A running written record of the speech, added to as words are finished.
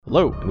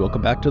Hello, and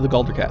welcome back to the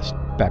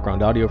Galdercast.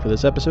 Background audio for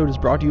this episode is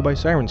brought to you by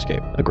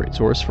Syrinscape, a great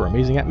source for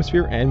amazing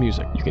atmosphere and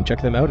music. You can check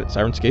them out at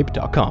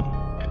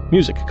Syrinscape.com.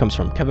 Music comes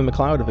from Kevin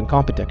MacLeod of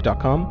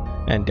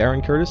Incompetech.com and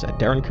Darren Curtis at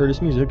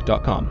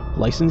DarrenCurtisMusic.com,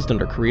 licensed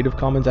under Creative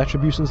Commons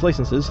Attribution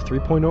Licenses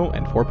 3.0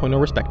 and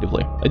 4.0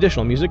 respectively.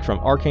 Additional music from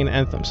Arcane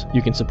Anthems.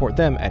 You can support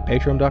them at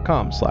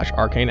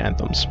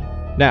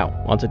patreon.com/arcaneanthems.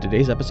 Now, on to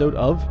today's episode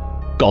of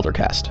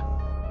Galdercast.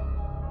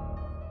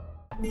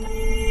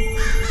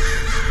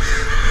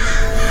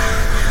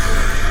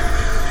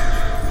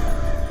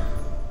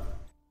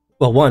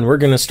 Well, we're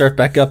going to start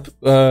back up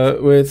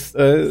with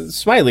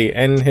Smiley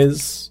and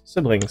his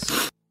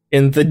siblings.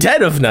 In the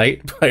dead of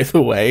night, by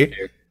the way.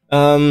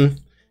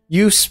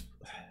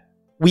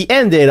 We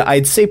ended,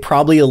 I'd say,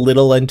 probably a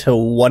little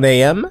until 1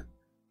 a.m.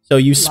 So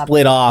you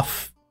split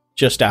off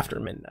just after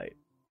midnight.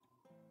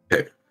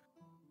 Okay.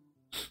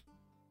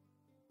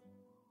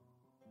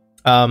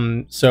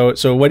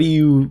 So what are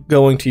you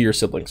going to your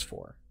siblings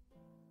for?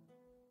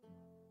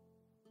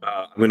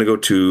 I'm going to go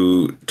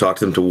to talk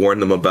to them to warn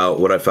them about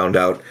what I found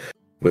out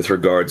with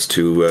regards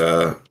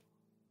to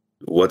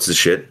what's the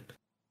shit?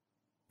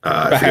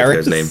 I forget the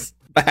guy's name.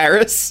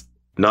 Baharis?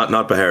 Not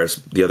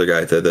Baharis. The other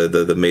guy,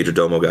 the major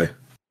domo guy.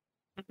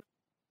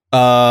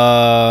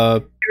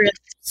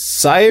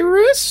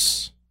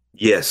 Cyrus?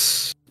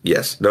 Yes.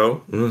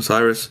 No,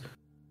 Cyrus.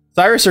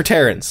 Cyrus or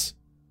Terrence?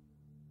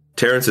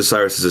 Terrence is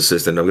Cyrus's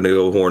assistant. I'm going to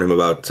go warn them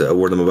about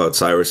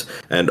Cyrus,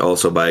 and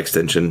also by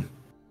extension,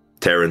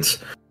 Terrence,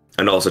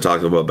 and also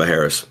talk to them about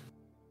Baharis.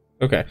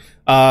 Okay.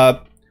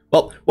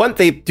 Well, one,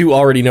 they do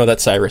already know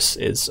that Cyrus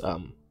is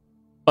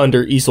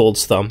under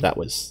Isolde's thumb. That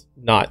was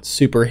not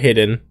super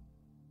hidden.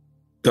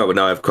 Oh, but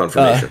now I have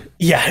confirmation.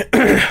 Yeah.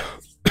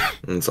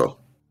 That's all.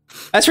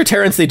 As for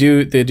Terrence, they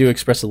do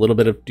express a little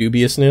bit of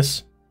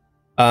dubiousness.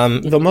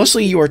 Though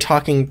mostly you are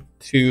talking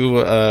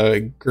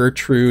to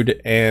Gertrude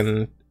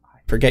and I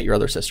forget your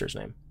other sister's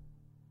name.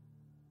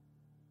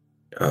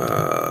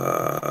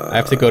 I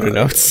have to go to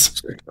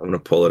notes. I'm going to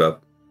pull it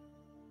up.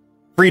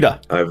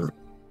 Frida.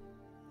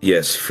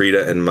 Yes,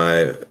 Frida and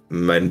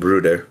mein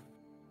Bruder.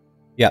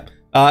 Yeah.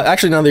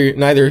 Actually,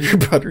 neither of your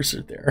brothers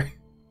are there.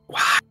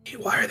 Why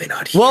are they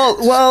not here?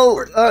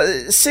 Well,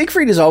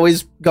 Siegfried is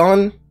always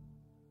gone.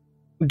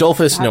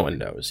 Dolphus, no one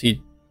knows.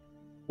 He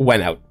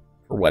went out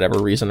for whatever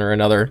reason or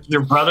another.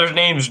 Your brother's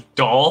name's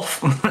Dolph?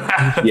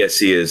 Yes,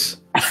 he is.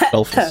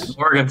 Dolphus.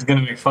 Morgan's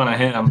gonna make fun of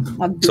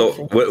him.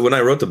 So when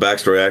I wrote the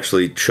backstory, I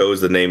actually chose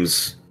the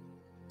names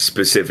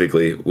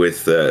specifically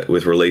with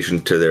relation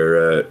to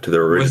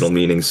their original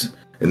meanings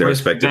in their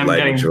respective them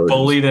language. Getting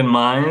bullied in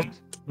mind.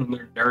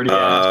 Their dirty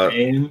ass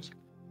names.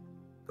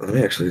 Let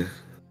me actually.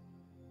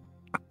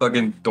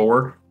 Fucking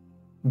dork.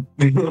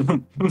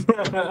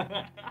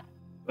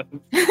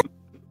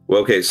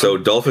 Well, okay, so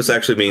Dolphus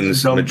actually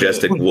means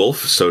majestic wolf,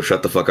 so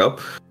shut the fuck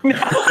up. You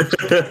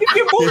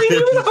can bully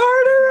even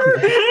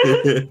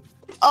harder!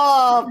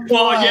 Oh,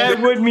 well, yeah, it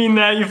would mean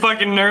that, you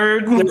fucking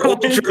nerd. They're all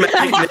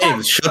dramatic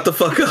names. Shut the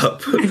fuck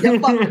up. you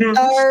fucking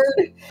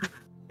nerd.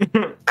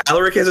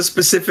 Alaric has a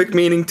specific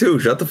meaning too.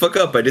 Shut the fuck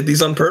up. I did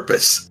these on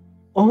purpose.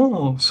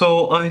 Oh,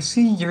 so I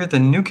see you're the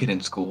new kid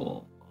in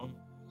school.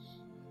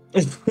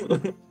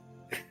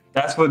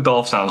 That's what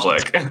Dolph sounds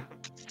like.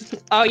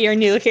 Oh, you're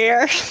new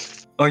here?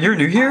 Oh, you're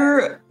new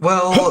here?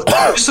 Well,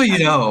 just so you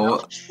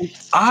know,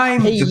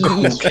 I'm the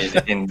cool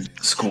kid in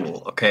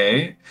school,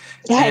 okay?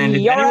 And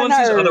if anyone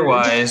says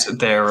otherwise,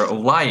 they're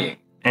lying.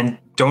 And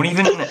don't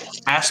even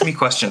ask me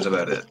questions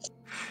about it.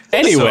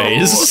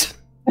 Anyways. So,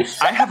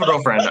 I have a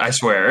girlfriend, I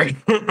swear.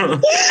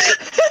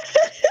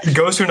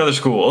 Goes to another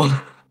school.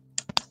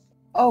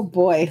 Oh,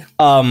 boy.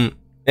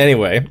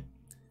 Anyway.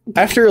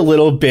 After a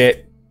little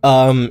bit,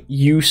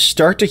 you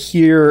start to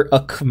hear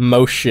a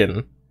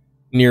commotion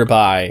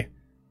nearby.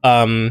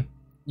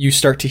 You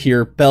start to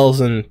hear bells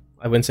and,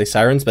 I wouldn't say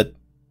sirens, but,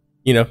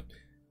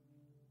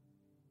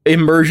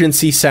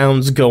 emergency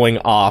sounds going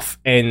off.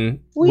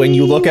 And when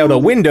you look out a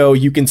window,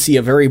 you can see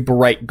a very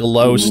bright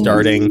glow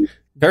starting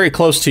very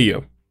close to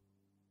you.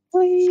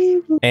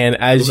 And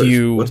as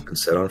what's been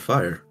set on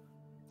fire?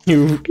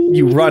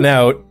 You run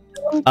out.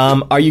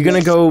 Are you going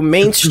to go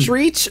Main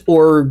Street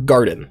or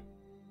Garden?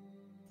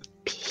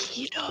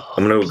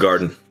 I'm going to go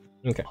Garden.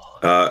 Okay.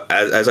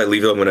 As I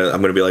leave, I'm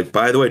gonna be like,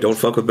 by the way, don't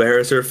fuck with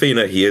Baharis or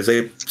Athena. He is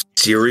a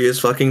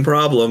serious fucking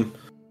problem.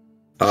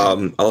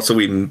 Also,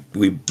 we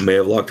may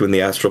have locked him in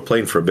the astral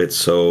plane for a bit,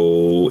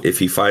 so if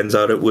he finds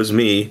out it was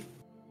me,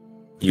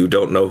 you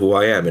don't know who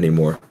I am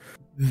anymore.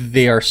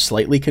 They are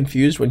slightly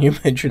confused when you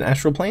mention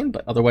astral plane,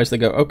 but otherwise they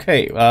go,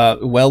 okay,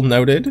 well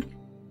noted.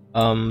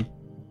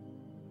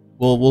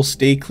 We'll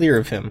stay clear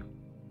of him.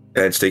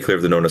 And stay clear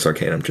of the Nonus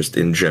Arcanum, just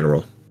in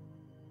general.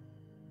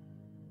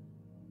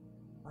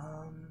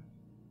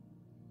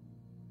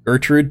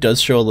 Gertrude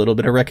does show a little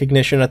bit of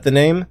recognition at the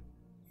name.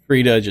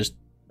 Frida just...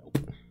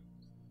 Nope.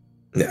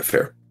 Yeah,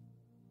 fair.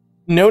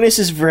 Nonus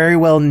is very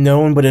well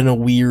known, but in a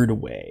weird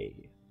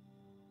way.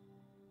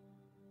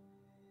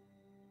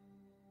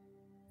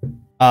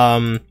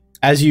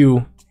 As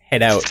you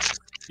head out,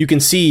 you can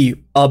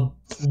see a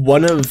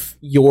one of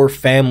your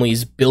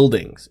family's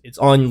buildings, it's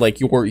on like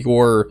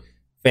your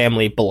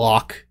family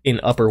block in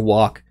Upper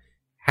Walk,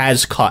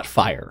 has caught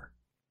fire.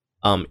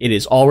 It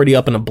is already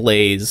up in a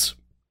blaze,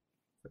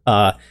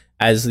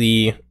 as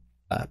the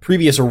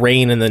previous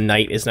rain in the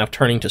night is now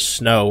turning to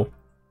snow.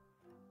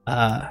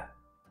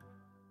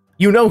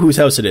 You know whose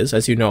house it is,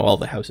 as you know all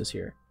the houses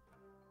here.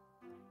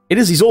 It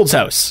is Isolde's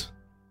house.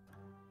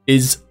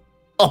 Is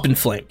up in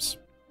flames.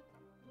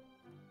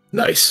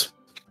 Nice.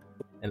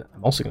 And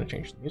I'm also going to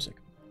change the music.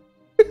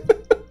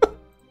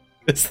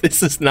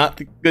 This is not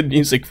the good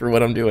music for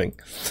what I'm doing.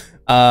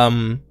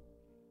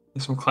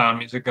 There's some clown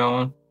music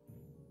going.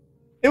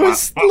 It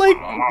was like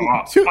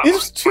it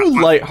was too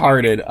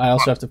lighthearted. I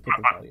also have to put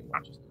the volume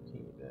up just a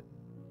teeny bit.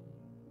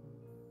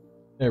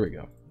 There we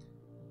go.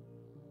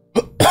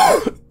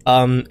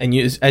 And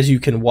as you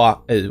can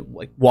walk a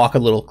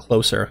little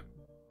closer,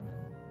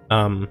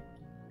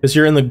 because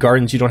you're in the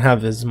gardens, you don't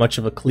have as much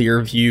of a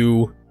clear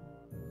view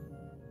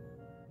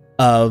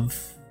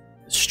of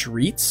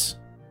streets,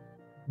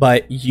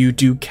 but you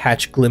do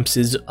catch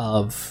glimpses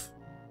of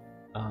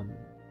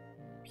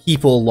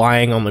people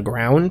lying on the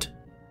ground.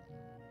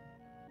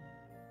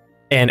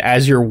 And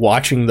as you're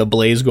watching the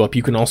blaze go up,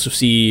 you can also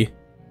see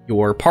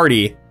your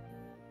party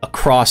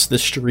across the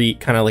street,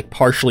 kind of like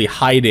partially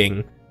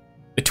hiding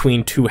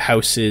between two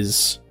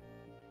houses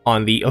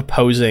on the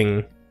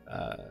opposing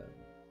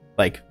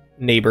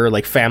neighbor,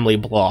 like family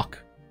block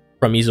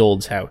from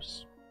Isolde's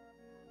house.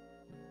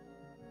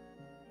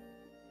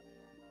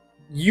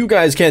 You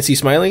guys can't see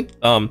Smiley.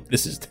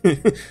 This is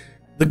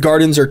the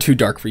gardens are too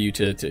dark for you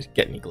to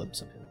get any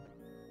glimpse of him.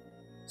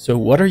 So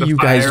what are you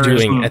guys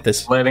doing at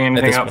this? Lighting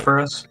anything up point? for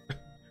us?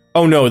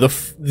 Oh no, by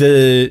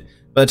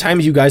the time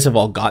you guys have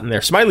all gotten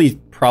there, Smiley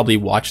probably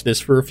watched this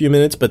for a few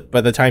minutes, but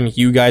by the time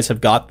you guys have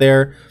got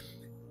there,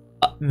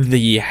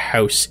 the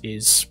house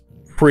is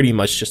pretty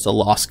much just a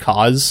lost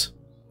cause.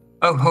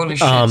 Oh, holy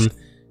shit. And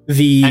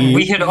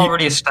we had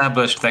already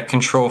established that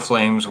control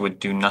flames would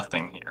do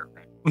nothing here.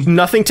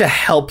 Nothing to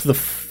help the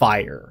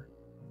fire.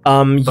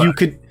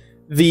 Because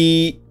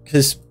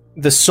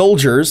the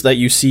soldiers that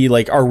you see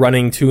like are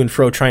running to and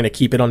fro trying to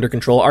keep it under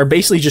control are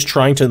basically just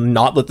trying to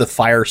not let the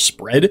fire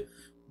spread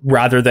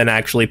rather than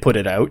actually put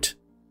it out,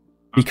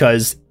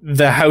 because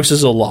the house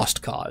is a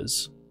lost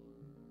cause.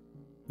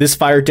 This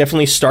fire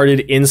definitely started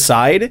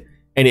inside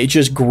and it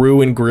just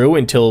grew and grew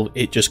until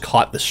it just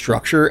caught the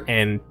structure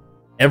and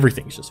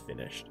everything's just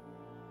finished.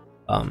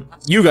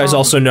 You guys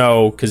also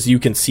know, because you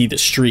can see the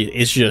street,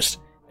 it's just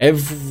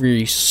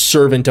every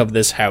servant of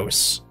this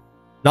house,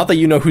 not that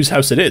you know whose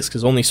house it is,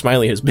 because only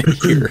Smiley has been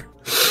here,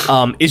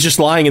 is just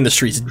lying in the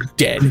streets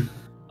dead.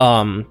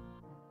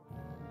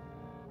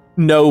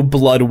 No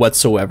blood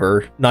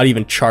whatsoever, not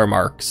even char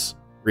marks,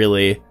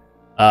 really.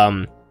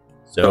 There's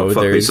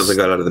something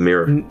got out of the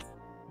mirror.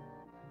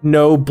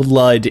 No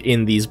blood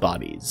in these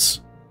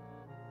bodies.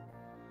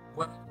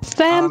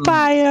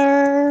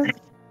 Vampire!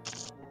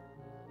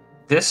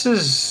 This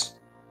is...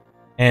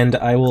 And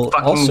I will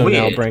also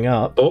weird. now bring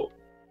up...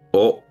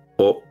 Oh,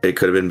 it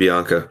could have been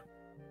Bianca.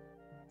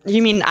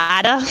 You mean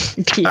Ada?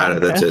 Ada,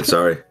 that's it,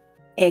 sorry.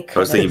 I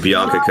was thinking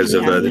Bianca because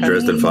of the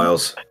Dresden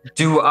Files.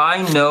 Do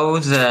I know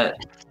that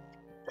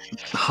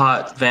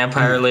hot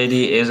vampire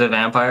lady is a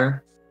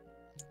vampire?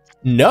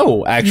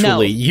 No,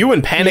 actually. No. You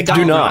and Panic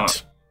do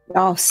not.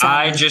 Oh,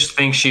 I just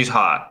think she's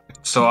hot.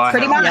 So I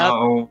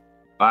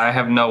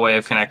have no way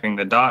of connecting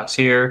the dots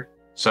here.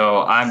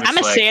 So I'm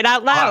gonna say it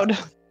out loud.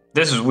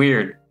 This is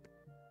weird.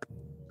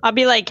 I'll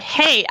be like,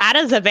 hey,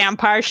 Ada's a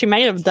vampire. She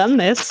might have done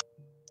this.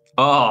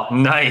 Oh,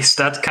 nice.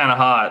 That's kind of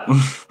hot.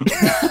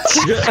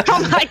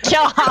 Oh my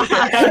god.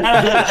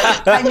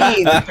 I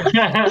mean,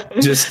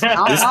 Just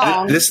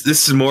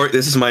this is more.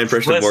 This is my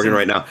impression of Morgan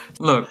right now.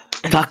 Look,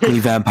 Fuck me,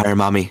 vampire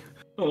mommy.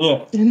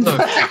 look.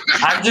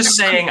 I'm just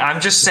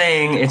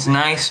saying. It's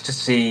nice to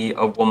see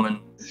a woman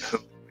who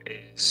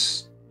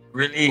is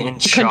really in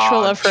charge.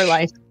 Control of her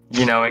life.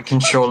 You know, in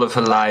control of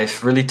her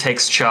life. Really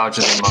takes charge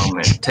of the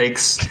moment.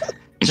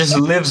 Just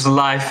lives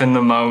life in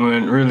the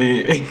moment.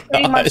 Really.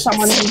 pretty much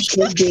someone who's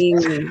just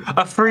being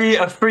A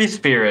free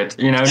spirit.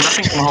 You know,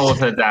 nothing can hold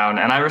her down,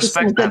 and I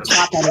respect good that.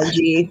 top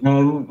energy.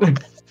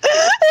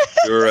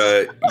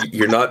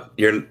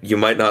 You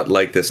might not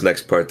like this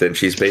next part. Then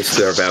she's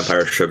basically our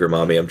vampire sugar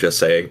mommy. I'm just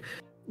saying.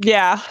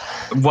 Yeah.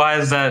 Why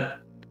is that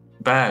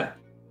bad?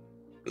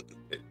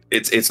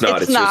 It's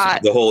not. It's It's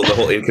not. just the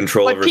whole in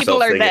control When of herself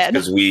people are thing. dead.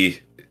 Because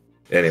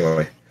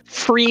anyway.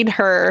 Freed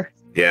her,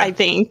 Yeah. I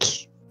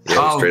think. Yeah,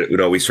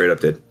 Oh. we straight up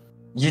did.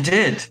 You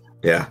did.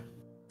 Yeah.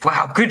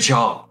 Wow, good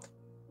job.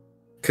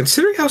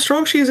 Considering how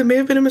strong she is, it may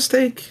have been a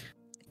mistake.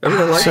 I mean,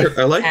 I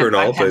like her and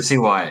all, I can't but see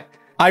why.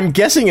 I'm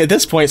guessing at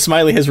this point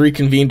Smiley has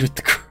reconvened with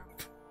the group.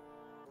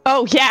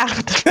 Oh, yeah.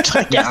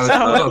 I guess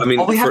so. Look, I mean,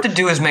 all we have to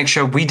do is make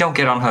sure we don't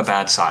get on her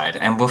bad side,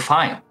 and we're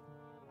fine.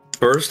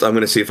 first, I'm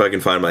going to see if I can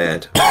find my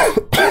aunt.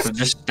 So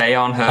just stay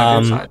on her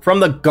good side.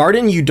 From the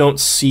garden, you don't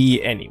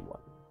see anyone.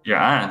 Your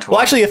aunt. Well,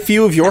 actually, a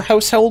few of your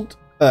households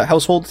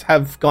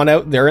have gone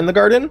out there in the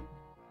garden.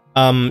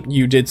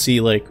 You did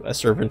see like a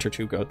servant or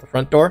two go out the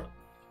front door.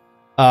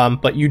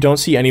 But you don't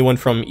see anyone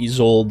from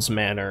Isolde's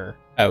manor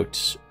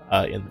out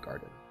in the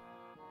garden.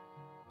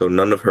 So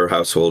none of her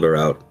household are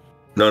out.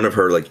 None of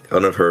her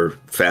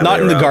family. Not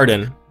in are the out.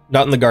 garden.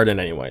 Not in the garden,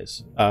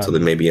 anyways. So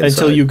then maybe inside.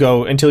 until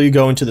you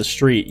go into the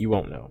street, you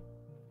won't know.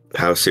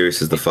 How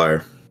serious is the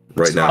fire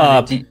right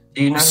now? Do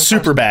you know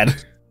Super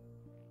bad.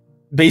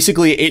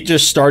 Basically, it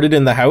just started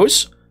in the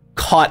house,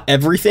 caught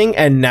everything,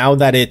 and now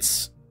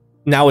it's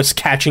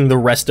catching the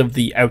rest of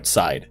the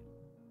outside.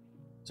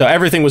 So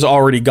everything was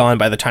already gone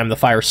by the time the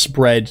fire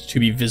spread to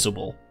be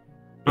visible.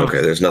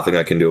 Okay, there's nothing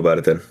I can do about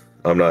it then.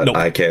 I'm not. Nope.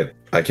 I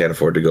can't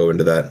afford to go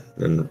into that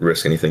and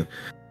risk anything. Um,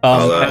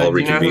 I'll do you know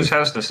reconvene. whose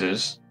house this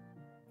is?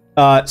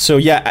 So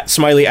yeah,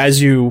 Smiley,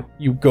 as you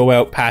go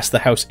out past the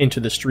house into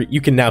the street,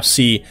 you can now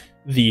see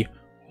the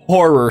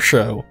horror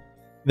show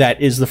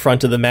that is the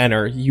front of the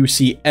manor. You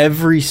see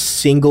every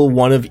single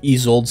one of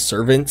Isolde's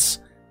servants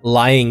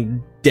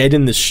lying dead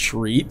in the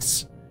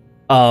streets.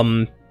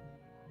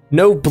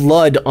 No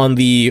blood on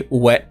the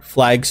wet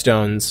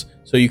flagstones,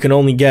 so you can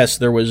only guess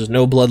there was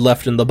no blood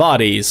left in the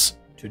bodies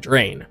to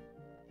drain.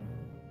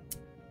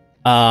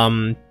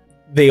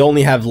 They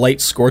only have light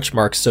scorch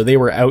marks, so they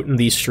were out in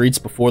these streets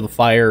before the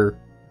fire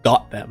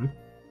got them.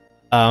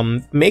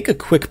 Make a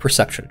quick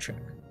perception check,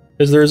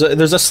 because there's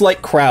a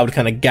slight crowd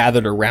kind of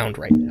gathered around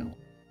right now.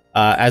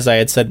 As I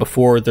had said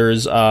before,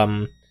 there's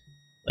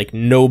like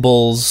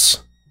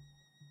nobles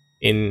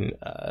in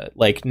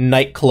like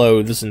night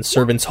clothes and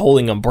servants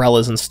holding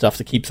umbrellas and stuff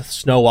to keep the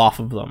snow off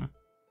of them.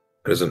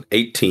 There's an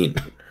 18.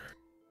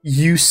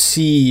 You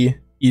see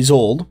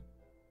Isolde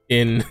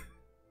in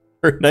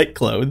her night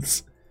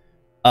clothes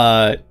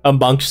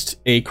amongst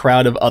a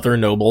crowd of other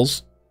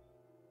nobles.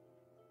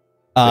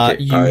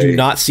 Okay, You do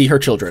not see her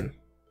children.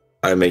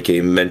 I make a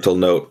mental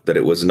note that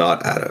it was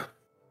not Ada,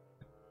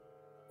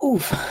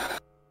 Oof.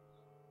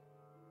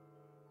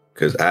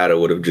 because Ada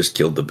would have just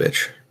killed the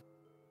bitch.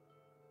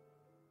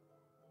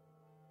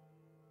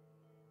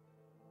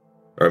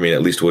 Or I mean,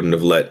 at least wouldn't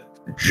have let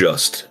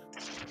just.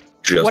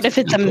 What if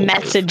it's a Isolde live.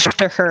 message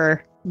to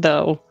her,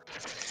 though?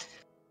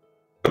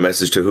 A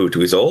message to who? To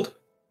Isolde?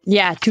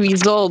 Yeah, to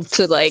Isolde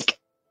to, like,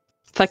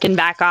 fucking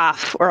back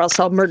off, or else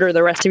I'll murder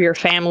the rest of your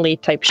family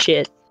type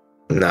shit.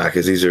 Nah,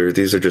 because these are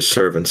just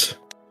servants.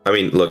 I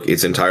mean, look,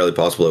 it's entirely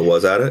possible it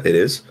was Ada. It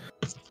is.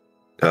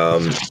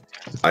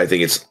 I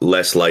think it's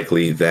less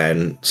likely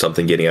than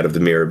something getting out of the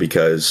mirror,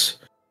 because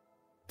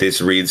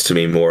this reads to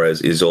me more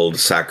as Isolde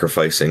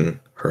sacrificing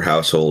her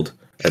household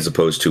as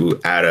opposed to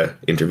Ada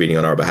intervening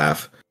on our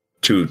behalf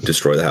to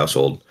destroy the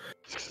household.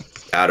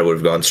 Ada would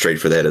have gone straight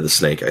for the head of the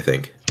snake, I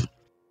think.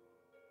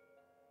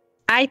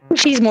 I think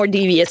she's more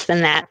devious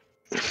than that.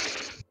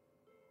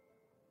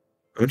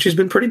 I mean, she's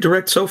been pretty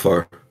direct so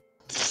far.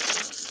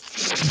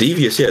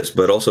 Devious, yes,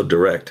 but also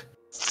direct.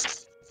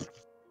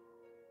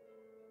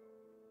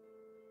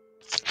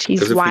 She's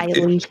 'Cause if we-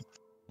 wily.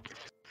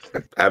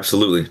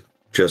 Absolutely.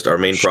 Just our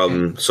main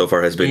problem so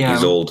far has been Yeah.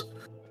 Isolde.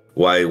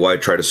 Why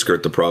try to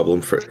skirt the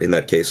problem in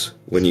that case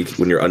when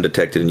you're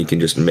undetected and you can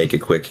just make a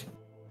quick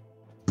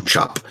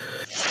chop?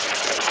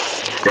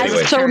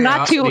 Anyway, So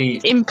not to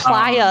Curiosity,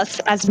 imply us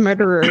as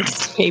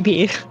murderers,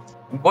 maybe.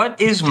 What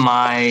is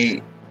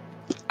my...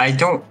 I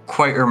don't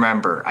quite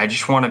remember. I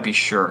just want to be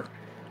sure.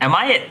 Am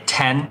I at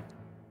 10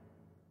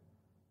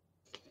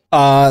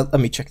 Let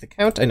me check the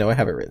count. I know I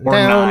have it written or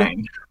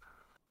down.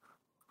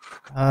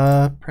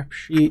 9? Prep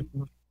sheet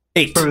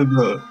 8.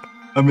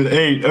 I'm at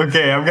 8.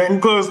 Okay, I'm getting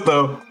close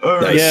though. All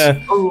right. Nice.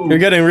 Yeah, Ooh. you're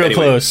getting real Anyway.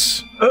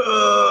 close.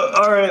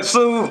 All right.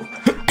 So,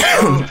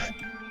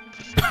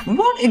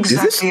 what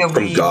exactly are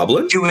from we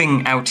Goblin?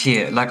 doing out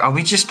here? Like, are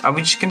we just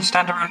gonna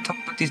stand around and talk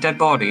about these dead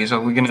bodies?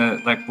 Are we gonna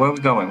where are we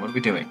going? What are we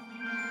doing?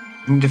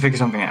 We need to figure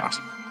something out.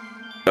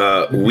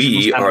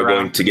 we Stand are around,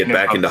 going to get you know,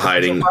 back into talk about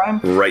hiding crime?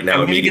 right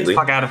now And we need to get immediately. the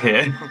fuck out of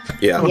here.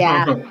 Yeah.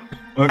 Yeah, Okay.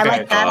 I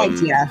like that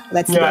idea.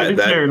 Let's do Yeah, it.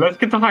 me too. Let's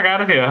get the fuck out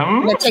of here.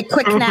 I'm gonna take a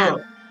quick nap.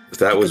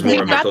 That was more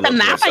We've a got mental the note to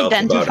map myself about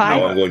identified.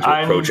 how I'm going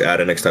to approach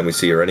Ada next time we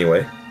see her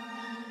anyway.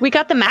 We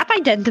got the map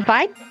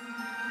identified.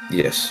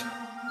 Yes.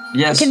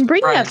 Yes. It can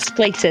bring right. us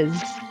places.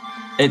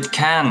 It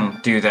can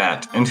do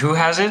that. And who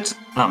has it?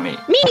 Not me.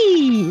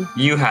 Me!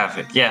 You have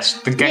it. Yes,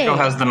 the gecko Yay.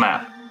 has the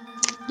map.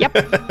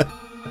 Yep.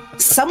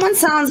 Someone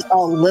sounds a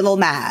little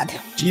mad.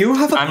 Do you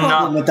have a I'm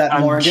problem not. with that,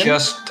 I'm Morgan?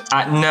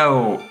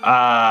 no.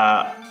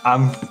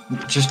 I'm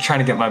just trying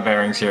to get my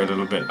bearings here a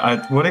little bit.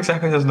 What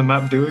exactly does the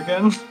map do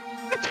again?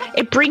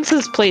 It brings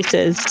us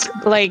places.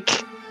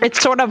 Like, it's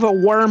sort of a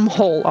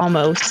wormhole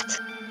almost.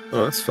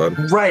 Oh, that's fun.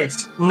 Right.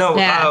 No.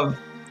 Yeah.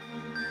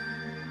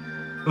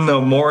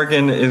 No.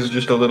 Morgan is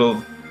just a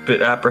little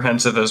bit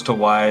apprehensive as to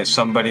why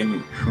somebody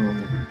who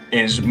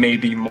is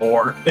maybe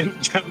more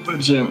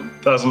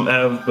intelligent doesn't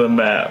have the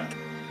map.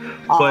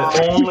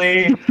 But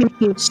only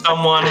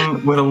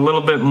someone with a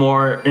little bit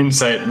more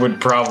insight would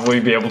probably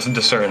be able to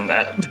discern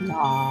that.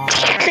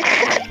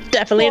 Aw.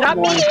 Definitely not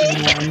me.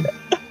 Morgan.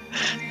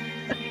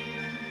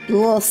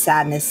 Dual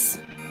sadness.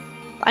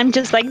 I'm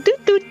just like, doo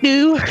doo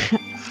doo.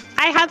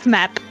 I have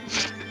map.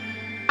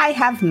 I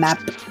have map.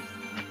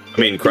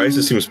 I mean,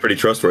 Crisis seems pretty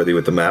trustworthy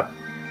with the map.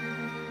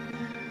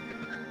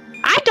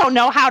 don't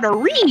know how to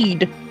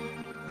read.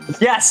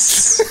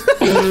 Yes.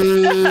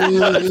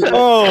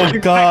 Oh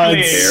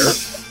God.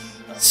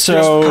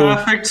 So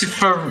perfect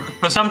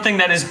for something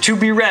that is to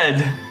be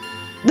read.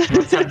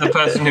 Let's have the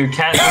person who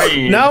can't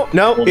read. No,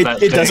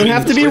 it doesn't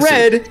have to be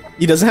read.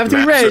 It doesn't have to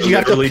be read. You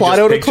have to plot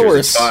out a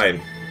course.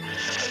 Fine.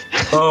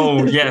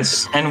 Oh,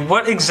 yes. And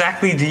what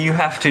exactly do you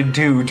have to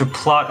do to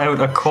plot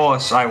out a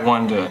course, I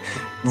wonder?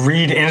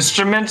 Read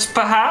instruments,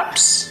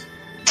 perhaps?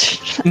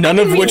 None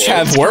of which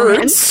have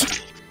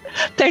words.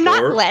 They're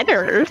not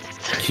letters.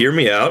 Hear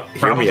me out.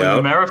 Probably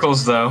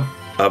numericals, though.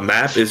 A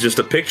map is just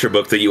a picture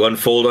book that you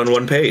unfold on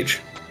one page.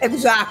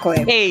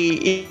 Exactly.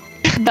 Hey,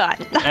 done.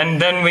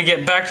 And then we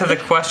get back to the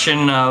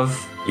question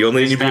of... You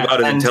only need to be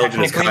about as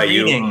intelligent as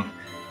Caillou.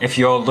 If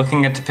you're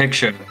looking at the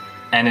picture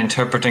and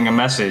interpreting a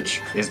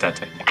message, is that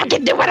technique? I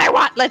can do what I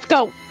want. Let's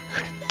go.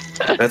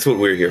 That's what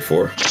we're here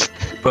for.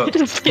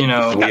 But, you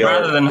know,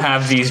 rather than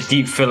have these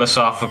deep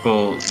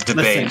philosophial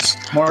debates,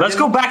 Morgan, let's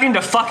go back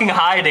into fucking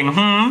hiding,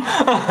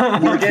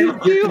 Morgan,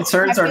 your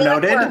concerns are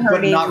noted,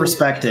 but not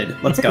respected.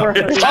 Let's go.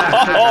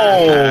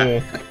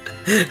 Oh.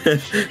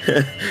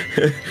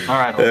 All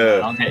right,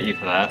 I'll get you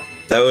for that.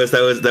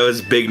 That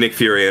was big Nick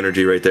Fury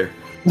energy right there.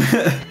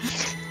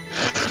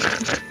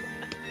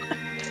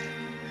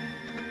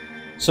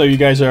 So you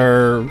guys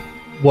are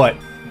what?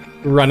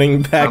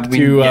 Running back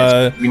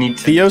to we need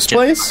to Theo's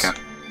place? Okay.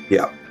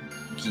 Yeah.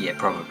 Yeah,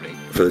 probably.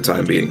 For the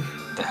time being.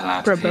 The hell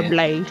out of here.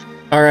 Probably.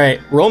 All right,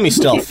 roll me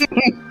stealth.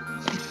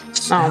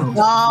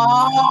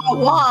 Oh,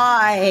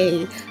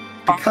 why?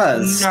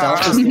 Because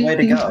stealth is the way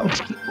to go.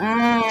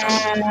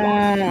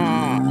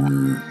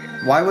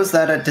 Why was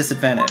that at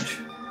disadvantage?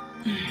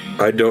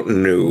 I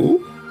don't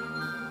know.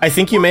 I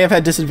think you may have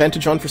had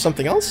disadvantage on for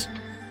something else.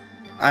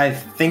 I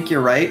think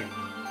you're right,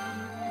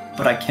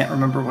 but I can't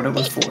remember what it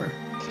was for.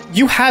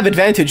 You have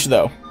advantage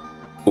though.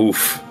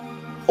 Oof.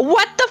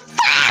 What the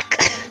fuck?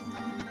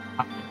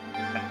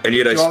 And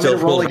yet I Do you want me still to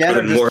roll pulled again or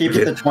and just more. keep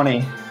it to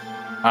 20?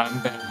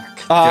 I'm back.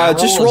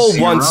 Just roll a roll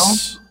zero?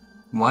 once.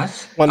 What?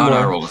 One No,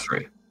 I more. rolled a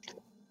 3.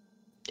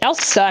 I'll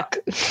suck.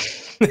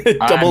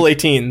 Double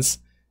 18s.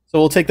 So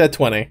we'll take that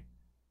 20.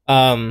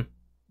 Because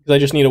I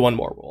just need a one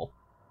more roll.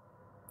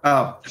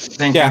 Oh, I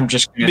think Yeah, I'm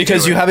just gonna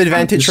because do you it. have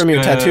advantage I'm just from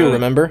your gonna- tattoo,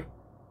 remember?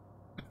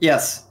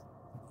 yes.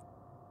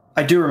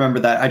 I do remember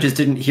that. I just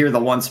didn't hear the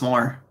once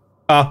more.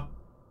 Oh,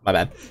 my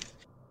bad.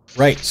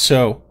 Right,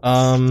 so,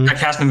 I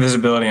cast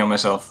invisibility on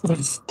myself.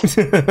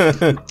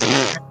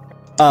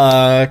 okay,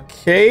 I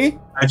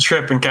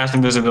trip and cast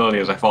invisibility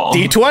as I fall.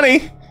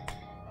 D20.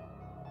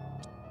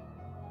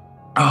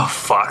 Oh,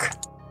 fuck.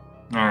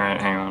 Alright,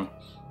 hang on.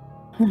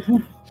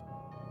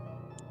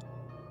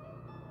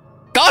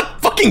 God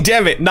fucking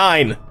damn it,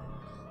 9.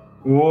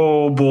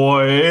 Whoa,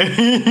 boy.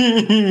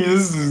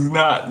 This is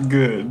not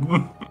good.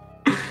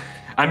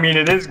 I mean,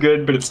 it is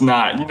good, but it's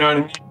not. You know what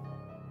I mean?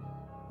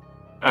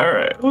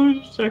 Alright,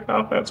 let's check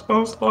off that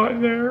spell slot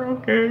there.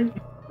 Okay.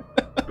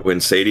 When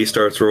Sadie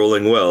starts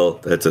rolling well,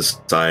 that's a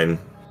sign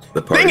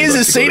the party Thing is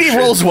must go to Sadie shit.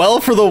 rolls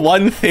well for the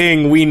one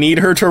thing we need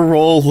her to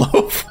roll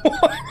low for.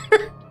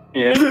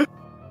 Yeah.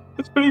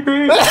 That's pretty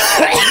great. My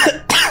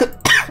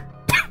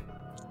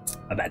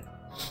bad.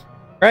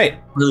 Right.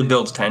 Really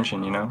builds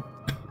tension, you know?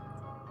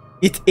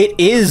 It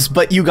is,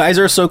 but you guys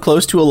are so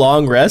close to a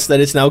long rest that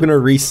it's now gonna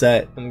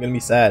reset. I'm gonna be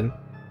sad.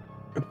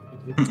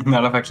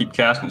 Not if I keep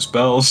casting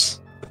spells.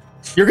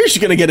 You're just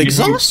gonna get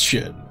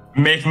exhaustion.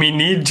 Make me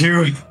need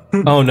to.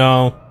 Oh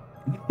no.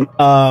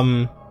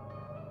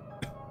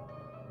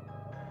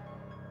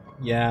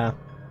 Yeah.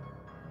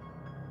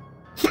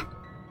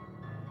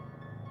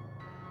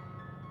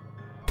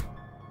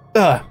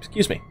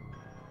 Excuse me.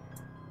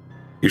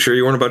 You sure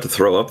you weren't about to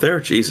throw up there?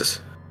 Jesus.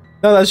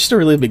 No, that's just a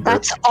really big burp.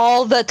 That's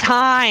all the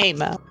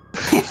time. I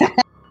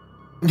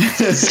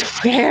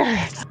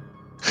swear.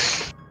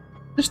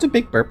 Just a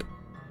big burp.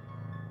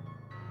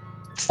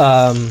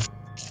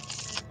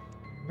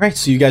 Right,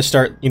 so you guys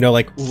start,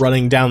 like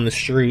running down the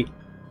street.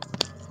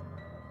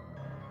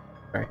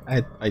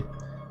 Alright, I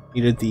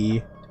needed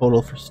the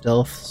total for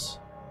stealths.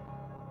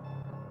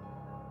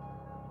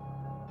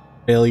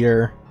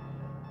 Failure.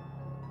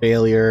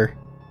 Failure.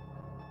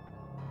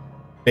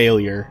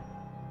 Failure.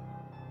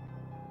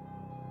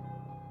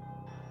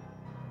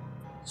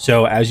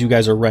 So as you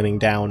guys are running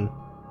down,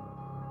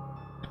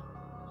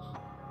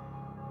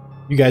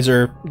 you guys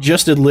are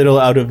just a little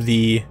out of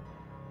the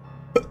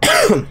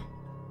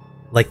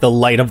like the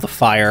light of the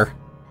fire,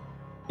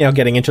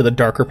 getting into the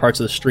darker parts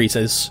of the streets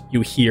as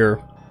you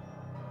hear,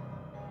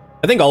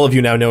 I think all of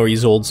you now know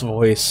Isolde's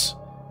voice,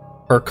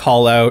 her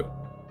call out,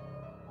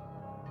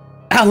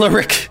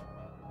 Alaric,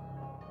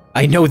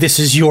 I know this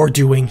is your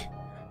doing.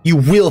 You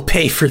will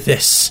pay for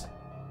this.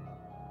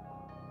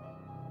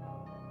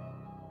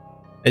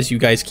 As you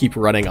guys keep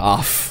running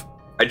off.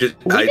 We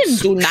didn't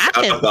do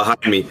nothing. Shout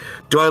behind me.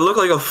 Do I look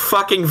like a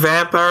fucking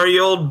vampire,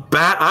 you old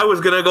bat? I was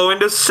gonna go in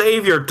to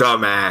save your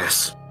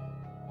dumbass.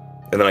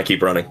 And then I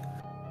keep running.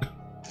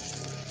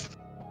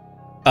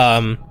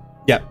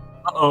 Yeah.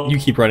 Uh-oh. You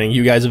keep running.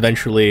 You guys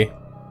eventually...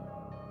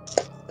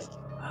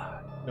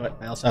 But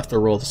I also have to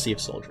roll to see if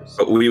soldiers.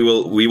 But we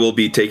will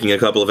be taking a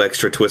couple of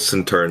extra twists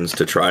and turns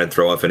to try and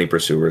throw off any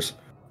pursuers.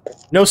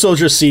 No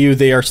soldiers see you.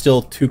 They are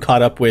still too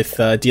caught up with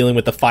dealing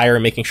with the fire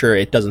and making sure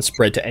it doesn't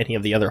spread to any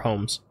of the other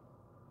homes.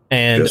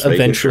 And Just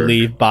making eventually,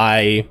 sure.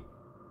 by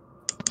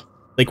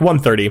like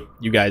 1:30,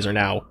 you guys are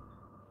now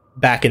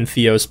back in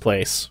Theo's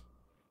place.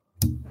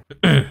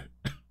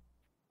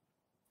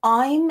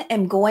 I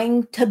am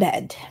going to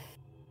bed.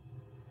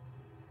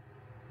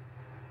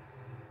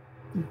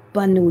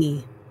 Bonne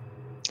nuit.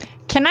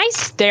 Can I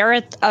stare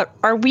at...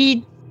 are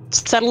we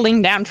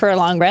settling down for a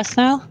long rest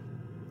now?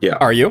 Yeah.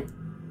 Are you?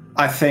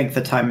 I think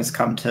the time has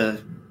come to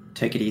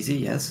take it easy,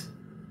 yes.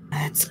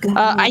 Let's go.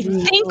 I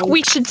think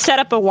we should set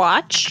up a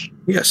watch.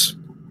 Yes.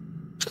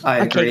 I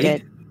agree.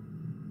 Okay,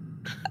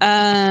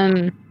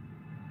 good.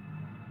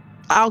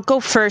 I'll go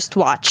first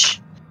watch.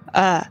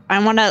 I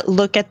want to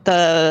look at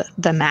the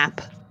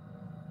map.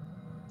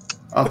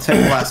 I'll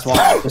take last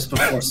watch just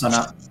before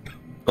sunup.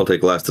 I'll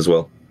take last as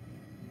well.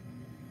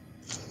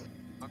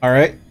 All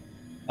right.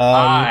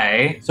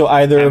 So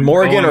either am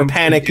Morgan or going to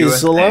Panic do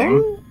is a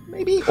alone,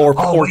 maybe, or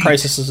wait.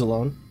 Crisis is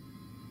alone.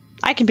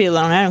 I can be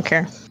alone. I don't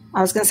care.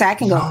 I was gonna say I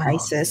can go No.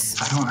 crisis.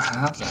 I don't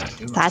have that,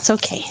 do I? That's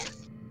okay.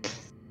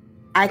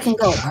 I can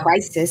go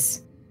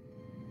crisis.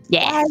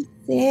 Yeah.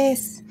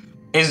 Crisis.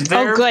 Is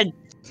there Oh, good.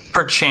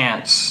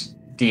 perchance,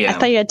 DM? I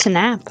thought you had to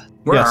nap.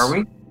 Where Yes. are we?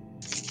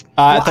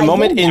 At the I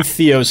moment, did in that.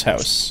 Theo's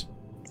house.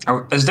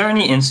 Is there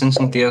any incense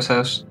in Theo's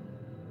house?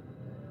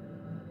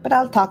 But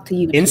I'll talk to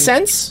you. too.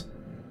 Incense?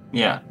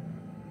 Yeah.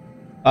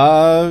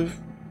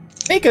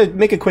 Make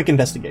a quick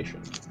investigation.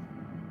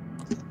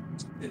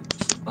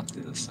 Let's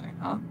do this thing,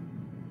 huh?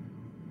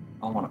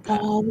 I want to.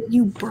 Oh,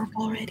 you burp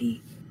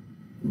already.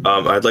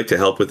 I'd like to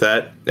help with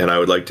that, and I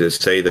would like to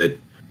say that,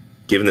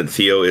 given that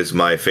Theo is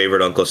my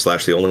favorite uncle /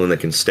 the only one that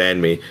can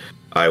stand me,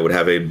 I would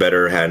have a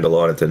better handle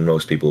on it than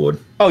most people would.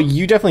 Oh,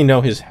 you definitely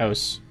know his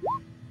house.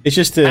 It's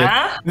just to.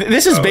 Huh?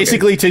 This is Oh, okay.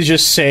 basically to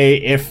just say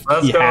if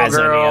Let's he go, has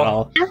any girl. at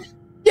all.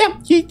 Yeah,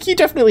 he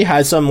definitely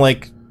has some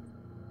like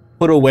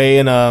put away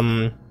in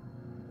Does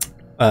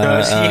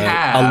he a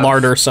have-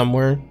 larder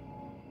somewhere.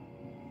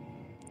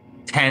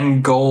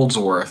 10 golds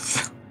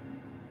worth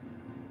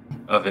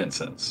of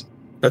incense.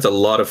 That's a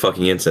lot of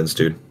fucking incense,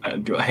 dude.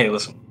 Hey,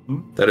 listen.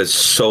 That is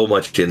so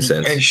much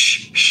incense. Hey,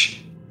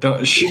 shh.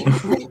 Don't shh.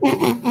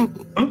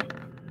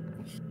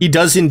 He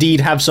does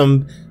indeed have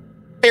some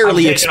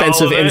fairly taking all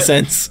expensive of it.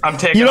 incense. I'm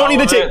taking You don't all need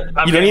to of take. it. I'm You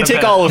don't getting need to the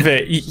take pet. all of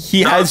it.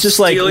 He Not has just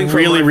like stealing from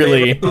really, my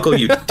really. favorite uncle,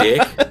 you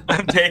dick.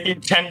 I'm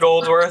taking 10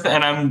 golds worth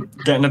and I'm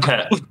getting a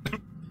pet.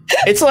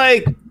 It's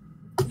like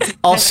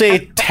I'll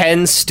say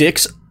 10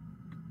 sticks.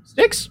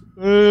 Sticks?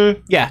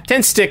 Yeah,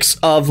 10 sticks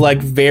of like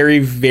very,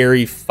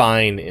 very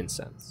fine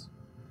incense.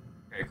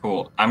 Okay,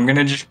 cool. I'm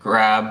gonna just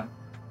grab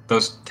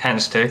those 10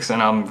 sticks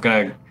and I'll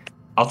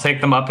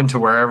take them up into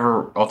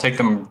wherever, I'll take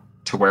them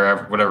to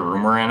wherever, whatever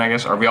room we're in, I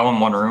guess. Are we all in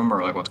one room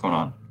or like what's going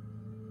on?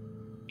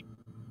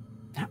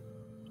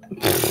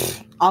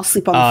 I'll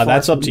sleep on the floor.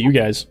 That's up to you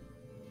guys.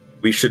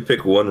 We should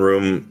pick one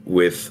room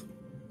with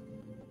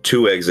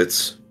 2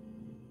 exits,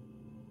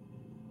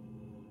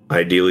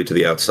 ideally to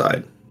the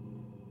outside.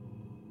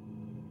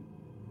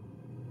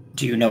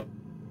 Do you know?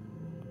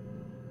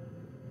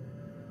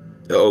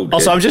 Oh,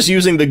 Also, I'm just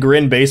using the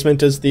Grin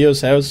basement as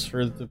Theo's house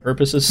for the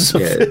purposes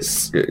of yeah,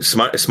 this.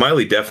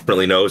 Smiley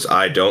definitely knows.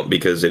 I don't,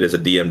 because it is a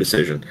DM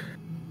decision.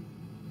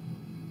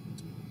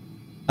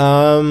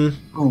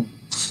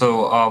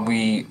 So are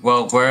we,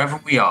 well, wherever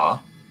we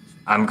are,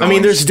 I'm I going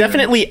mean, there's to-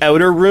 definitely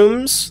outer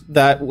rooms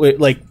that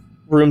like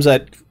rooms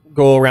that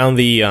go around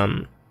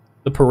the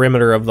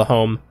perimeter of the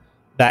home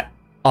that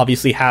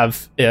obviously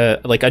have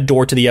like a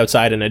door to the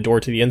outside and a door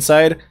to the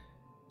inside.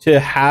 To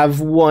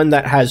have one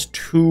that has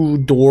 2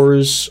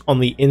 doors on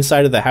the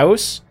inside of the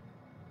house,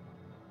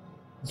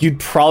 you'd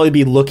probably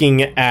be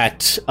looking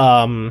at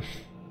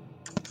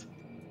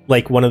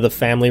like one of the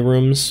family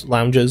rooms,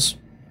 lounges.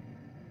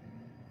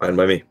 Fine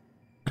by me.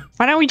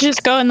 Why don't we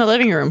just go in the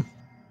living room?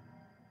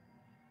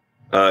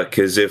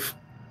 Because if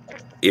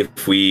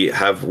we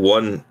have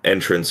one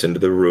entrance into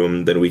the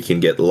room, then we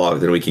can get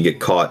locked. Then we can get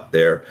caught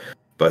there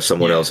by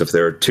someone else. If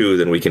there are 2,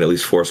 then we can at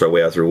least force our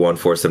way out through one.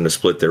 Force them to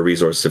split their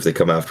resources if they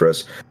come after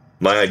us.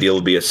 My ideal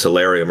would be a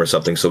solarium or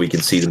something, so we can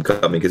see them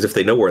coming. Because if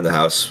they know we're in the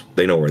house,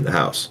 they know we're in the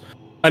house.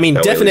 I mean,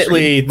 That way at least we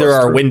definitely can there bust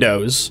are through.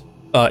 windows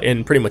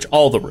in pretty much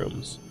all the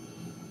rooms.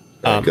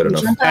 Good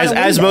enough. Jump out a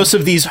As window. most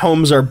of these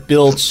homes are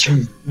built,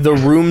 the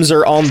rooms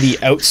are on the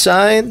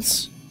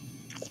outsides,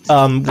 with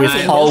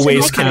Nice.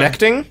 hallways Okay.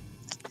 connecting.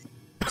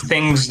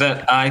 things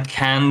that I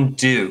can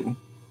do.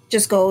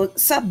 Just go,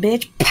 sup,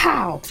 bitch,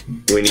 pow.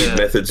 We need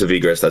methods of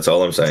egress. That's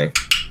all I'm saying.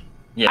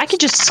 Yes. I could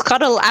just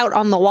scuttle out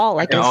on the wall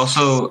like I can a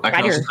also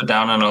spider. put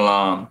down an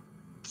alarm.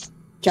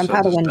 Jump So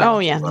out a window. Oh,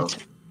 yeah.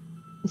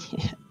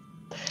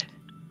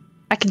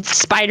 I could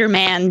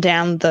Spider-Man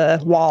down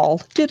the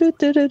wall.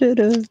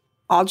 Do-do-do-do-do-do.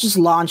 I'll just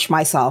launch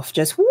myself.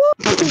 Just whoop.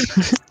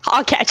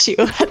 I'll catch you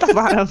at the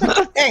bottom.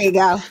 There you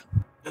go.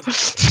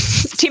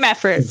 Team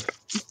effort.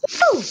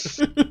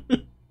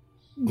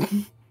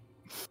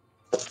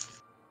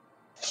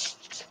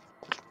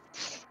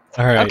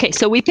 All right. Okay,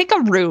 so we pick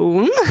a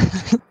room.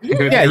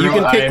 Yeah, you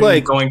can pick, I'm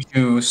like- going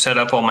to set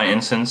up all my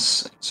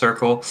incense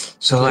circle.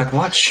 So, like,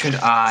 what should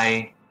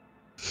I?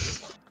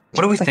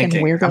 What are we Fucking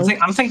thinking? weirdo.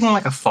 I'm thinking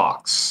like a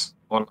fox.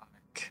 Or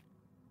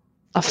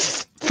like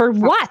For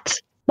what?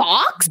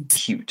 Fox?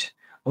 cute.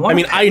 I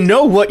mean, I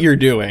know what you're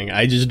doing.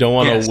 I just don't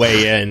want to Yes.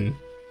 weigh in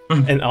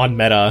and on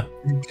meta.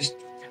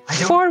 I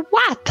don't. For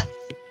what?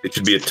 It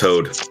should be a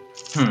toad.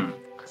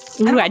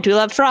 Ooh, I do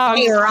love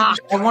frogs.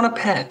 I want a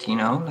pet. You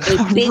know,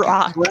 A big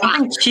Rock.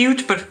 something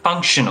cute but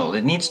functional.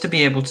 It needs to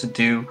be able to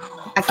do.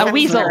 A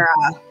weasel.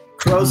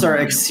 Crows are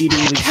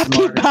exceedingly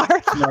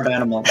smart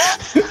animals.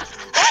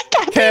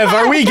 Kev,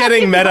 are we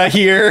getting meta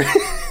here?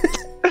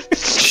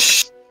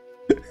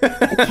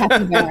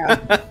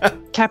 Capybara.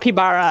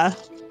 Capybara.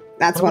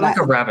 That's I what like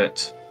I. a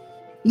rabbit.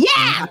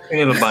 Yeah. We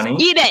have a bunny.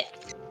 Eat it.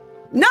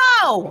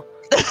 No.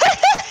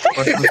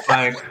 What looks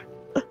like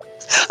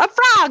A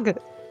frog.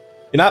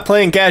 You're not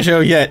playing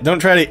Gajo yet. Don't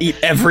try to eat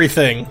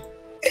everything.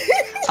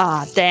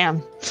 Ah, damn.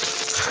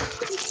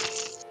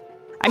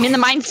 I'm in the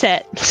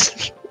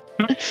mindset.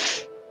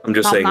 I'm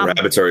just Nom saying nom.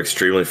 rabbits are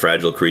extremely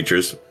fragile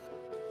creatures.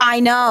 I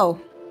know.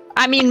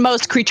 I mean,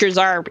 most creatures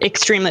are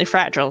extremely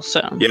fragile, so.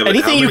 Yeah, but how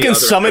Anything you many can other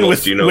summon animals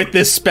with do you know with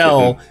this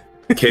spell.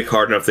 kick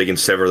hard enough they can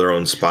sever their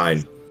own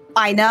spine?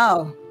 I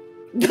know.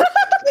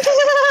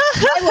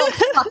 That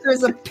little fucker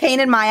is a pain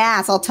in my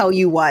ass. I'll tell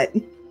you what.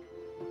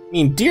 I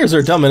mean, deers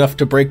are dumb enough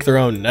to break their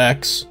own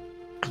necks.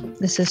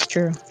 This is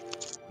true.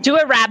 Do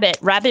a rabbit.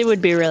 Rabbit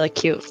would be really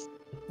cute.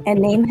 And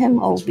name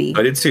him Obi.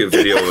 I did see a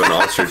video of an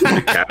ostrich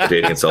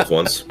decapitating itself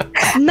once.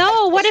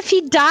 No, what if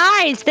he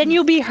dies? Then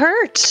you'll be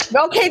hurt.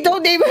 Okay,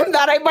 don't name him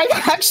that. I might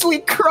actually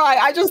cry.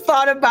 I just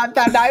thought about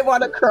that and I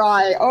want to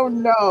cry. Oh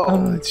no.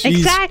 Jeez.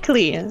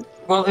 Exactly.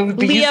 well, it would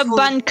be Leah useful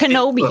Bun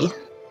Kenobi.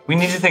 We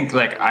need to think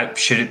like,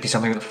 should it be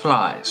something that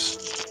flies?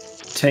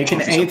 Take an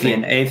Something.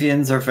 avian.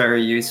 Avians are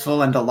very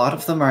useful, and a lot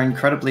of them are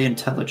incredibly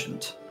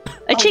intelligent.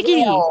 A chickadee.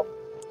 whale.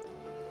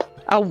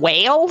 A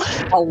whale?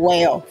 A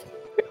whale.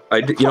 I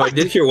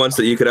did hear once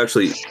that you could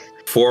actually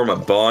form a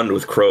bond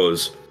with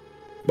crows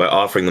by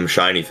offering them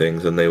shiny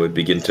things, and they would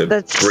begin to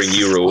That's- bring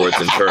you rewards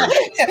in turn.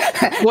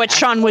 What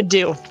Sean would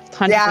do.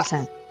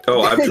 100%.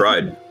 Oh, I've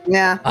tried.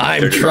 Yeah.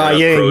 I'm There just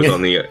aren't enough crows trying.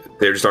 on the.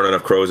 There just aren't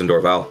enough crows in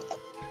Dorval.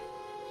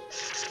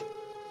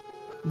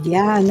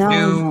 Yeah,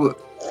 no.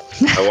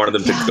 Do I wanted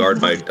them to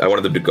guard my. I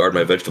wanted them to guard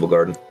my vegetable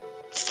garden.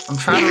 I'm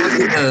trying to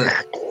look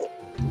at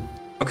the.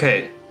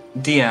 Okay,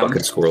 DM.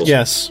 Fucking squirrels.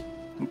 Yes.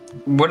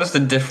 What is the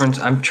difference?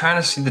 I'm trying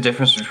to see the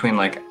difference between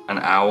like an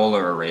owl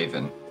or a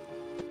raven.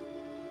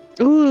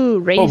 Ooh, Oh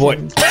raven.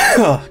 boy.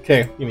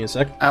 Okay, give me a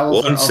sec.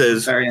 Owls are One also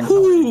says very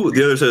intelligent. "Whoo,"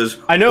 the other says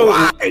I know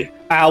 "Why?"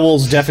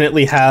 owls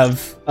definitely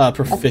have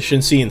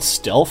proficiency in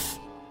stealth.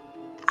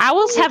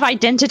 Owls have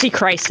identity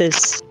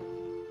crisis.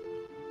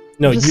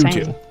 No, Just you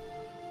saying. do.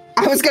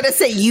 I was gonna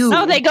say you.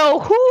 No, they go,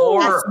 whoo!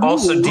 Or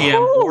also Ooh. DM.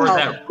 Or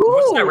that.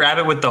 What's that Ooh.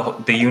 rabbit with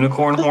the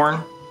unicorn horn?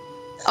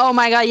 Oh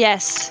my god,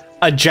 yes.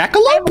 A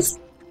jackalope?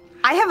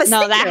 I have a No,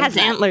 sticker that of has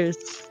antlers.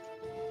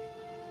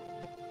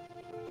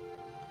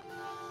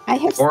 I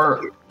have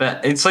Or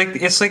that it's like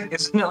isn't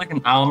it like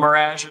an owl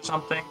mirage or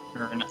something?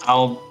 Or an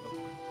owl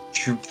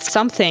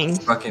Something.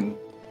 fucking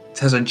it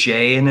has a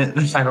J in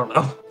it? I don't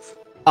know.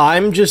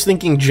 I'm just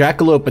thinking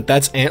jackalope, but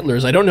that's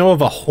antlers. I don't know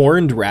of a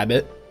horned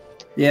rabbit.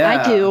 Yeah.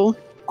 I do.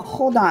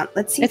 Hold on.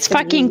 Let's see. It's if the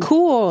fucking name-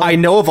 cool. I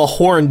know of a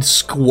horned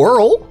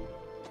squirrel,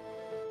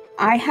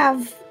 I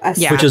have a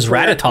Yeah. which is sticker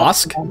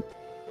Ratatosk.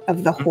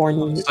 of the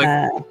horn. It's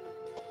like-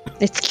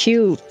 It's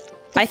cute.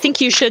 I think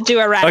you should do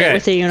a rabbit Okay,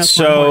 with a unicorn.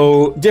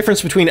 horn. so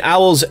difference between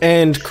owls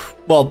and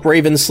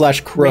ravens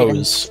 /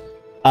 crows.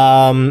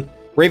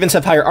 Ravens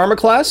have higher armor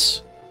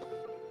class.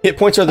 Hit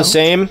points are the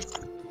same.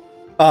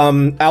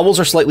 Owls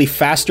are slightly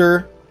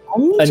faster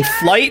in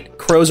flight.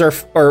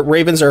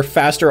 Ravens are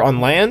faster on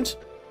land,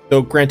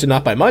 though granted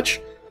not by much.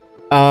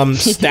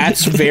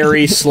 Stats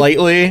vary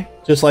slightly,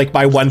 just like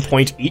by 1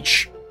 point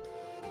each.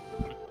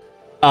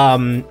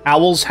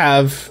 Owls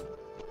have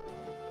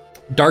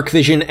dark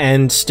vision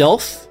and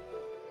stealth.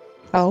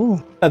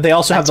 Oh. They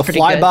also have That's the pretty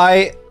good.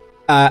 flyby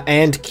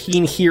and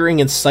keen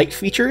hearing and sight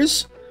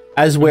features,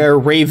 as where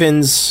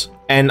ravens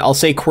and I'll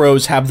say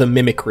crows have the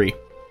mimicry.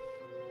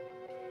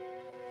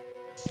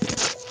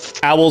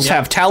 Owls Yeah,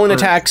 have talon sure.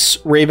 attacks,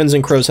 ravens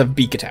and crows have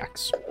beak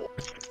attacks.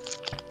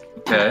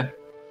 Okay.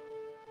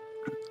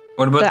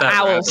 What about The that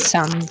owl rabbit?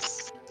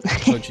 sounds.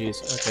 Oh jeez,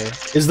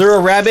 okay. Is there a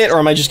rabbit, or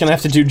am I just gonna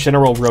have to do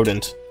general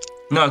rodent?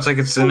 No,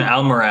 it's an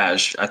owl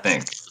mirage, I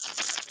think.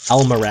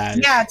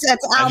 Almirage. Yeah, it's I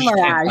just can't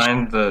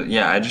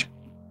Almirage. find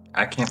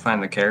I can't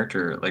find the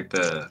character like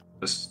the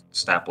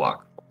stat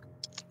block.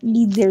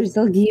 They're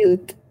so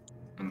cute.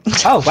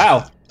 Oh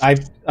wow, I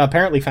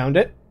apparently found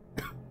it.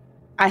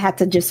 I had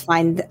to just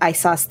find. I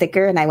saw a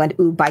sticker and I went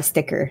ooh buy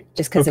sticker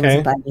just because it was Okay.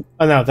 a bunny.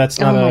 Oh no,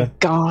 that's Oh not my a.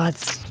 god.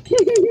 Let's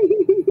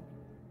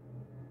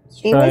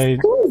It try was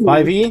cool.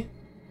 5e.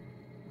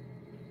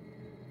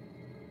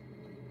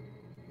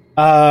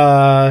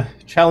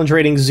 Challenge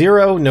rating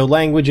 0, no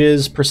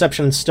languages,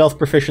 perception and stealth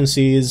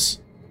proficiencies.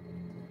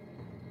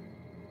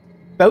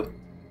 about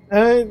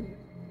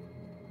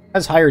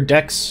has higher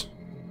dex,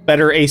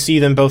 better AC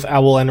than both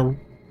Owl and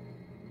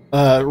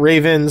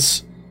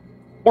Ravens,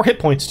 more hit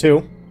points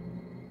too.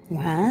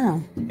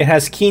 Wow. It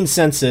has keen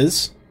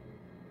senses.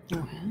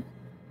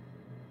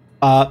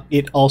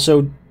 It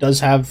also does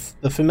have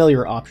the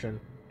familiar option,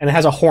 and it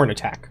has a horn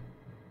attack.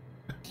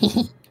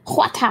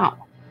 What out?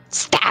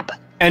 Stab.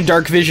 And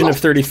dark vision of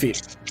 30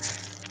 feet.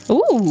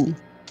 Ooh.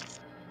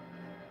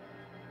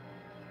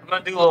 I'm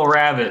gonna do a little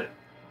rabbit.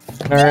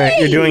 All right,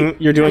 you're doing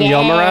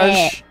Yell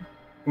Mirage.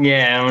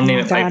 Yeah, I'm gonna name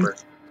it God. Piper.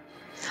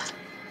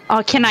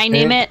 Oh, can I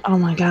name it? Oh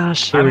my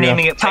gosh. Here I'm we go.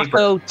 naming it Piper.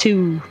 Taco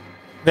 2.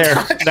 There,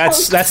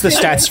 that's the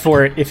stats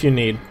for it if you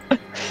need.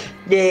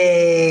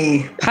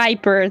 Yay!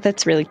 Piper,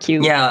 that's really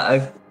cute.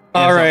 Yeah.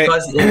 All right.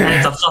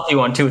 It's a fluffy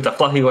one too. It's a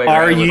fluffy white.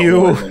 Are rabbit with a you-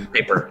 horn and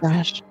paper?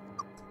 Gosh.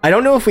 I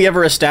don't know if we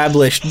ever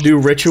established, do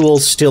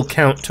rituals still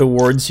count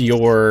towards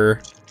your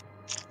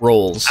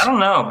rolls? I don't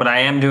know, but I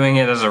am doing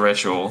it as a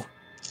ritual.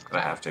 'Cause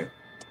I have to.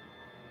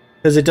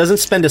 Because it doesn't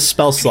spend a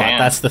spell slot, can.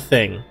 that's the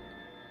thing.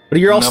 But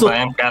you're also... No, but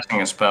I am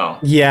casting a spell.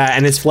 Yeah,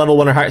 and it's level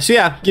 1 or higher. So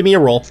yeah, give me a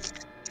roll.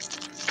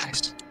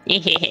 Nice.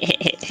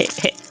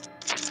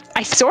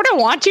 I sort of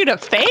want you to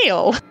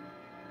fail.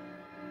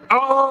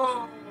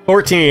 Oh!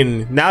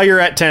 14. Now you're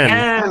at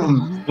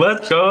 10.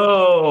 Let's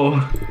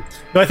go!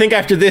 So I think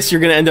after this, you're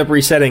going to end up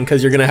resetting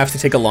because you're going to have to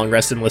take a long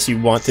rest unless you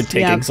want to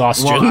take Yeah.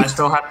 exhaustion. Well, I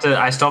still have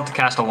to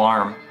cast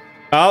alarm.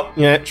 Oh,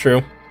 yeah,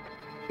 true.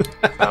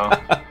 So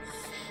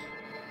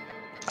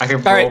I can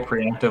All roll right.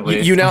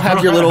 preemptively. You now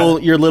have your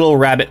little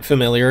rabbit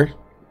familiar.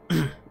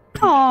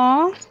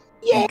 Aww.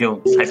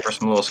 Give Piper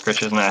some little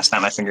scritches, and then I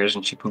snap my fingers,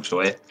 and she poops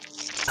away.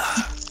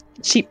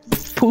 She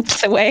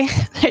poops away.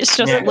 There's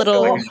just Yeah, a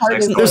little...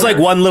 There's like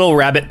one little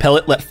rabbit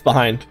pellet left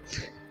behind.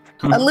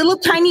 A little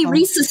tiny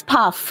Reese's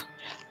Puff.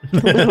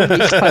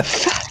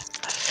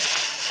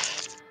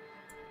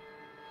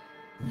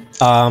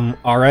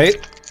 All right.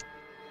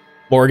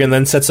 Morgan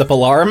then sets up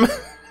alarm.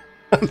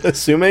 I'm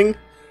assuming.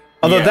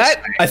 Although Yes,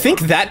 I think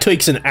that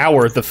takes an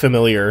hour. The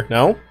familiar,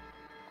 no?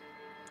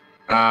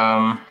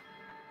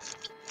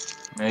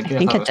 Maybe I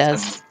think thought it was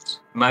does. 10 minutes.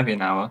 It might be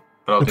an hour,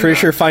 but I'll I'm do pretty that.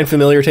 sure find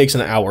familiar takes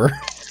an hour. I'll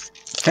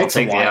Takes a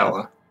take the while.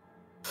 hour.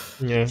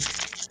 Yeah.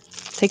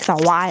 Takes a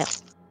while.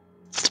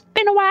 It's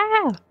been a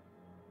while.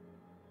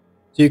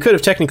 So you could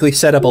have technically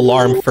set up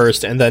alarm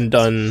first and then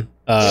done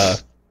I'll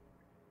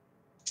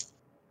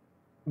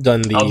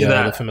do the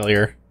that.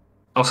 familiar.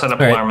 I'll set up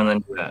All right. alarm and then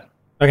do that.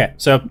 Okay,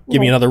 so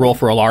give me another roll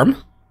for alarm,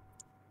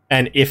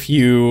 and if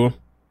you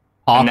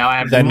pop, And now I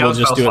have then no we'll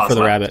just spell do it for slots the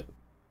left. rabbit.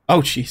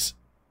 Oh, jeez.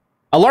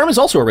 Alarm is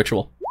also a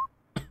ritual.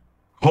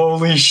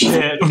 Holy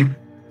shit!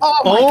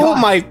 Oh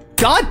my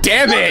god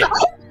damn it!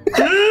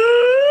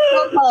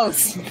 So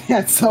close.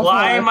 That's so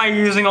Why close. am I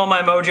using all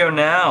my mojo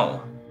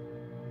now?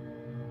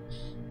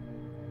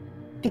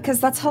 Because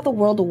that's how the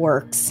world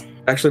works.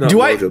 Actually, not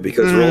Do I- mojo,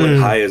 because rolling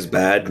high is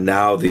bad.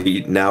 Now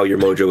your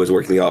mojo is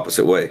working the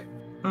opposite way.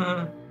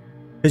 Hmm.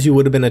 Because you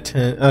would have been a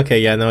 10. Okay,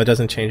 yeah, no, it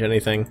doesn't change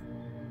anything.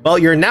 Well,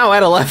 you're now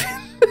at 11.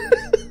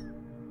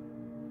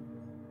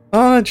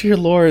 Oh, dear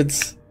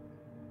lords.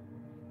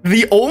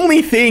 The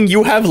only thing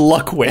you have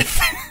luck with.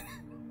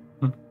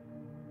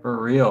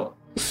 For real.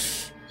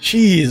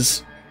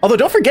 Jeez. Although,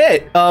 don't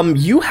forget,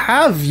 you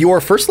have your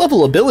first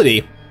level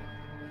ability.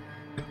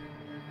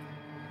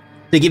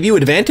 They give you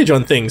advantage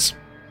on things.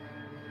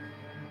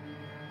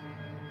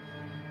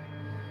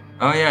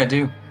 Oh yeah, I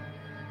do.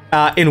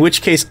 In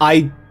which case,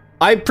 I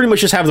pretty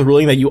much just have the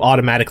ruling that you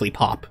automatically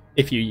pop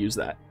if you use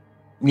that.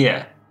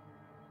 Yeah.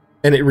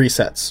 And it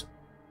resets.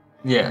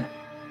 Yeah.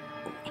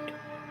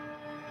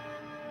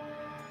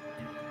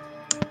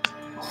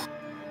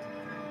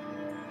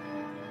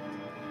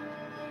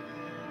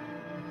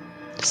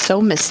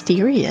 So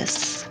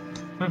mysterious.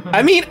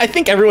 I mean, I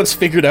think everyone's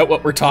figured out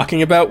what we're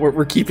talking about.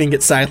 We're keeping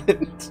it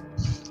silent.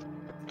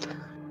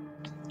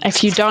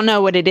 If you don't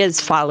know what it is,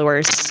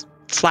 followers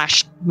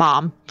 /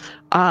 mom,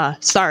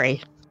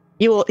 sorry.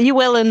 You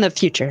will in the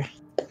future.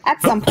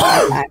 At some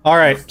point. All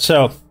right,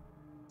 so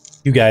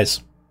you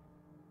guys,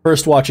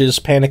 first watch is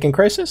Panic and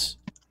Crisis,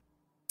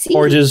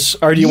 or do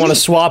you want to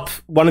swap?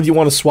 One of you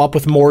want to swap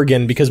with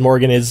Morgan because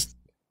Morgan is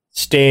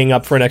staying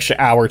up for an extra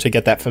hour to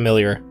get that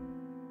familiar.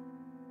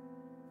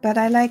 But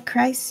I like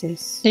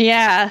Crisis.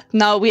 Yeah,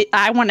 no,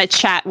 I want to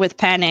chat with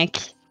Panic.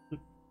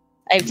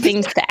 I have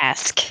things to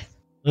ask.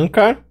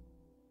 Okay.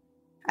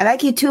 I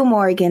like you too,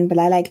 Morgan, but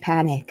I like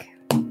Panic.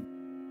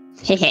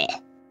 Hehe.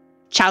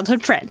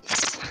 Childhood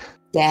friends.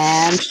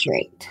 Damn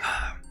straight.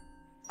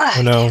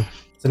 Oh no,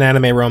 it's an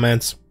anime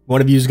romance.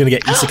 One of you is gonna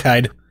get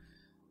isekai'd.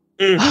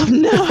 Oh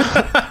no.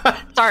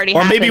 It's already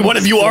Or maybe happened. one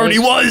of you already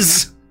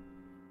was.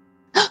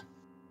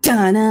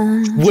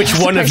 Dun-na. Which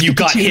one of you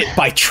got hit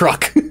by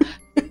truck?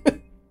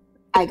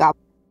 I got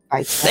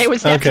Crisis. It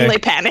was Okay. definitely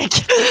Panic.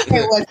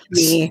 It was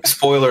me.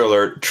 Spoiler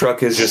alert: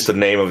 Truck is just the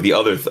name of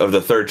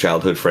the third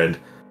childhood friend.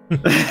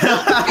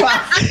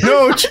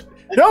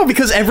 No,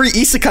 because every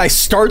isekai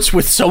starts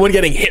with someone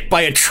getting hit by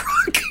a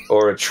truck.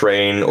 Or a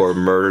train, or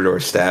murdered, or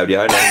stabbed.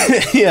 Yeah, I know.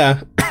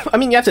 Yeah. I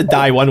mean, you have to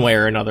die one way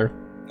or another.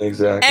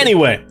 Exactly.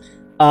 Anyway,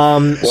 so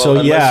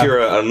unless yeah, you're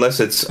unless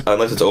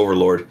it's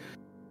Overlord.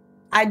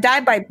 I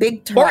died by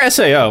Big or Rock.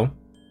 SAO.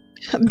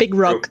 Big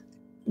Rook.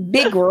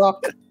 Big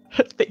Rook.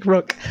 Big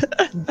Rook.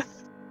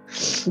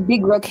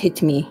 Big Rook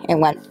hit me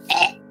and went.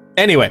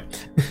 Anyway,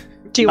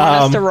 Do you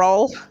want us to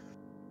roll?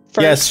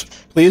 First? yes,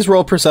 please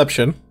roll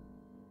perception.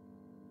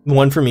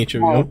 One from each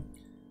of you.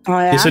 Oh,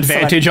 yeah,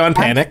 Disadvantage on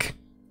panic.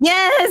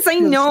 Yes, I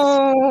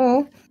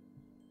know.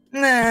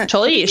 Nah.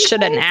 Told you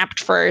should have napped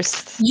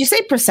first. Did you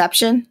say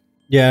perception?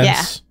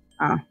 Yes.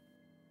 Yeah.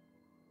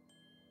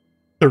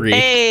 3.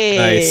 Hey.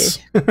 Nice.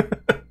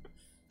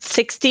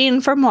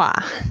 16 for moi.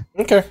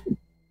 Okay.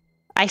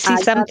 I see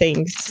some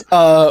things.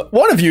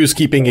 One of you is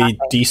keeping a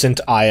decent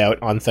eye out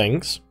on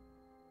things.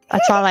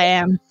 That's all I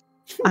am.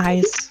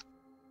 Eyes.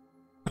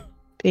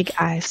 Big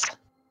eyes.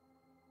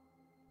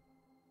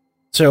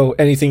 So,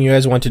 anything you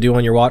guys want to do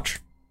on your watch?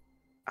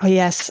 Oh,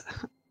 yes.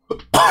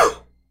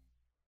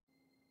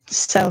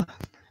 So,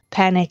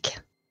 panic.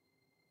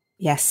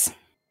 Yes.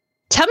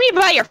 Tell me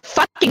about your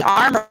fucking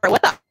armor.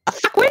 What the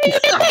fuck? Where did you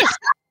get this?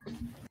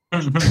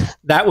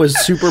 That was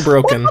super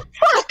broken.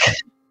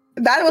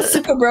 That was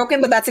super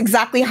broken, but that's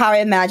exactly how I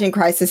imagine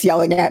Crisis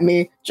yelling at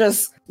me.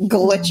 Just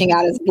glitching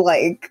at his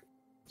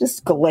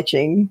just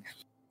glitching.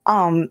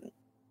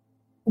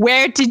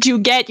 Where did you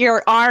get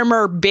your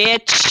armor,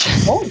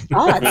 bitch? Oh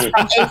God,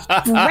 it's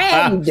from a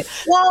friend.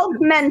 Well,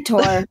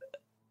 mentor.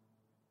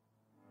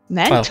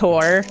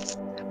 Mentor?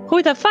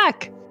 Who the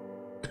fuck?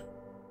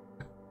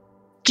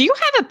 Do you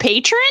have a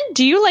patron?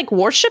 Do you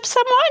worship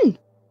someone?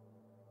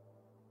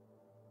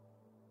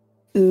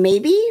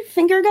 Maybe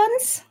finger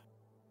guns?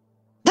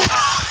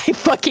 I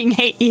fucking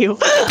hate you.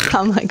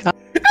 Oh my god.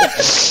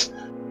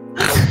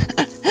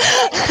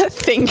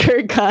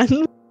 Finger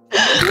gun.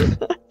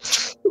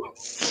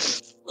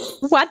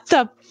 What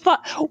the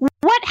fuck?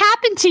 What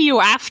happened to you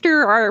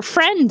after our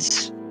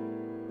friend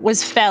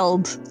was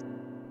felled?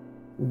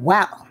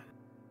 Wow.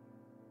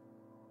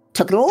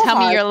 Took it a little Tell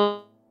hard. me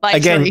your life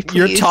Again, story,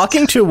 you're please.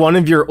 talking to one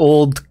of your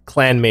old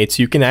clanmates.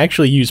 You can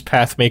actually use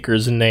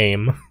Pathmaker's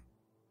name.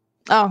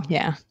 Oh,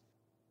 yeah.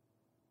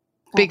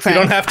 Big You friend.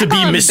 don't have to I call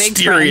be him Big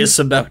mysterious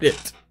about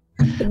it.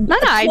 Friend. No,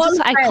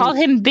 I call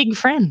him Big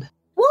Friend.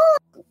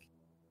 Well,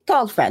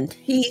 tall friend.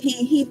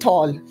 He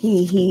tall.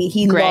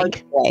 He Greg.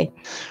 large way.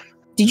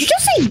 Did you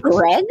just say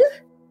Greg?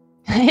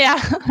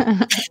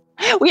 Yeah.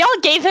 We all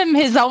gave him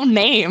his own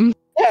name.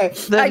 Hey,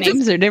 The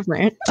names are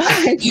different.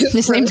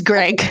 His name's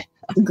Greg.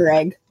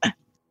 Greg.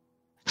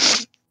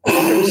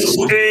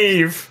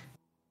 Steve.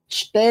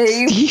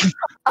 Steve.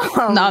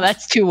 No,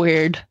 that's too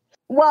weird.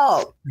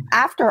 Well,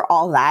 after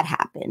all that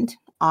happened,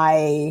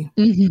 I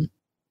Mm-hmm.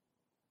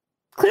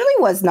 clearly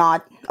was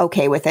not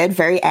okay with it,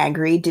 very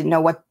angry, didn't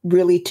know what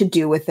really to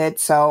do with it.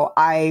 So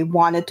I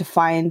wanted to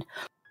find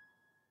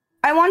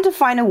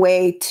a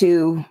way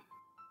to,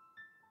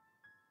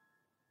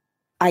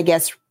 I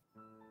guess,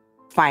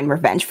 find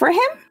revenge for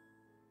him.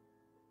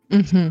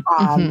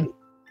 Mm-hmm.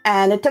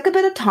 And it took a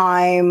bit of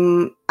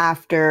time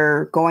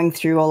after going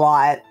through a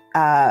lot.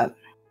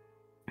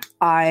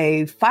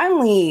 I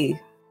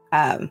finally,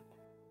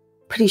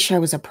 pretty sure I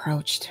was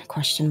approached, ?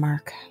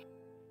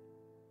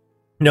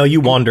 No,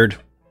 you wandered.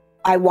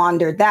 I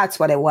wandered. That's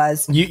what it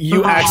was.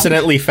 You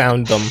accidentally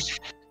found them.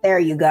 There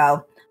you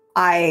go.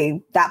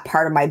 That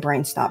part of my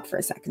brain stopped for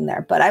a second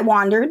there, but I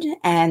wandered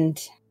and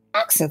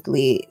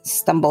accidentally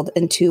stumbled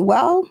into,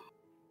 well,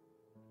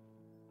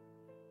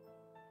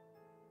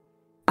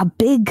 a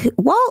big,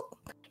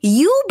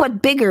 you,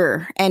 but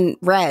bigger and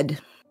red.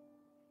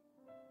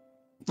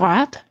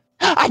 What?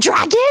 A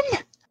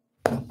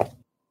dragon?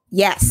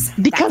 Yes.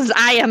 Because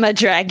I am a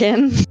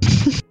dragon.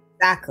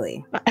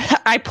 Exactly.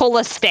 I pull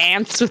a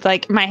stance with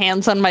my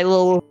hands on my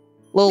little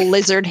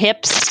lizard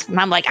hips, and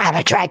I'm like, I'm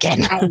a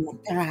dragon. I'm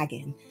a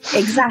dragon.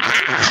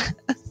 Exactly.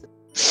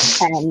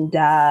 And,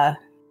 well,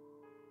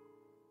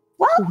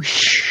 Oh,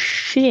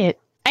 shit.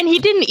 And he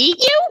didn't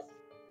eat you?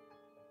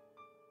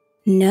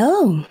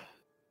 no,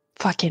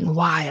 Fucking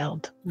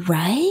wild.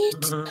 right?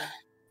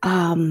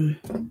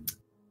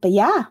 But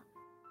yeah.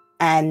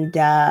 And,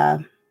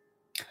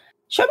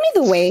 showed me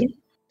the way.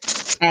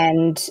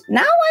 And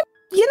now I'm,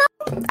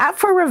 out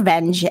for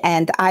revenge,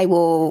 and I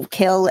will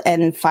kill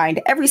and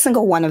find every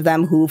single one of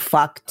them who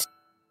fucked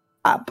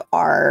up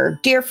our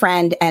dear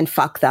friend and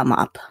fuck them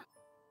up.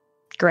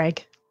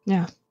 Greg.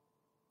 Yeah.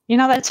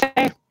 That's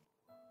fair.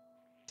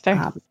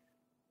 Fair.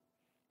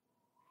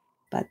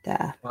 But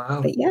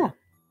Wow. yeah.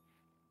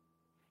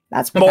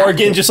 That's what Morgan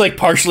happened. just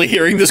partially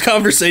hearing this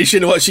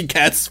conversation what she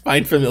cats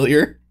find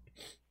familiar.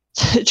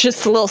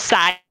 Just a little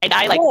side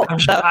eye, I'm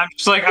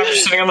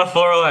just sitting on the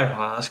floor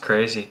wow, that's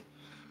crazy.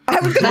 I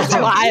was gonna That's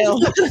say,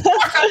 wild.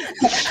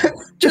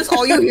 just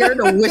all you hear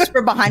the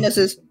whisper behind us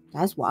is,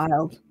 that's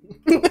wild.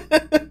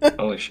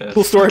 Holy shit.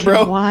 Cool story,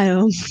 bro.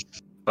 Wild.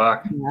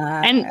 Fuck.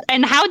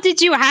 And how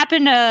did you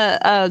happen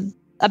to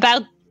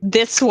about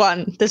this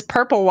one, this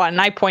purple one?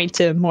 I point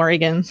to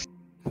Morgan.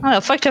 How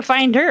the fuck to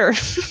find her?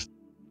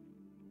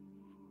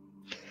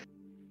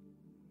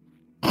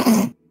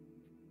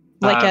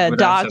 Like a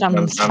dog on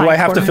the Do I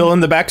have to fill in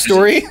the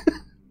backstory?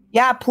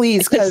 Yeah,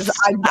 please, because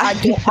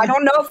I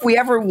don't know if we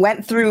ever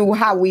went through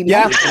how we.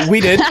 Yeah, we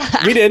did.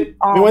 We did.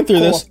 Oh, we went through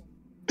cool.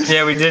 this.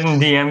 Yeah, we did in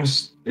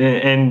DMs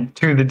and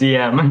to the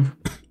DM.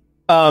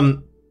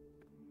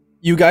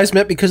 You guys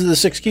met because of the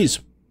 6 keys.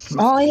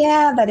 Oh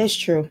yeah, that is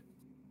true.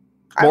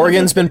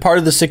 Morgan's been part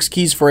of the 6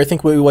 keys for I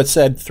think we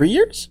 3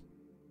 years.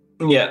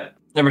 Yeah,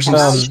 ever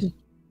since.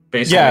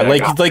 Basically, Yeah, I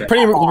got like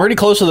there. pretty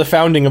close to the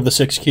founding of the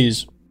 6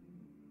 keys.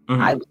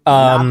 Mhm.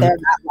 I'm not there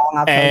that long.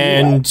 I'll tell you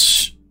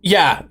And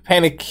yeah,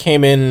 Panic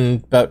came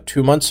in about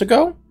 2 months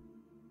ago,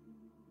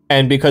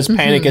 and because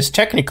Panic is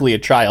technically a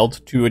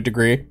child to a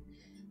degree,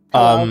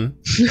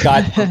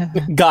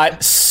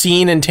 got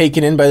seen and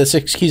taken in by the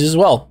 6 keys as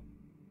well.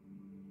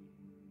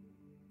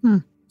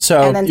 So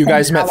And then you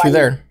guys met somehow through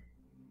there.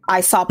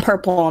 I saw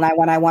purple, and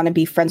I want to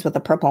be friends with the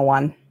purple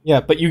one. Yeah,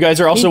 but you guys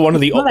are also one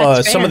of the Well,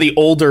 that's some fair. of the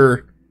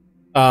older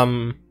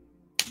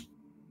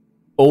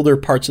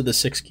parts of the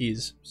 6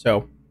 keys.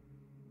 So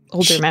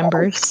Older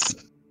members.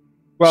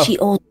 well, She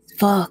old as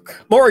fuck.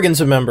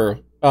 Morgan's a member.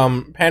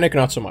 Panic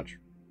not so much.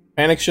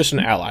 Panic's just an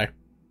ally.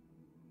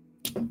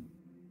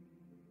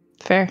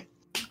 Fair.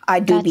 I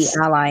do That's- be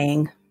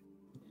allying.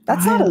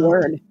 That's not a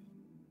word.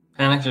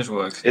 Panic just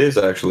works. It is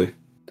actually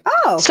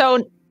Oh, So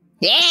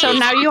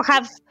now you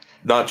have.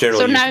 not generally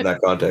So used now- in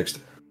that context.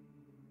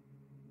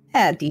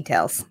 yeah,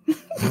 details.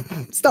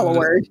 Still a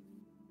word.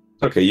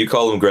 Okay, you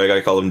call him Greg, I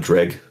call him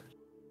Dreg.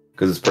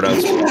 Because it's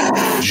pronounced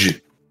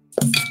J.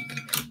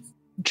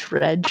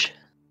 Dredge.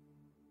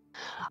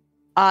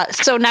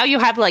 So now you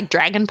have like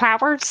dragon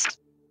powers.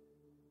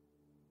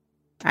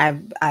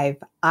 I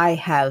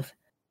have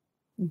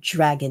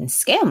dragon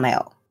scale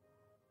mail.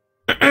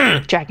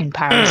 Dragon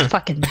powers,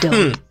 fucking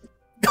dope.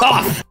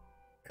 Cough!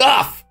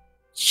 Cough!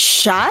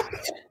 Shut.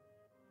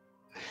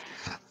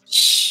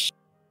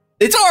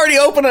 It's already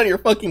open on your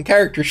fucking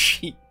character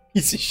sheet.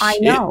 Piece of shit. I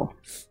know.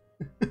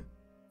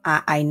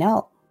 I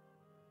know.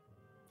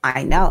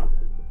 I know.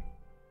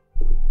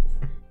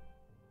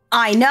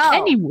 I know.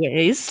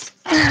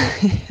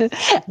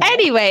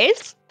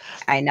 Anyways,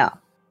 I know.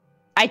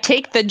 I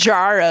take the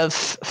jar of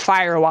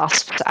fire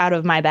wasps out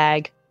of my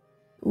bag.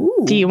 Ooh.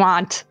 Do you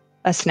want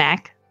a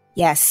snack?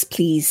 Yes,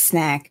 please,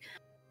 snack.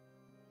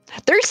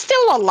 They're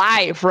still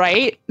alive,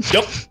 right?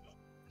 Yep.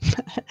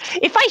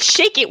 If I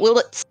shake it, will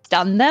it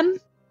stun them?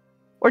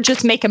 Or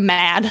just make them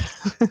mad?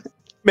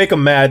 Make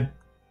them mad.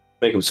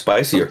 Make them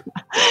spicier.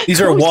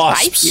 These are Oh,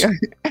 wasps. spicier.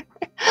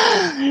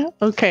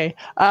 Okay.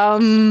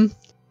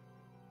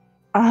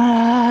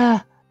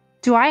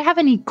 Do I have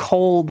any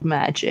cold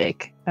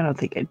magic? I don't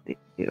think I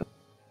do.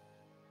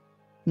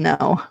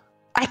 No.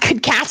 I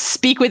could cast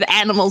Speak with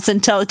Animals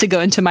and tell it to go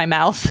into my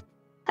mouth.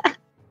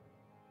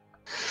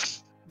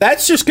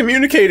 That's just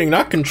communicating,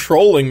 not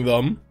controlling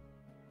them.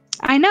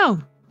 I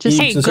know. Just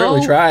You hey, can go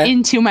certainly try.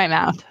 into my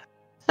mouth.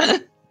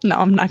 No,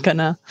 I'm not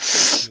gonna.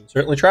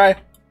 Certainly try.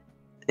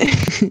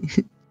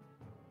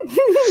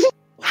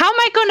 How am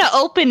I gonna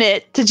open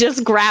it to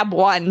just grab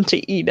one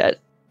to eat it?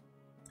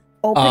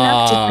 Open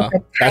up just like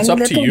a That's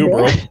tiny up to little you,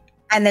 bro. door,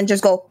 and then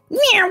just go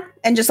meow,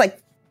 and just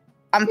like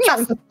I'm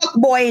just a fuck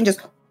boy, and just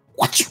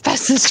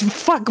That's this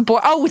fuck boy.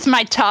 Oh, with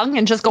my tongue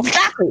and just go.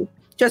 exactly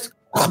just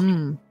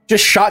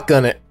Just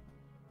shotgun it.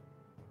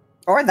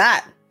 or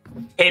that.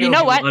 Hey, You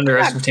know what?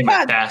 Underestimate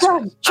my fast.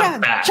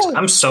 I'm fast.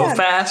 I'm so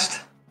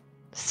fast.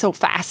 So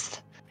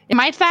fast. Am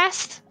I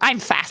fast? I'm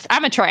fast.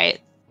 I'm gonna try it.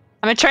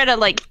 I'm gonna try to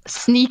like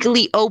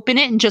sneakily open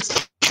it and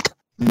just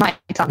my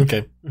tongue.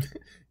 Okay.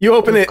 You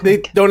open it, they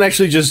don't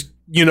actually just,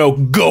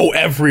 go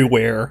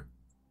everywhere.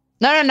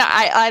 No.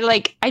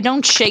 I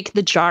don't shake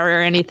the jar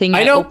or anything.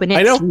 I know, open it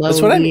I know. slowly.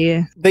 That's what I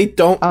mean. They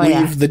don't Oh, leave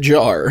yeah. the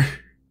jar.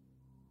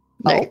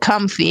 They're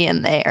comfy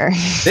in there.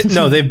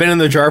 No, they've been in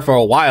the jar for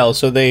a while,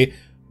 so they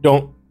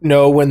don't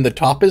know when the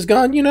top is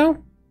gone,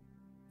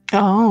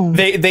 Oh.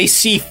 They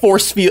see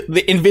force field,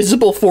 the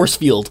invisible force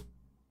field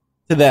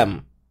to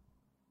them.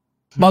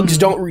 Bugs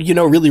don't,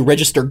 really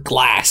register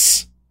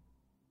glass.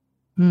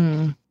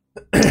 Oh,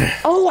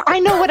 I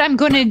know what I'm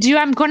gonna do.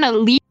 I'm gonna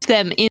leave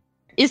them in.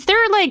 Is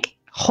there like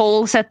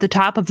holes at the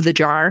top of the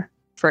jar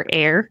for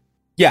air?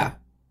 Yeah.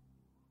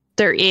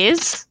 There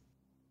is.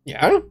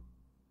 Yeah.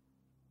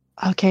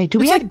 Okay. Do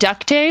we It's have like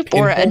duct tape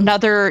or pinhole.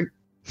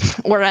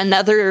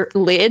 another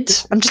lid?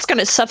 I'm just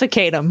gonna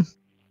suffocate them.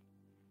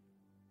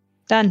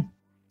 Done.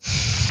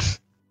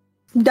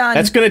 Done.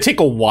 That's going to take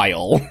a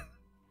while.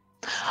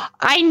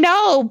 I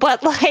know,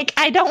 but like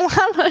I don't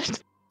want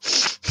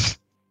to.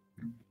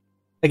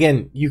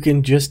 Again, you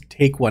can just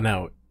take one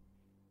out.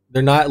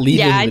 They're not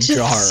leaving Yeah, I the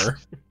just- jar.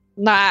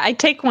 Nah, I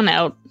take one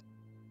out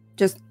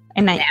just.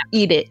 and I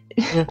eat it.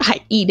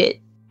 I eat it.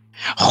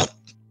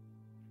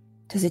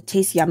 Does it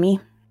taste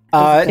yummy?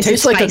 It Is it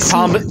tastes like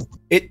spicy?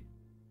 it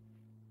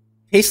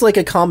tastes like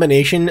a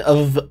combination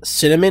of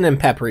cinnamon and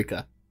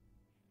paprika.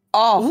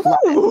 Oh,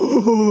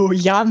 Ooh,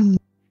 yum.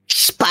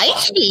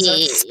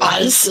 spicy.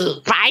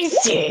 Spicy.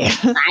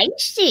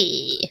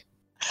 Spicy.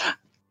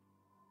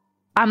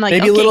 I'm like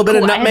Maybe a okay, little bit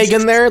of cool, I nutmeg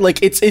have- in there.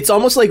 Like it's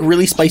almost like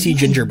really spicy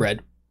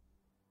gingerbread,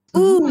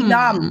 Ooh, Mm.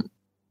 yum.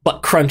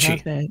 but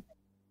crunchy. Love it.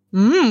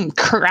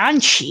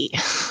 Crunchy.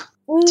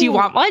 Do you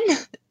want one?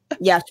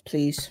 Yes,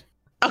 please.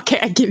 Okay,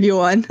 I give you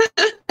one.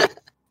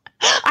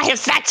 I have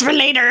facts for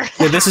later.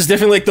 Yeah, this is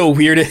definitely like the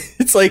weirdest.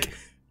 It's like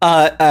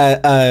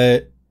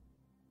a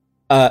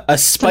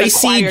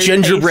spicy acquired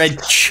gingerbread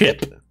taste.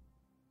 chip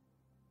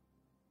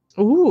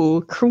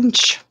Ooh,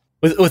 crunch.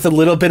 with a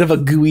little bit of a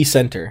gooey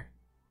center.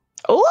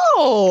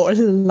 Oh,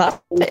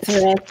 love it.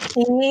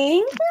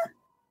 Interesting.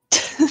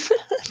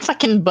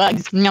 Fucking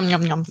bugs. Yum,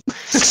 yum, yum.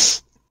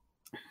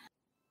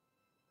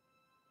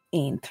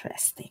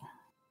 Interesting.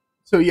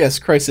 So yes,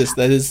 Crisis,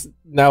 that is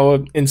now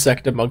an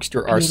insect amongst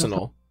your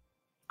arsenal.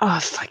 Oh, I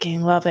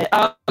fucking love it.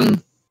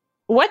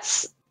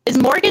 Is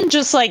Morgan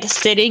just like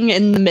sitting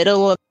in the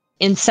middle of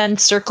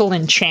incense circle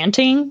and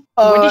chanting?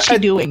 What is she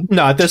doing?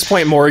 No, at this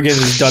point, Morgan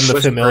has done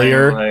the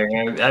familiar.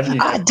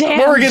 Damn.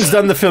 Morgan's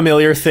done the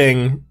familiar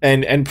thing,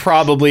 and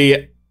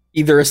probably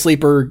either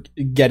asleep or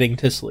getting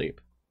to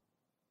sleep.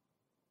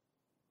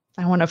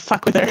 I want to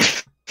fuck with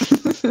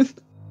her.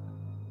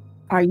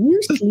 Are you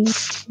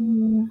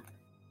sleeping?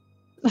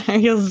 Are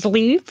you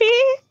sleepy?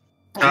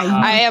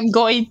 I am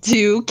going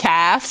to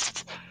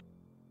cast.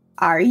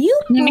 Are you?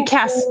 I'm gonna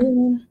cast.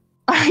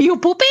 Are you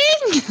pooping?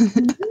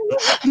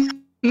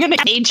 I'm gonna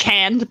mage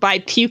hand by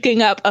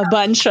puking up a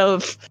bunch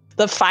of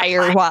the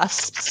fire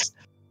wasps.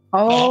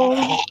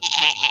 Oh.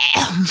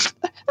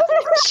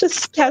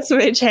 Just cast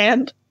mage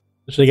hand.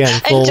 Which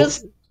again,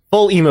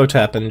 full emo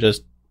tap and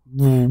just.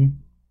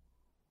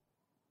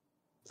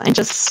 I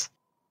just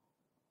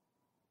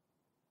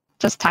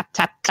tap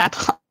tap tap.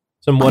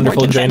 Some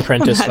wonderful Morgan. Jane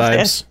Prentice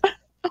That's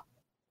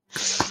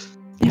vibes.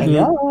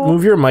 Hello.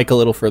 Move your mic a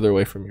little further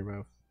away from your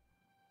mouth.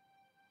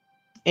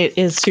 It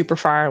is super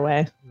far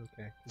away.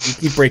 Okay. You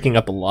keep breaking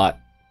up a lot.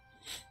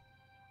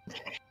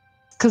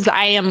 Because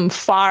I am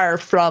far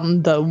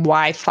from the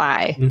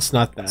Wi-Fi. It's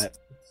not that.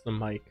 It's the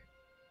mic.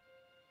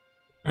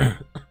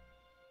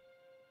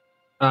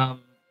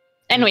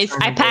 Anyways,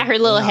 I pat her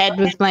little head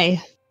with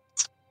my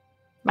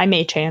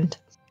mage hand.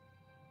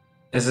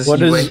 Is this What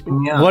you is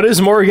waking me up? what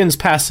is Morgan's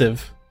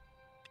passive?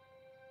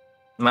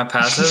 My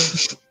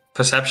passive?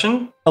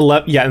 Perception?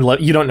 11. Yeah,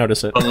 you don't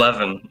notice it.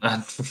 11.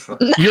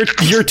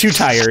 You're too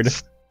tired.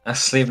 I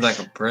sleep like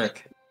a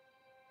brick.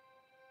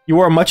 You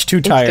are much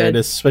too tired, good.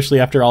 especially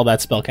after all that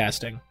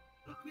spellcasting.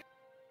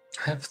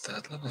 I have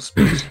third level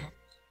spells.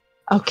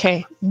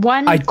 Okay,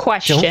 one I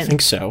question. don't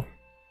think so.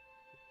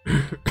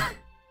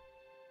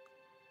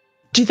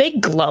 Do they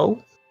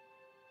glow?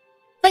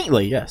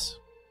 Faintly, yes.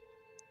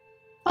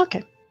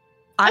 Okay.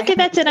 Okay,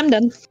 that's it. I'm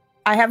done.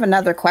 I have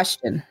another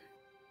question.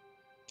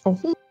 Oh.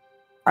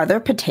 Are there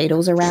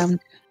potatoes around?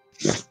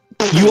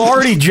 You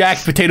already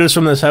jacked potatoes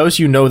from this house.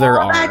 You know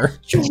there are. That's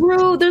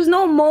true. There's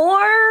no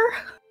more.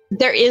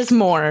 There is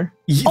more.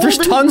 There's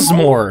tons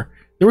more.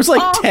 There was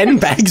like 10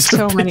 bags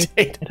so of many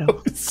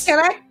potatoes. Can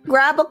I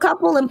grab a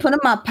couple and put in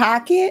my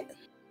pocket?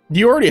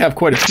 You already have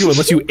quite a few,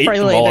 unless you ate For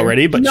them all later.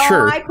 already, but no,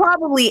 sure. I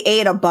probably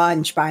ate a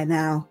bunch by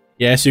now.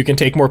 Yes, you can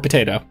take more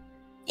potato.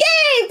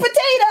 Yay,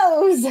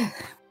 potatoes!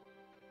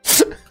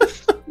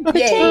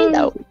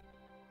 Potato.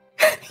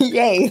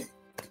 Yay.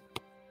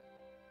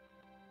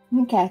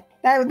 Okay,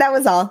 that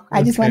was all.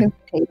 I just Okay. wanted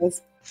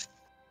potatoes.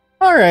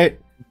 All right.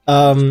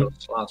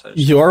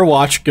 Your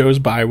watch goes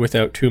by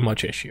without too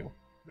much issue.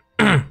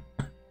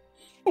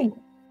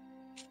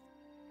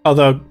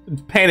 Although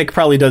Panic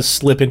probably does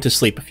slip into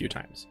sleep a few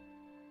times.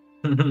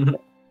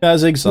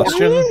 Does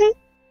exhaustion.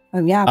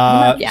 Oh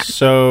yeah. Yeah.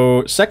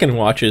 So second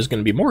watch is going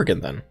to be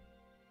Morgan then.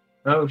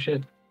 Oh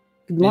shit.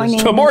 Good morning.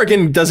 So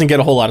Morgan doesn't get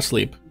a whole lot of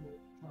sleep.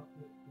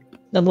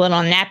 The little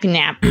nappy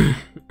nap.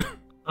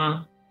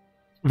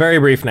 Very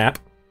brief nap.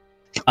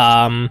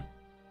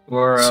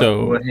 We're up,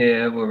 So- we're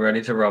here, we're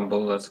ready to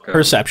rumble, let's go.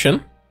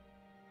 Perception.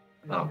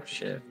 Oh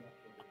shit.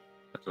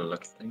 Let's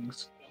look at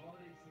things.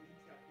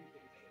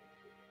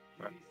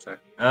 Right, sorry.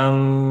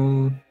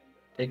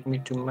 Take me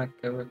to my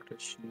character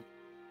sheet.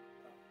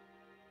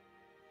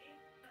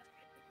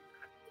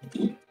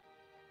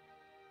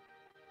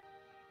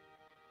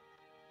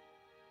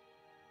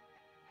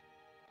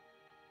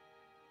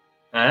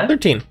 Huh?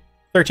 13.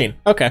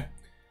 Okay.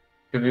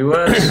 Could be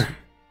worse.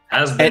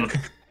 Has been And-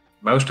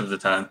 most of the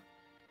time.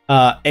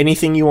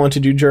 Anything you want to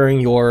do during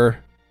your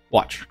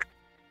watch?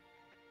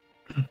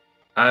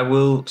 I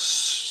will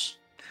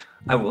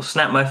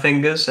snap my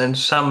fingers and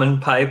summon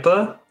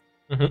Piper.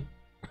 Mhm.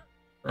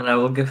 And I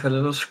will give her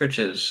little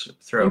scritches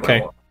throughout Okay.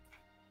 my walk.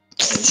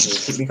 And she'll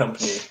keep me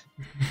company.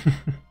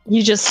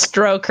 You just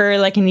stroke her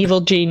like an evil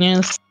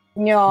genius.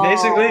 No.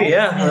 Basically,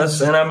 yeah.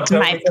 And I'm totally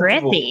My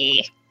comfortable.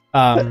 pretty.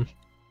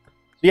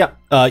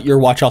 Your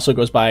watch also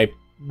goes by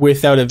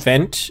without a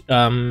vent.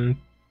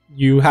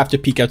 You have to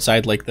peek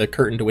outside like the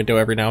curtained window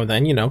every now and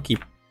then,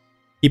 keep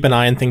an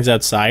eye on things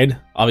outside.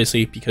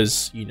 Obviously,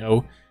 because,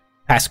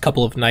 past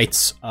couple of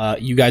nights,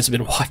 you guys have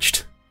been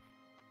watched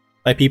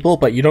by people,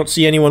 but you don't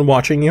see anyone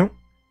watching you.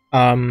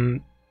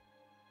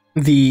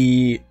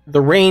 The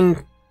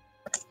rain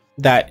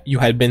that you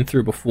had been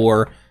through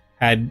before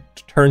had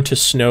turned to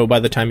snow by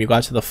the time you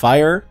got to the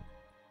fire.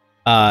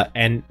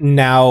 And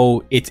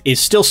now it is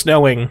still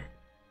snowing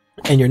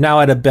And you're now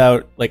at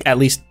about, like, at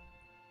least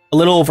a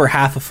little over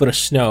half a foot of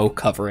snow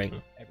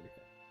covering everything.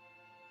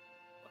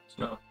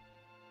 Snow.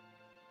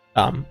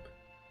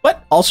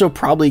 But also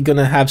probably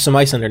gonna have some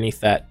ice underneath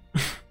that.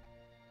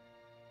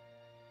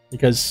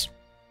 Because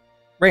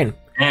rain.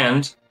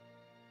 And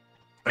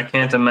I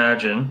can't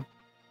imagine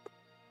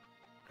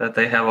that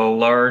they have a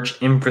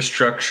large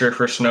infrastructure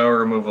for snow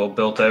removal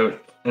built out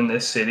in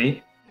this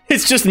city.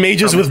 It's just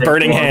mages with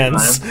burning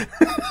hands.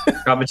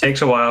 Probably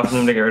takes a while for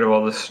them to get rid of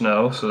all the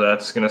snow, so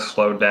that's going to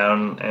slow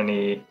down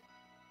any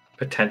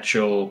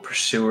potential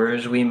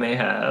pursuers we may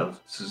have.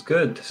 This is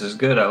good. This is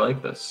good. I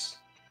like this.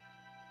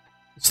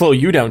 Slow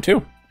you down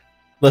too.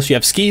 Unless you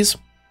have skis.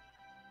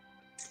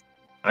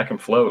 I can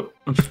float.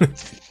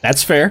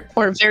 That's fair.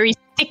 Or very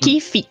sticky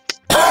feet.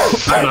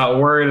 I'm not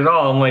worried at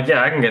all. I'm like,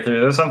 yeah, I can get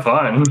through this. I'm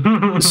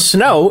fine.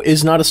 Snow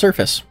is not a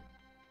surface.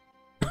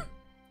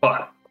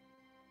 But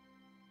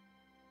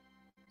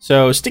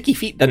So sticky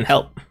feet doesn't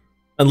help.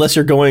 Unless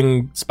you're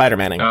going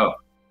Spider-Manning. oh,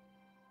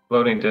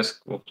 floating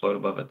disc will float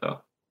above it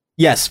though.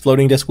 Yes,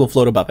 floating disc will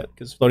float above it.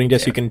 Because floating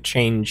disc Yeah. you can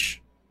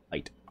change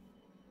height.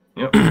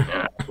 Yep.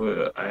 Yeah,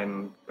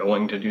 I'm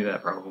going to do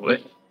that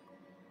probably.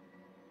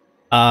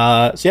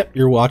 So yep,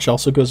 your watch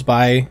also goes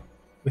by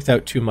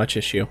without too much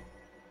issue.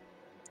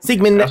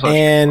 Sigmund That's what-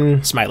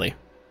 and Smiley,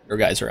 your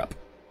guys are up.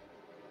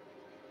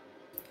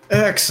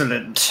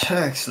 Excellent.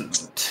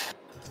 Excellent.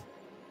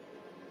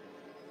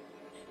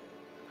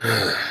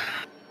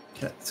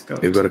 Let's go.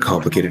 We've got a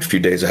complicated few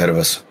days ahead of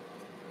us.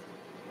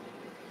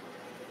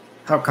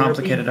 How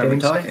complicated are we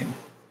talking?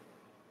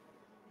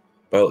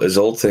 Well,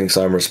 Isolde thinks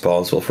I'm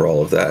responsible for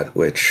all of that,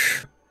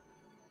 which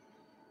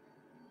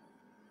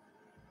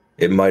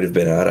it might have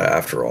been Ada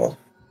after all.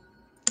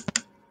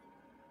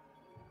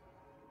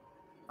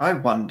 I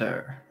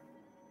wonder.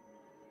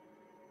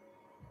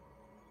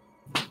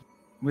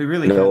 We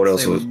really No one can't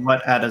else say was-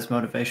 what Ada's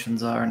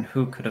motivations are and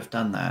who could have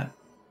done that.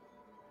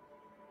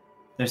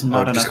 There's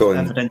not I'm just enough going-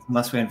 evidence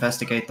unless we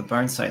investigate the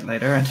burn site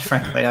later, and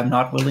frankly, I'm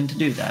not willing to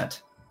do that.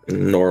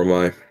 Nor am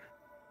I.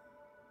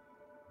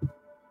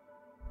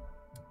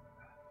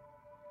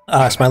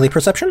 Smiley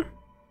perception?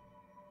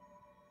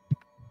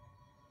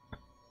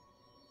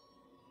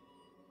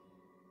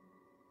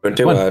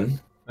 21.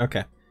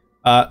 Okay.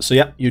 So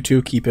yeah, you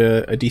two keep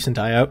a decent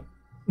eye out.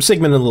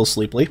 Sigmund a little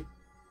sleepily.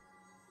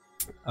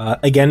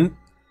 Again,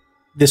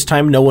 this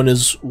time no one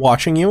is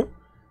watching you,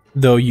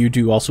 though you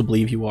do also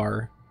believe you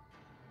are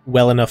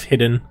well enough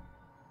hidden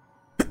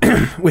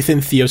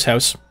within Theo's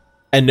house,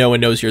 and no one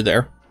knows you're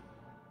there.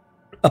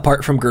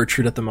 Apart from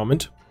Gertrude at the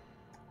moment.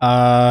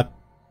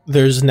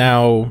 There's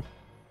now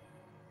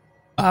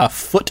a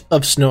foot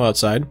of snow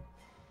outside.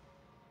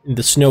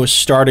 The snow is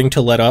starting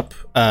to let up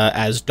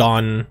as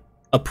dawn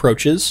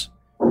approaches.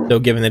 Though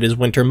given that it is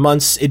winter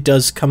months, it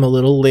does come a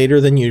little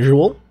later than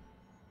usual.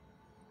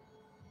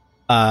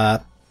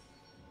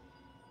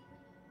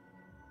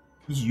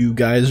 You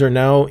guys are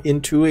now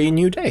into a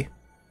new day.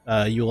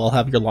 You all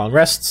have your long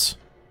rests.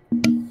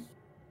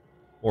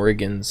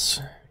 Morrigan's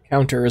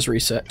counter is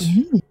reset.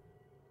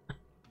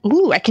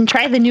 Ooh, I can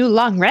try the new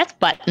long rest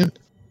button.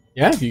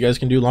 Yeah, you guys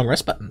can do long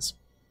rest buttons.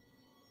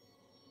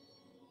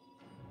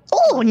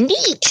 Oh,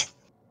 neat!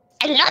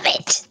 I love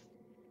it!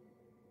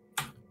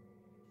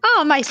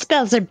 Oh, my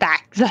spells are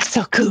back. That's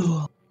so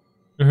cool.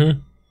 Mm-hmm.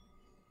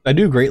 I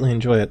do greatly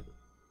enjoy it.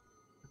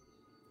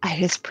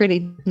 It is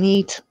pretty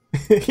neat.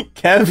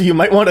 Kev, you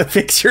might want to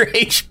fix your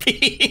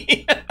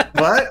HP.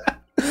 What?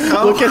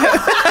 Look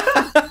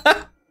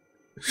at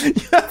you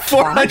have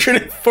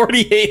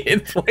 448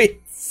 hit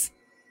points.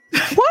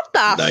 What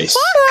the Nice.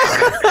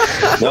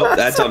 fuck? Nope,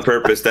 that's on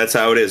purpose. That's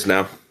how it is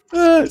now.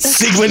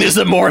 Sigmund is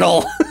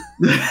immortal.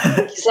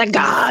 He's a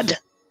god.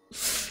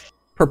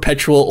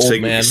 Perpetual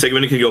old man.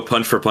 Sigmund can go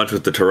punch for punch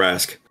with the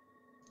Tarask.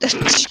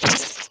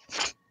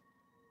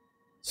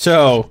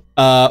 So,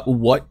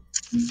 what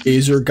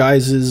is your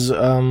guys'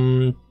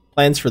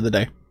 plans for the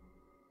day?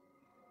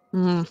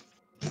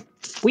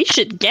 We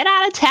should get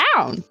out of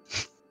town.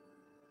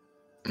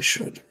 We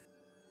should.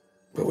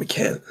 But we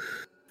can't.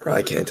 Or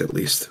I can't, at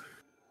least.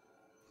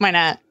 Why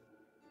not?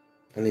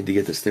 I need to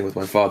get this thing with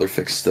my father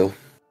fixed still.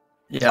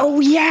 Yeah. Oh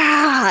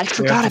yeah, I we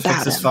forgot have to fix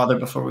about his him. father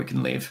before we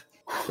can leave.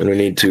 And we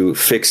need to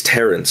fix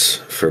Terrence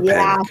for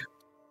Yeah. Panic.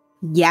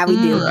 Yeah, we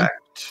do.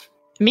 Correct.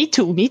 Me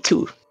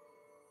too.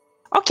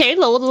 Okay,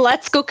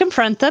 let's go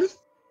confront them.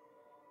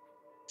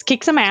 Let's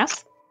kick some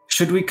ass.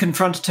 Should we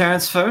confront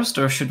Terrence first,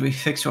 or should we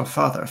fix your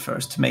father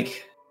first to see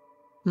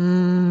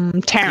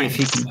if Terrence.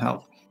 he can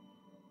help?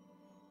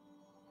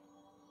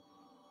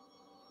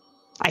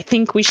 I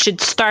think we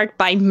should start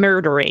by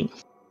murdering.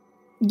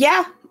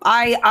 Yeah,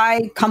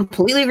 I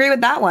completely agree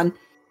with that one.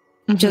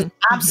 Just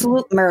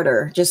absolute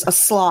murder, just a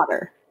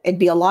slaughter. It'd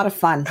be a lot of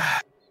fun.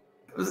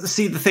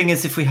 See, the thing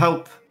is, if we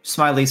help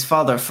Smiley's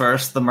father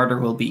first, the murder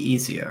will be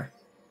easier.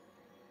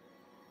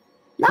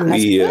 Not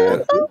We,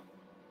 necessarily.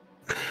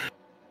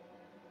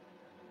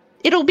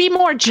 It'll be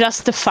more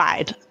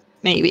justified,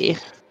 maybe.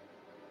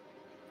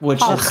 Which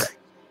Ugh. is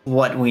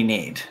what we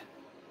need.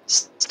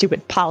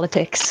 Stupid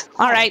politics.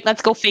 All right,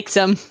 let's go fix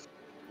him.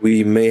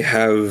 We may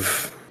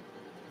have...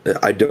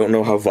 I don't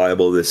know how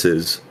viable this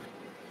is,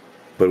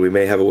 but we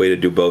may have a way to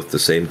do both at the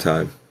same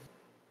time.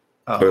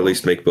 Or at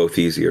least make both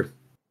easier.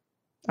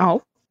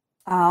 Oh.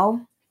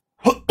 Oh.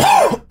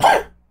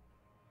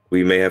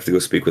 We may have to go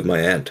speak with my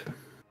aunt.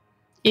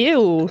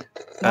 Ew.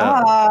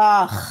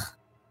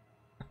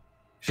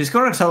 She's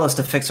going to tell us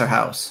to fix her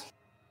house.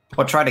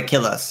 Or try to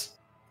kill us.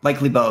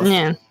 Likely both.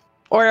 Yeah.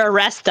 Or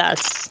arrest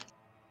us.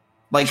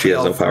 Likely She has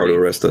all no power three. to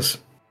arrest us.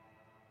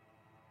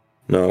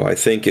 No, I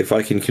think if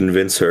I can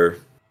convince her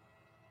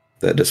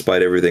that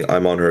despite everything,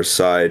 I'm on her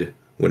side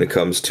when it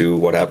comes to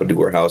what happened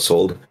to her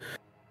household,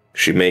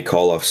 she may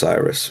call off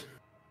Cyrus.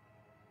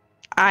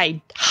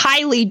 I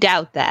highly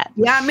doubt that.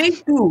 Yeah, me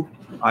too.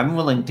 I'm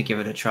willing to give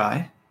it a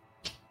try.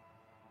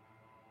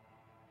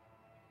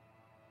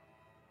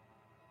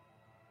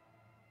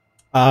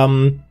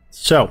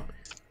 So,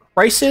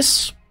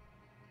 Crisis,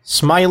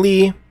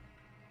 Smiley.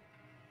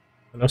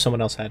 I know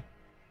someone else had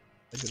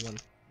a good one.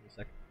 In a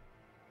second.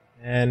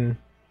 And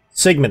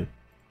Sigmund.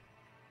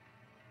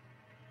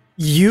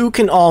 You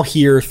can all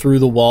hear through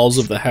the walls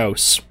of the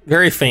house,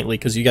 very faintly,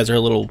 because you guys are a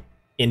little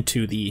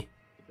into the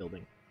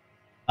building.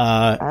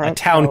 A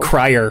town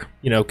crier,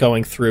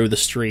 going through the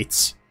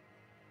streets.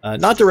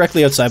 Not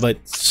directly outside,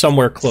 but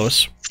somewhere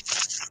close.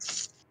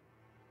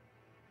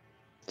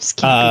 This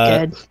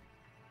can't be good.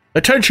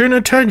 Attention,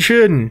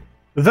 attention!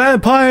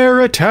 Vampire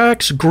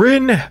attacks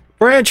Grin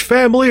Branch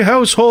family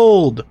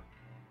household!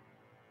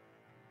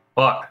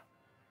 Fuck.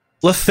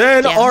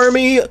 Lathan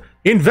Army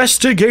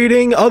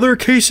investigating other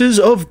cases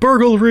of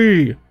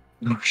burglary.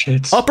 Oh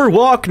shit. Upper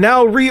Walk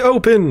now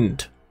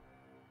reopened.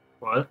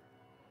 What?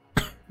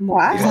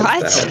 What?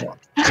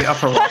 The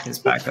upper walk is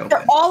back open.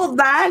 After all of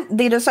that,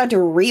 they decided to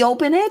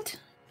reopen it?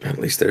 At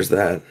least there's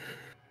that.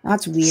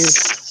 That's weird.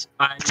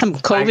 Some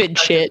COVID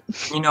shit.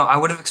 I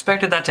would have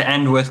expected that to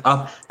end with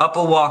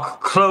Upper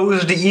Walk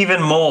closed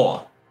even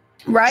more.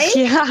 Right?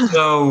 Yeah.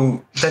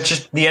 So that's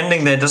just the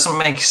ending there doesn't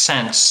make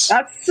sense.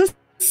 That's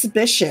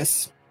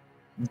suspicious.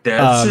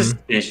 That's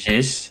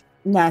suspicious.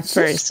 That's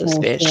Very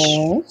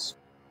suspicious.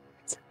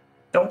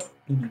 Don't.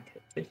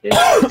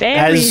 Very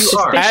As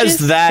suspicious,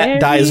 that very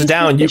dies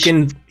down, you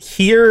can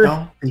hear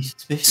Don't be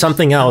suspicious.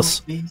 something else.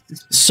 Don't be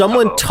suspicious.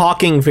 Someone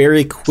talking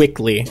very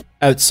quickly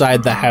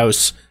outside the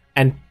house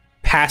and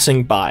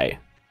passing by.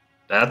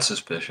 That's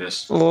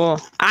suspicious. Oh,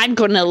 I'm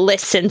gonna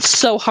listen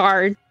so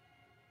hard.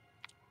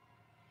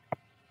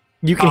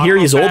 You can hear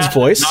Isolde's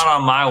voice. Not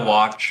on my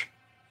watch.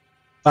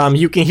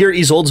 You can hear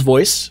Isolde's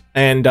voice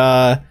and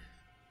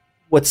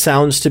what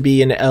sounds to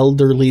be an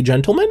elderly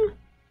gentleman,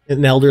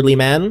 an elderly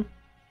man.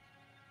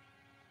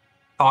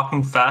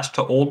 Talking fast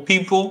to old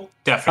people?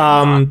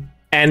 Definitely not.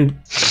 And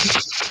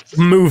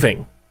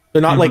moving.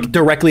 They're not like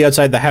directly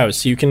outside the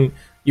house. You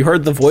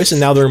heard the voice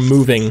and now they're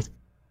moving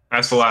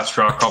That's the last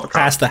straw. Call the cops.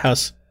 past the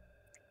house.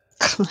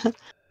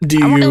 Do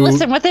I want to you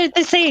listen. What are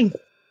they saying?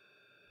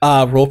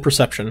 roll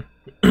perception?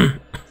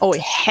 Oh,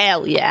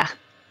 hell yeah.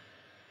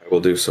 I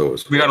will do so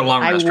as well. We got a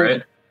long I rest, will-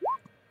 right?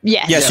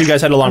 Yes. Yes, you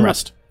guys had a long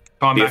rest.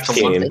 Come on back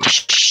to 1. 15.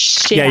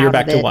 Shit Yeah, you're out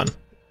back of to it.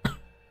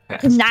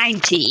 1.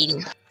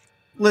 19.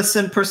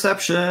 Listen,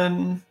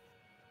 perception.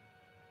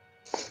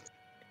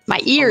 My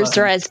ears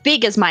 11. are as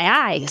big as my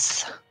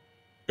eyes.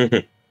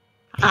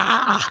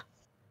 Ah.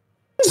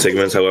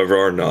 Segments, however,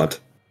 are not.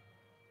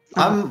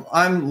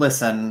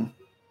 Listen.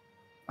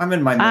 I'm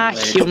in my Ah,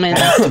 mid-range. human.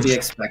 That's to be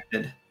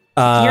expected.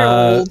 You're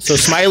old. So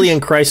Smiley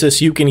and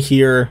Crisis, you can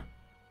hear.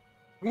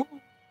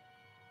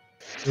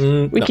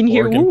 We can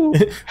hear Morgan. woo.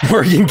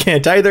 Morgan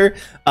can't either.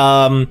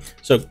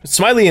 So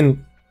Smiley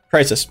and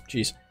Crisis,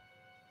 jeez.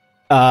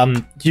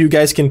 You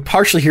guys can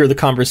partially hear the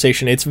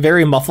conversation. It's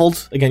very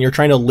muffled. Again, you're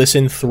trying to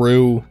listen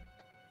through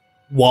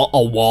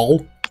a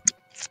wall.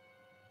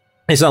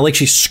 It's not like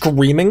she's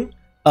screaming,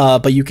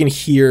 but you can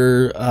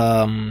hear.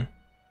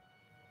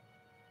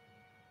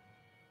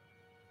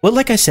 Well,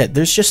 like I said,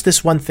 there's just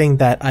this one thing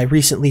that I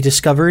recently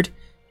discovered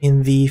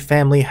in the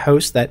family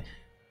house that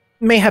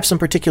may have some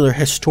particular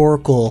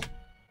historical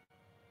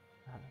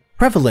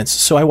prevalence,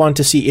 so I wanted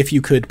to see if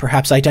you could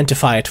perhaps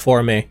identify it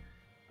for me.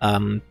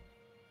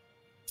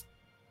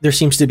 There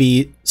seems to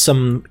be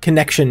some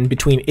connection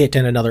between it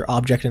and another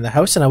object in the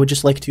house, and I would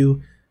just like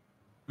to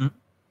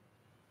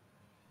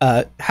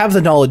have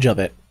the knowledge of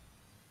it.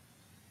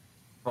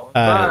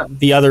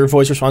 The other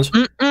voice responds,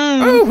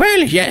 "Oh, well,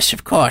 yes,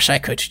 of course, I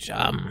could,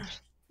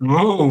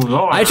 Oh,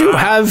 Lord. I do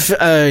have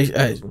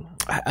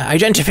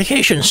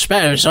identification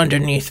spells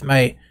underneath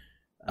my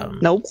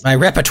Nope. my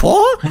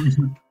repertoire.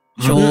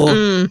 So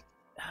Mm-mm.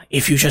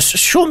 if you just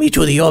show me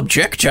to the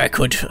object, I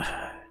could.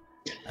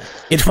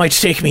 It might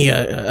take me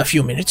a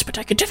few minutes, but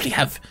I could definitely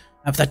have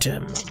that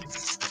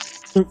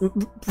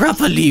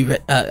properly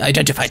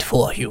identified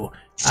for you,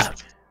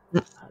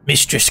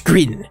 Mistress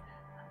Grin.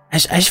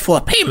 As for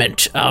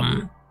payment,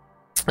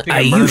 I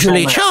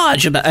usually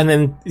charge about, and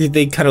then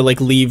they kind of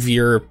like leave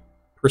your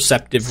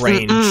perceptive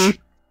range. Mm-mm.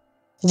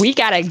 We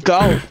gotta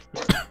go.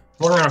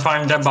 We're gonna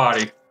find a dead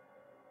body.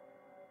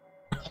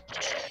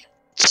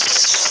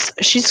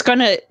 She's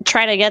gonna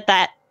try to get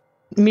that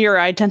mirror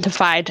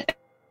identified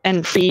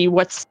and see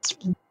what's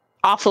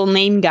awful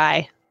name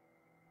guy.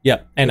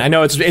 Yeah, and I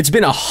know it's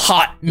been a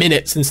hot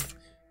minute since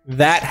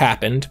that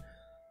happened.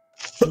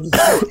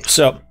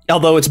 So,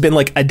 although it's been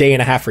like a day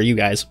and a half for you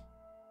guys.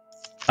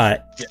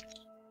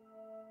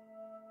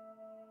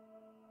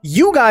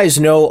 You guys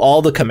know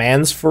all the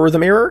commands for the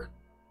mirror.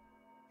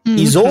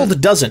 Isolde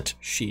doesn't.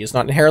 She is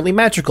not inherently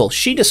magical.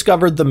 She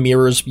discovered the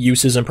mirror's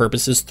uses and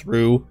purposes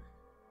through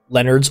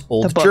Leonard's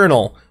old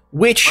journal,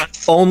 which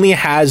only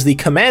has the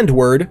command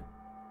word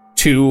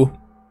to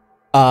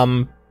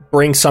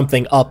bring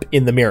something up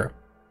in the mirror.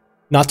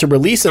 Not to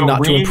release and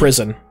not to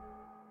imprison.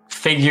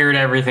 Figured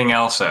everything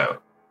else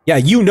out. Yeah,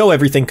 you know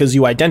everything because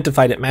you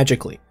identified it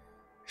magically.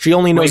 She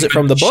only knows it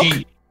from the book.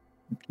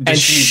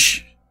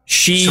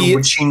 So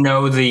would she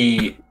know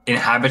the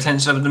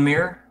inhabitants of the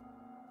mirror?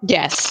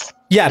 Yes.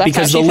 Yeah, that's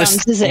because the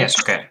list. Yes,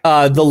 okay.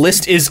 The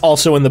list is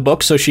also in the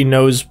book, so she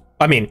knows.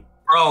 I mean,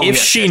 if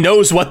she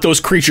knows what those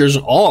creatures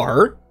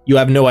are, you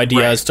have no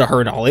idea as to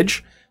her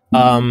knowledge.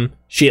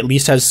 She at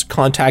least has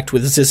contact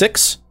with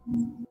Zizix,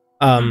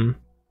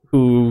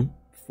 who,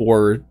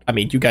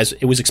 you guys,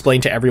 it was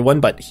explained to everyone,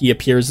 but he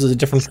appears as a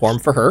different form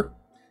for her,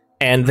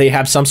 and they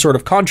have some sort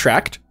of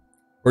contract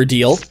or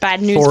deal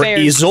for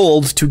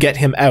Isolde to get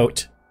him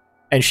out,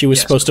 and she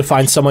was supposed to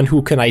find someone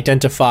who can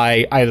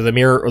identify either the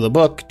mirror or the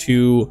book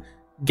to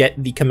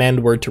get the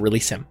command word to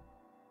release him.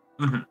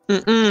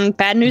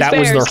 Bad news. That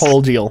was their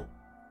whole deal.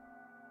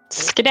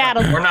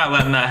 Skedaddle. We're not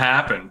letting that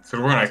happen, because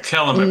we're gonna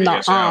kill him if he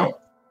gets out.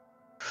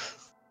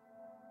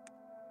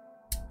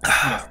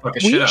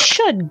 We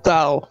should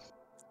go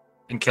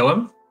and kill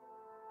him.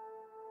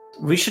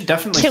 We should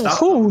definitely kill stop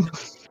who? them.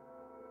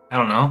 I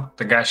don't know.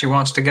 The guy she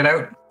wants to get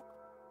out.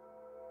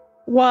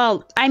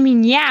 Well, I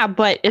mean, yeah,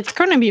 but it's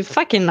going to be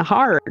fucking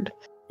hard.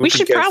 We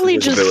should probably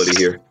just.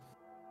 Here?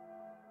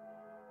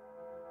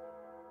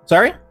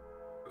 Sorry?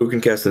 Who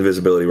can cast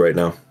invisibility right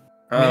now?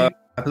 I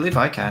believe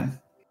I can.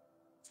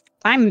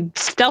 I'm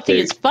stealthy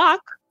as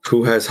fuck.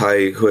 Who has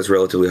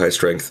relatively high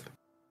strength?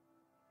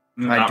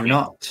 I do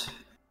not.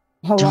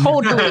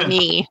 Totally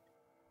me.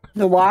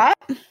 The what?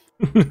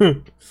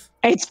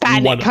 It's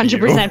panic,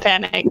 100%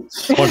 panic.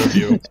 One of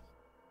you.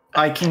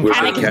 I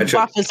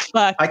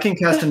can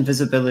cast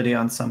invisibility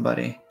on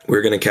somebody.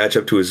 We're gonna catch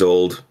up to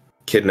Isolde,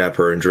 kidnap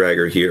her, and drag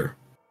her here.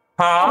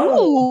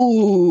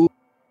 Oh,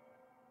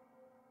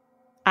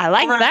 I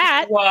like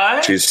that.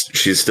 What?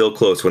 She's still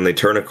close. When they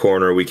turn a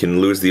corner, we can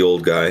lose the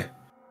old guy.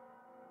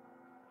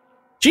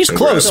 She's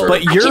close,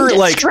 but you're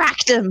like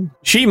distract him.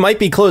 She might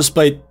be close,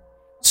 but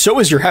so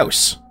is your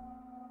house.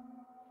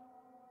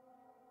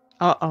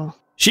 Uh-oh.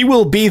 She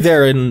will be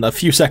there in a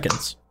few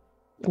seconds.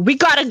 We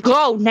gotta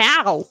go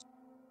now.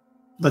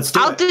 Let's do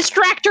it. I'll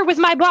distract her with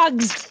my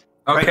bugs.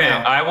 Okay,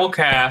 I will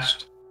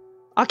cast.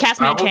 I'll cast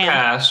my can.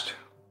 Cast.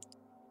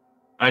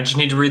 I just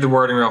need to read the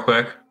wording real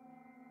quick.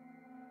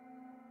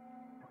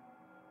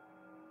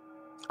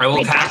 I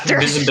will cast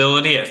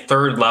invisibility at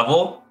 3rd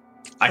level.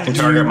 I can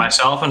target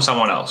myself and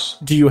someone else.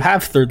 Do you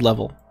have 3rd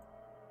level?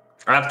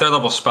 I have 3rd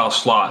level spell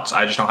slots.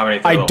 I just don't have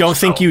any. I don't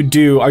think you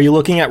do. Are you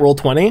looking at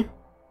Roll20?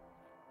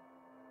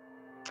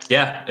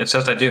 Yeah, it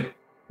says I do.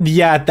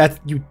 Yeah, that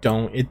you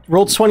don't.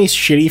 Roll20 is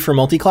shitty for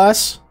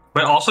multiclass.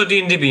 But also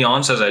D&D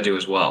Beyond says I do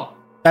as well.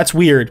 That's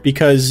weird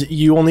because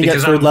you only get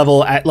 3rd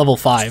level at level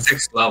 5.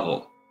 6th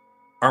level.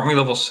 Aren't we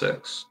level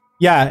 6?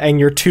 Yeah, and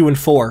you're 2 and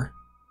 4.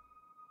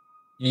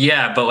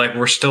 Yeah, but like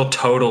we're still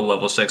total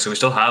level 6, so we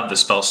still have the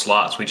spell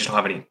slots. We just don't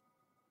have any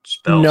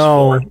spells.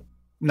 No,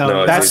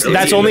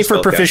 that's only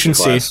for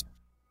proficiency.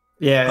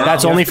 Yeah,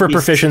 that's only for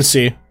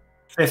proficiency.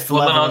 5th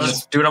level. Then I'll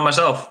just do it on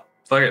myself.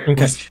 Fuck it.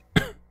 Okay.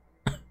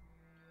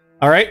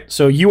 All right,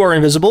 so you are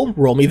invisible.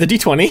 Roll me the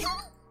d20.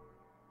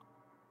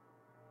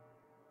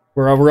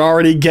 We're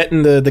already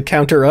getting the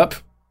counter up.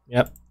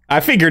 Yep. I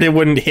figured it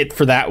wouldn't hit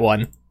for that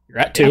one. You're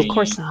at 2. Of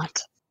course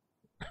not.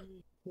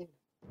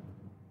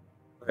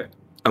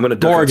 I'm gonna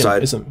duck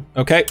outside.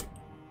 Okay.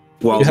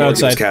 While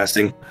Morgan's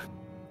casting,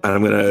 and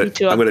I'm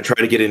gonna try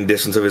to get in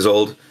distance of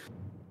Isolde.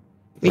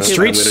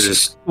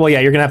 Streets. Well, yeah,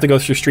 you're gonna have to go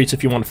through streets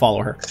if you want to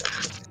follow her.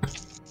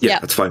 Yeah,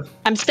 that's fine.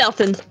 I'm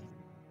stealthing.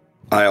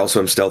 I also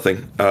am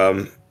stealthing.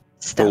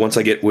 But once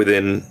I get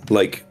within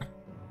like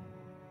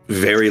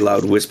very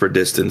loud whisper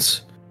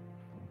distance,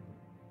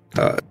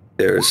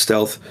 there's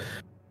stealth.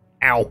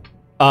 Ow.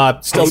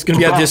 Stealth's gonna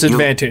be at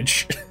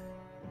disadvantage.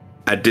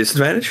 At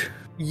disadvantage?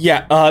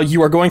 Yeah,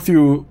 you are going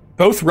through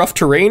both rough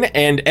terrain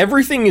and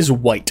everything is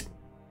white.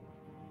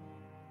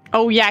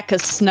 Oh yeah,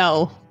 cause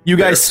snow. You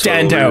guys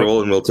stand out.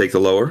 Roll and we'll take the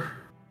lower.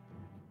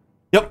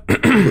 Yep.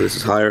 This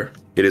is higher.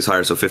 It is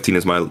higher, so 15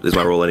 is my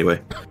roll anyway.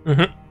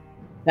 Mm-hmm.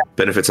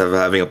 Benefits of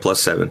having a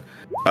 +7.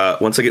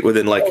 Once I get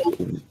within like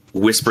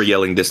whisper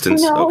yelling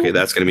distance, okay,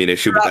 that's going to be an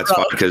issue, but that's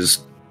fine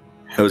because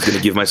I was going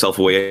to give myself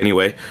away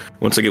anyway.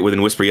 Once I get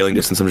within whisper yelling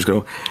distance, I'm just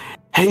going to go,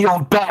 "Hey,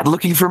 old bat,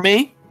 looking for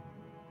me?"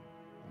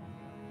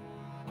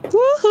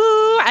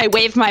 Woohoo! I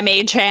wave my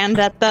mage hand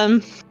at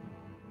them.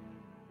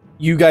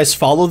 You guys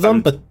follow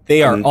them, but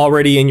they are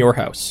already in your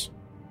house.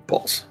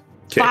 Balls.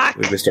 Okay,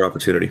 we missed our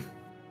opportunity.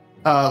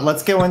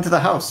 Let's go into the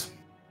house.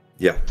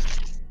 Yeah.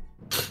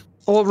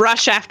 We'll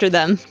rush after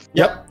them.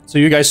 Yep. So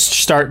you guys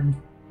start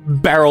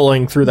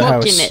barreling through the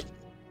house. Booking it.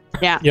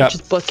 Yeah, Yep.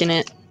 just booking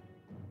it.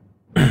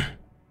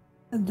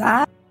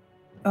 That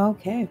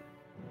okay.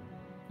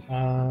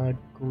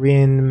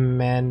 Grin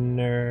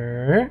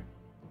Manor.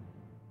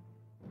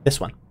 This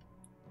one.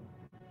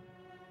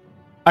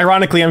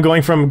 Ironically, I'm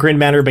going from Grin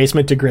Manor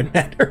basement to Grin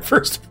Manor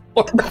first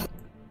floor.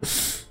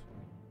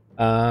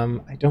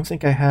 I don't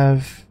think I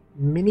have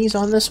minis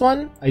on this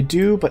one. I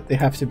do, but they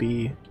have to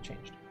be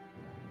changed.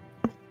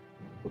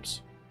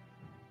 Oops.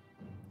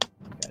 You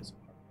guys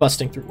are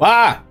busting through.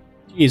 Ah!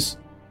 Jeez.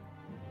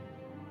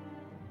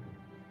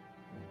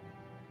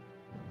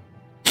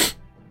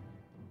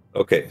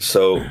 Okay,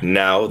 so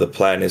now the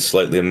plan is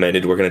slightly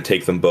amended. We're going to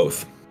take them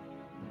both.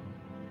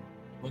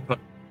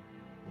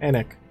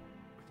 Panic.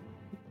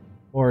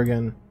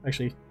 Oregon.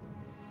 Actually.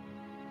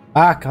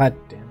 Ah, god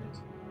damn it.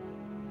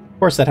 Of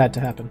course that had to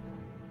happen.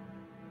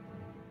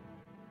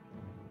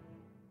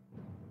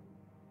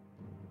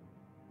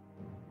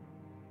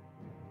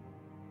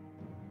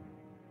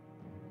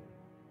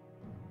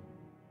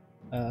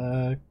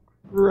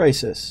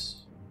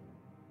 Crisis.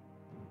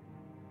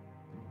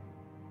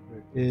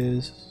 There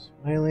is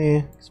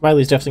Smiley.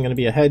 Smiley's definitely going to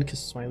be ahead because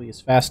Smiley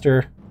is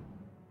faster.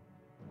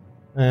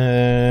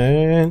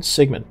 And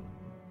Sigmund.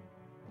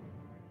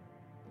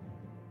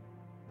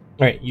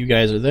 Alright, you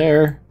guys are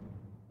there.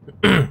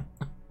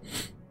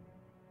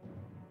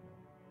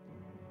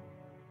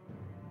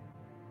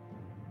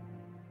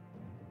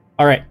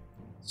 Alright,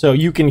 so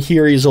you can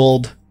hear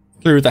Isolde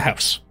through the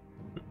house.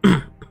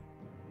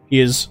 He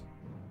is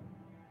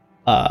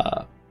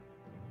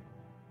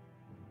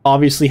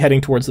obviously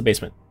heading towards the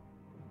basement.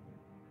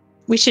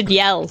 We should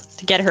yell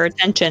to get her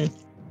attention.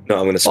 No,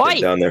 I'm going to sprint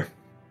Oi! down there.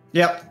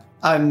 Yep,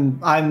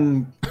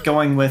 I'm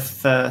going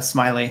with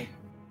Smiley.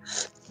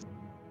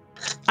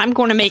 I'm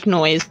going to make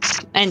noise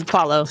and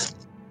follow.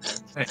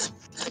 Hey,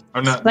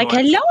 I'm not Like,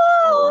 noise.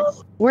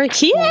 hello! We're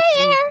here!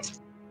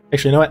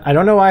 Actually, you know what? I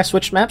don't know why I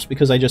switched maps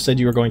because I just said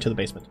you were going to the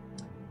basement.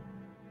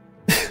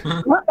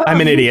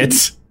 I'm an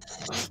idiot.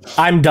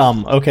 I'm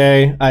dumb,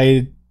 okay?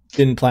 I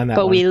didn't plan that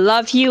But one. we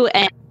love you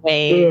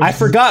anyway. I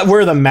forgot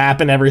where the map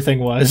and everything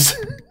was.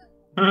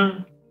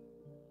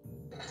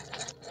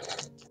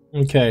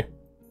 Okay.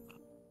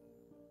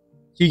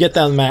 You get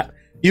down the map.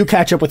 You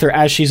catch up with her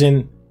as she's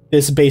in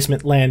this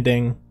basement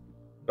landing.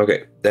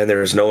 Okay, then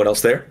there's no one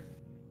else there?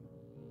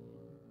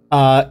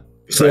 There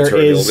Besides her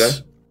and the old is...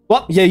 guy?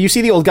 Well, yeah, you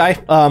see the old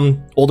guy.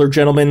 Older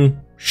gentleman,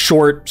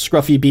 short,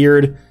 scruffy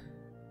beard,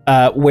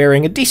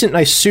 wearing a decent,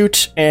 nice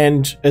suit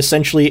and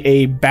essentially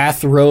a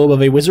bathrobe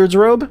of a wizard's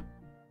robe.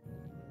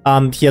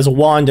 He has a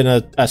wand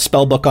and a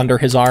spell book under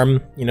his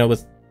arm, you know,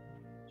 with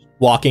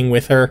walking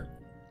with her.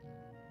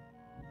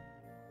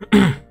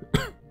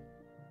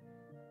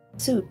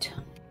 Suit.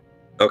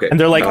 Okay. And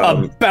they're like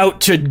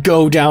about to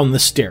go down the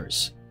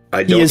stairs.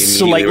 I don't He is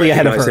slightly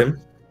ahead of her. recognize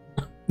him.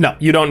 No,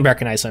 you don't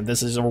recognize him.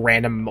 This is a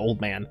random old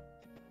man.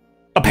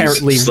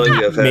 Apparently, He's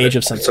slightly ahead. mage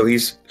of something. So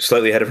he's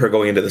slightly ahead of her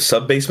going into the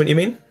sub-basement, you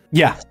mean?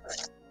 Yeah.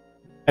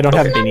 I don't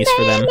have Okay. minis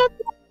for them.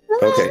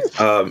 Okay.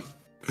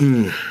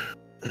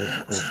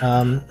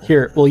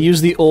 Here, we'll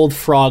use the old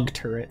frog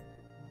turret.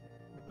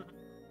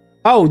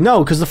 Oh,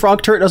 no, because the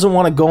frog turret doesn't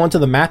want to go onto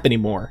the map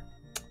anymore.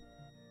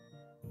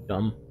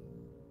 Dumb.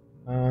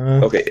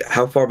 Okay,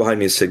 how far behind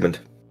me is Sigmund?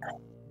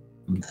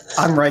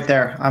 I'm right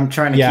there. I'm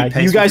trying to Yeah, keep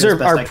pace you with guys you as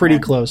best are I pretty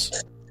can.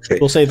 close. Okay,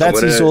 We'll say that's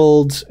I'm gonna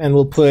Isolde, and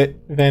we'll put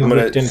Van I'm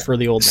gonna Richten for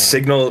the old man.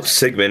 signal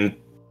Sigmund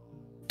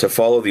to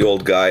follow the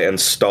old guy and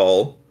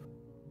stall.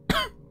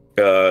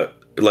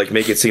 Like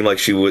make it seem like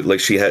she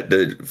had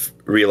to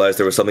realize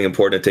there was something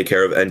important to take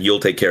care of, and you'll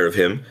take care of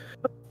him.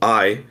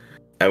 I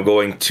am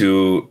going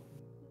to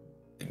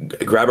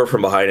grab her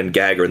from behind and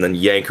gag her, and then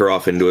yank her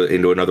off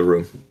into another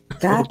room.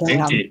 God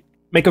damn. Indeed.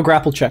 Make a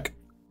grapple check.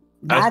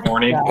 That's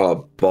horny.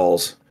 Oh,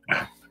 balls.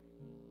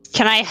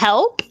 Can I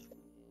help?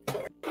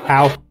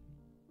 How?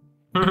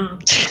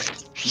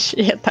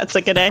 Shit, that's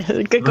a good question. That's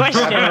a good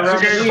question.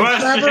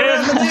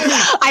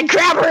 I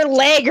grab her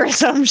leg or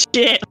some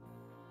shit.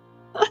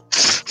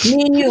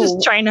 Me and you.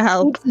 Just trying to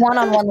help. One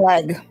on one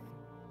leg.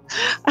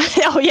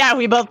 Oh yeah,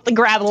 we both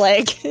grab a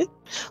leg.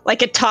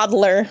 Like a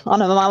toddler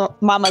on a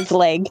mama's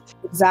leg.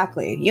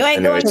 Exactly. You ain't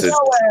I know, going it's a-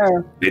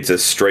 nowhere. It's a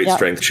straight Yep.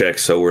 strength check,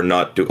 so we're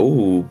not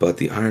Oh, but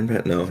the iron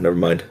band? No, never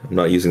mind. I'm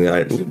not using the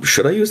iron. Ooh,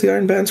 should I use the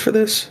iron bands for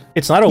this?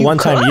 It's not a You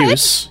one-time could.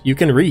 use. You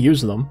can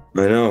reuse them.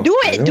 I know. Do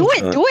I it, know. do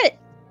it, do it.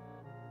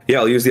 Yeah,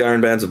 I'll use the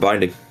iron bands of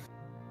binding.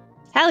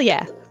 Hell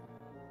yeah.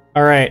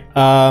 All right.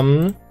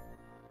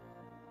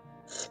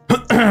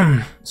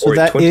 So Or a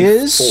that 24.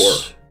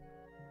 is.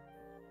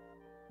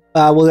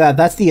 Well, yeah,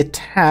 that's the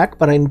attack,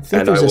 but I think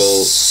And there's I a will-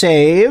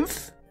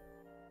 save.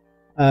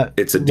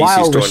 It's a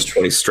While DC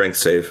 20 strength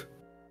save.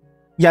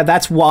 Yeah,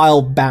 that's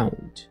while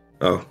bound.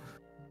 Oh.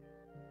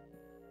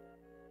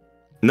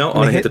 No, Gonna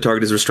on a hit, hit- the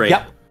target is restrained.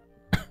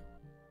 Yep.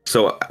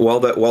 So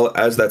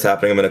as that's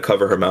happening, I'm going to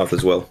cover her mouth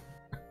as well.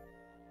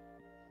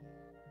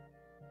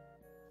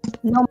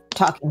 No more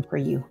talking for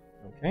you.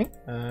 Okay.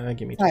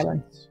 Give me 2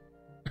 Silence. seconds.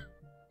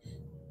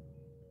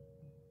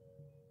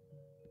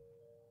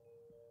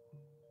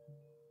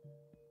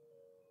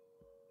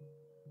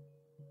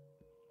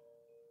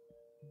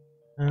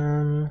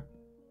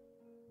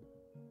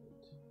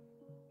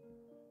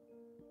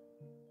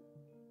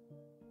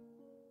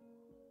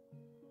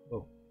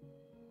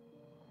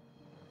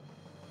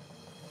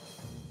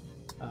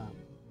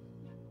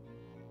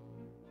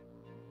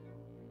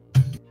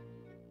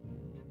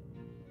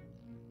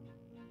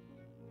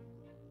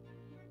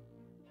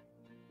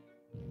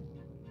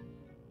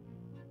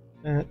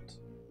 that.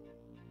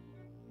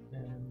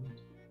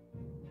 And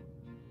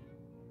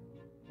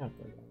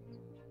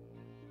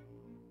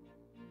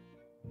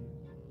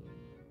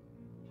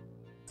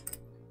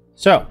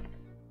so,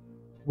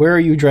 where are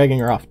you dragging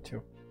her off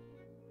to?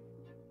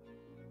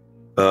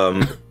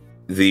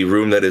 The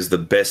room that is the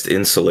best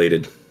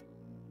insulated.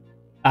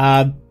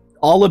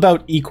 All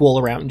about equal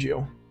around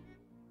you.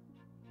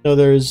 So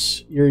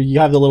there's you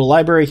have the little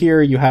library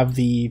here. You have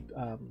the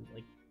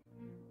like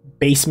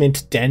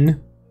basement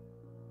den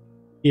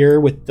here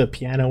with the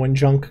piano and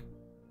junk.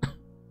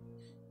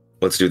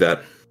 Let's do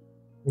that.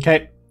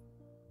 Okay.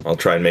 I'll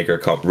try and make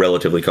her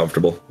relatively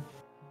comfortable.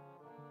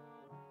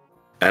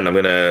 And I'm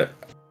gonna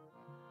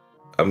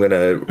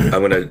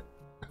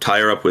tie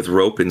her up with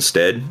rope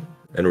instead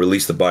and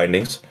release the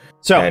bindings.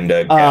 So and,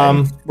 we're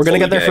gonna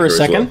get there for a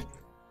second.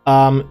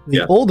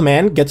 The old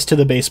man gets to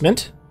the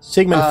basement.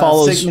 Sigmund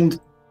follows. Sigmund.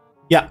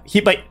 Yeah,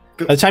 by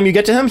the time you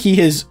get to him, he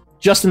is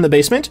just in the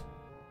basement.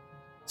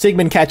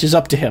 Sigmund catches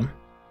up to him.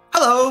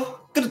 Hello.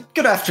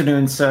 Good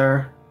afternoon,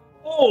 sir.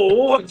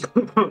 Oh.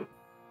 We're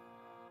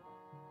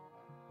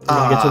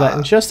gonna get to that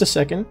in just a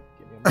second.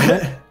 Give me a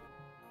minute.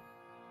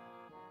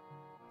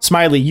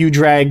 Smiley, you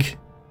drag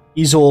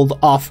Isolde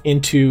off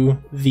into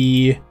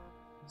the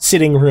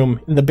sitting room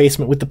in the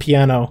basement with the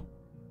piano.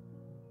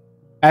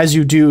 As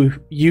you do,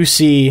 you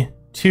see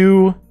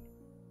two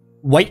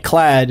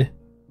white-clad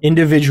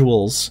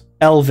individuals,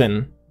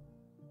 elven,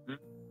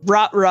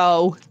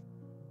 Rot-row.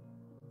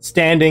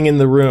 standing in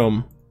the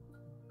room.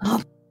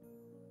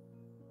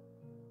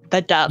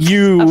 The dub.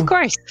 You Of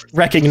course.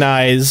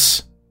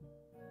 recognize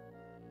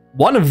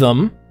one of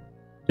them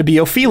to be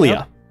Ophelia.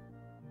 Yep.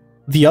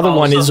 The other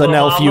one is an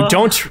elf you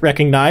don't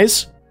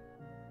recognize.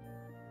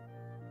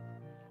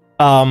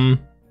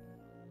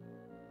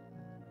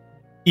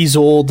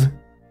 Isolde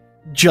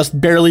just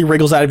barely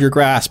wriggles out of your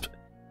grasp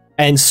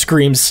and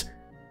screams,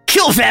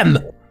 "Kill them!"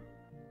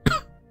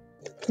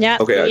 Yeah,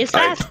 Okay, the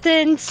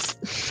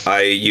assassins.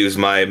 I use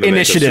my Memento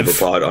Initiative.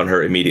 Superpod on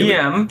her immediately.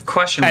 Yeah,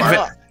 question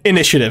mark.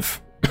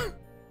 Initiative.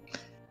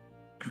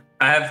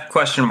 I have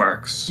question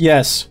marks.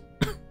 Yes.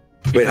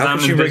 Wait, how I'm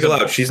can she wriggle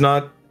invisible.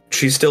 out?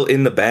 She's still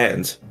in the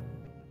bands.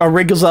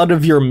 Wriggles out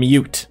of your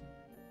mute.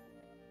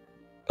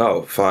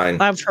 Oh,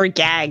 fine. Of her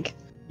gag.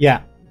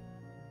 Yeah,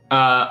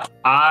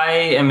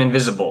 I am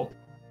invisible.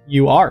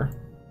 you are.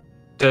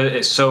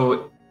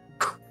 So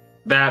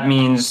that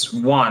means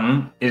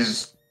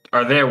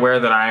are they aware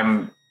that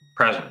I'm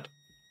present?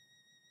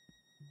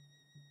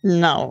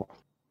 No.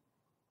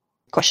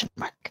 Question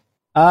mark.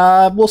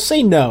 We'll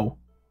say no.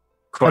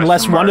 Question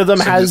Unless one mark. of them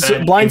So has does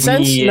that blind give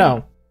sense? me-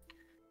 No.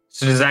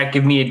 So does that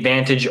give me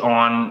advantage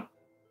on?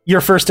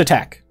 Your first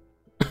attack.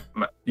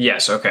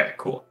 Yes. Okay.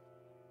 Cool.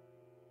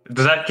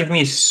 Does that give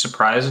me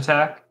surprise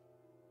attack?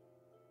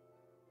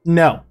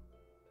 No.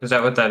 Is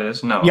that what that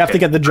is? No. You have okay. to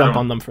get the jump I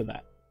don't- on them for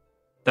that.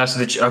 That's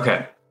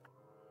okay.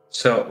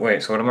 So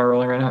wait. So what am I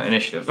rolling right now?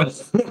 Initiative.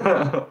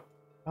 Do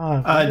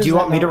you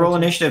want me to roll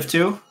initiative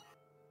too?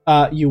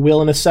 You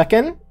will in a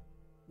second.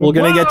 We're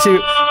gonna get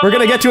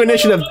to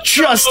initiative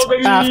just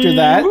after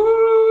that.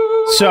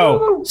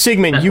 So,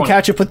 Sigmund, you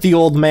catch up with the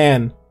old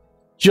man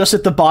just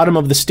at the bottom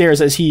of the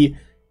stairs as he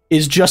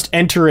is just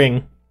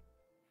entering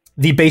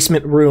the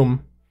basement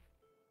room.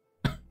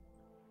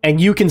 And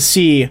you can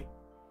see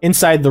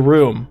inside the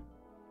room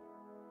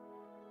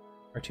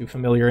are two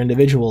familiar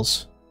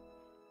individuals.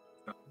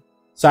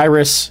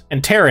 Cyrus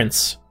and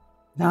Terrence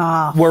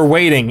Ah, were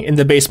waiting in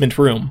the basement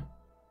room.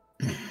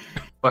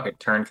 Fucking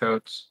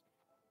turncoats.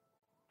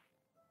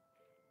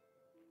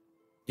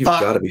 You've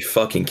Fuck. got to be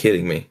fucking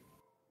kidding me.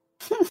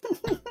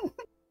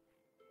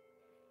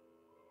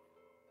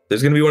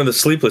 There's going to be one of the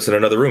sleepless in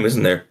another room,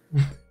 isn't there?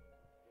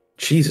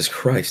 Jesus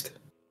Christ.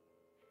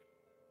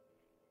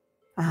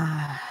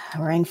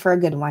 we're in for a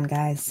good one,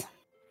 guys.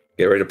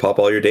 Get ready to pop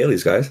all your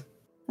dailies, guys.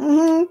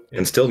 hmm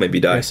And still maybe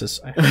die. Crisis.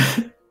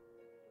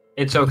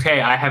 It's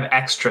okay. I have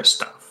extra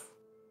stuff.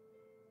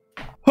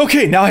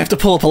 Okay, now I have to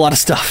pull up a lot of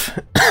stuff.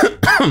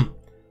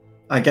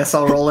 I guess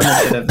I'll roll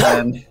initiative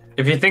then.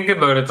 If you think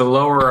about it, the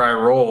lower I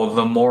roll,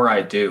 the more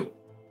I do.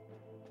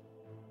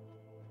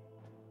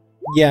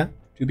 Yeah,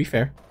 to be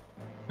fair.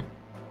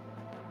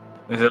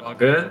 Is it all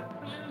good?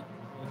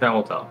 Time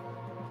will tell.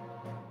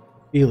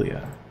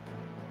 Ophelia.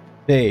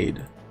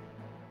 Vade.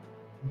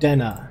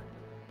 Denna.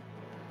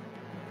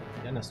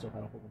 Denna still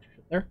had a whole bunch of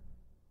shit there.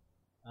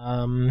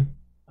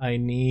 I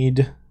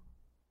need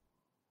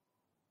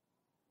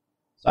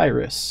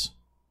Cyrus.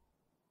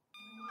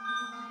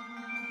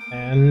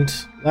 And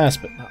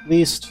last but not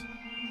least,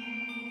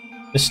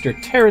 Mr.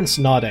 Terrence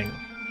Nodding.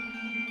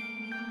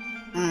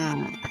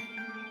 Mm.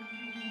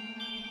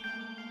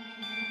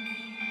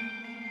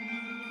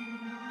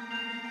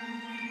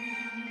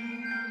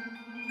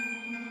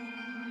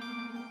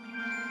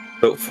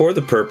 So for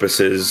the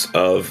purposes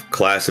of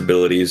class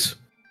abilities,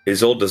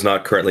 Isolde does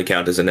not currently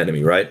count as an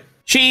enemy, right?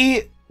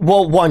 She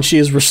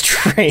is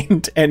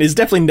restrained and is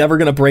definitely never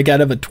going to break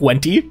out of a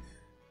 20.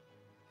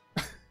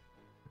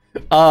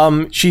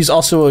 She's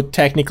also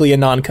technically a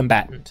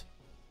non-combatant.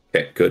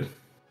 Okay, good.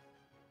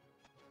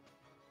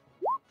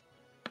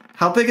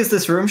 How big is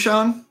this room,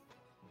 Sean?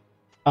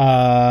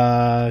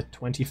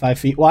 25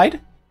 feet wide.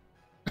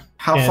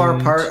 How far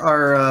apart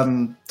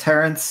are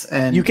Terrence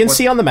and... You can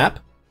see on the map.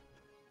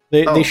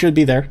 They should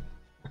be there.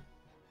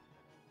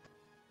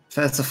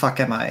 That's the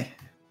fuck am I?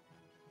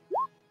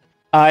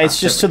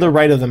 It's just to the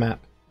right of the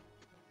map.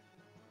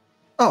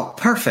 Oh,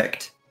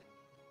 perfect.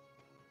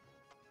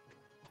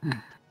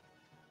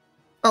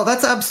 Oh,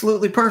 that's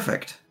absolutely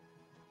perfect.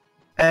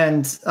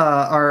 And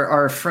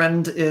our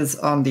friend is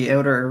on the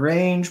outer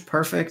range.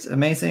 Perfect.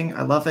 Amazing.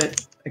 I love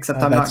it.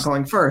 Except I'm not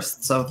going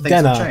first, so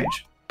things will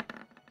change.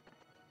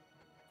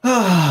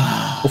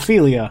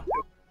 Ophelia.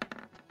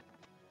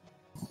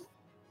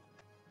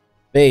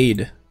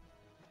 Vade.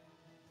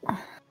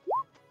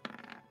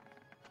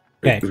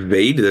 Okay.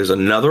 Vade, there's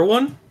another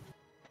one?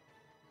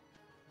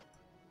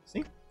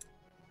 See?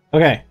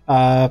 Okay.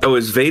 Oh,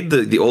 is Vade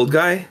the old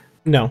guy?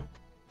 No.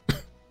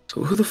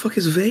 So who the fuck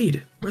is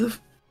Vade? Where the...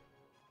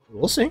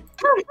 We'll see.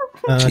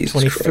 Jesus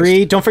 23.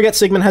 Christ. Don't forget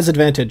Sigmund has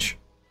advantage.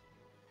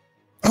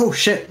 Oh,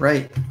 shit,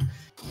 right.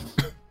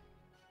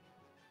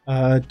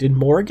 Did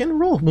Morgan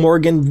roll?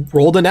 Morgan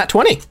rolled a nat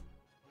 20.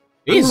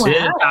 Jeez.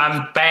 Dude,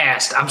 I'm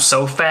fast. I'm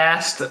so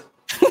fast.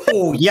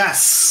 Oh,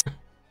 yes.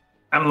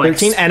 I'm like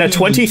 13 and a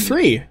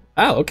 23.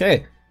 Oh,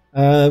 okay.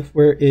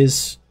 Where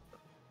is...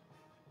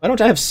 Why don't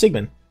I have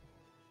Sigmund?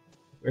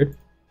 Weird.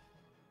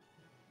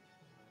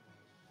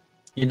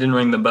 You didn't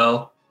ring the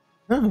bell.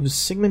 No,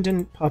 Sigmund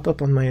didn't pop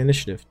up on my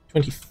initiative.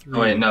 23. Oh,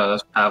 wait, no,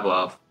 that's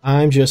Pavlov.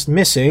 I'm just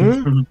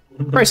missing...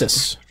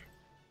 Crisis.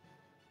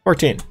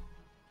 14.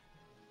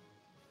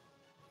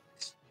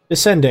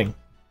 Descending.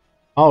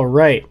 All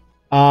right.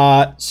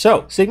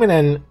 So Sigmund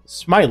and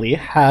Smiley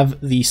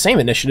have the same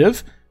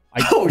initiative.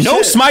 I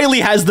know Smiley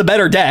has the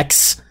better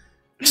dex.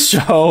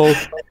 So,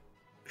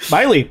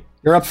 Smiley,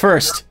 you're up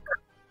first.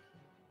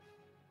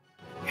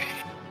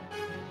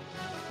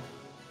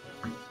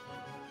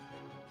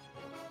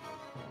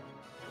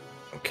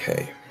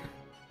 Okay.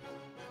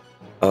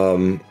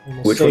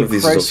 Which one of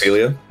these is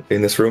Ophelia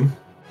in this room?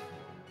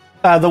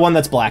 The one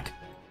that's black.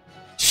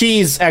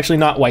 She's actually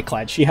not white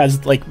clad. She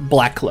has like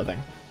black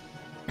clothing.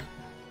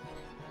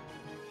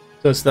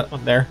 So it's that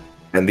one there.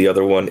 And the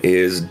other one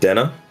is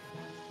Denna?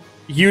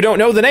 You don't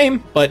know the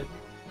name, but...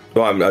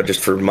 Well, I'm just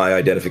for my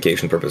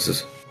identification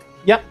purposes.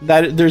 Yep,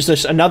 there's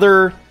just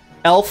another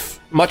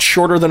elf, much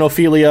shorter than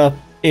Ophelia,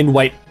 in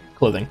white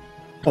clothing.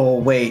 Oh,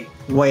 wait.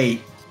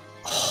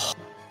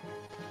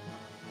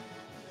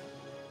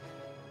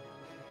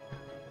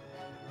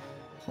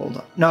 Hold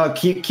on. No,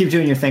 keep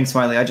doing your thing,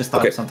 Smiley. I just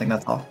thought of something,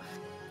 that's all.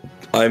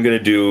 I'm going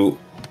to do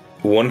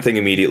one thing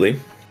immediately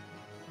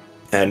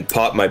and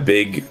pop my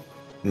big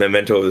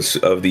memento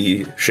of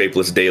the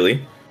Shapeless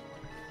Daily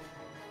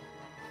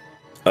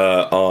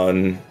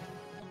on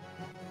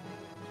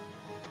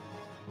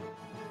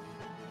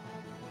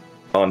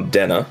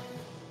Denna.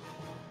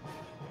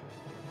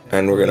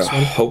 And we're going to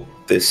hope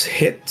this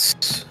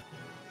hits.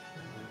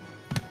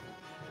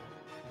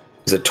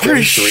 Is it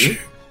 23?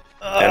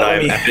 And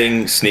I'm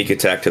adding sneak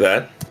attack to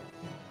that.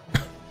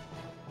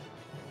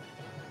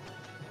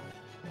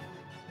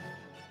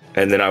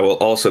 And then I will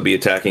also be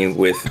attacking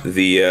with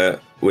the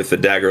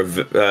dagger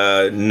of...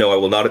 no, I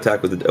will not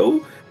attack with the...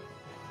 Oh!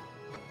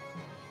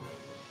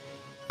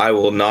 I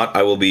will not.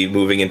 I will be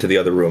moving into the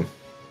other room.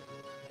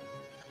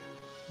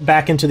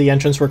 Back into the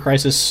entrance where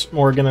Crisis,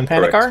 Morgan, and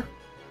Panic are?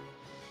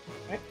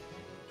 Okay.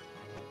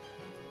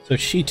 So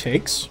she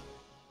takes...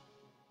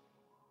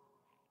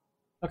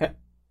 Okay.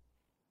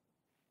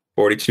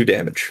 42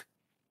 damage.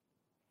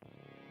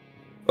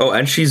 Oh,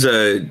 and she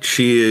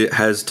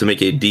has to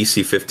make a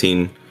DC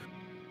 15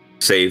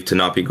 save to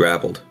not be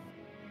grappled.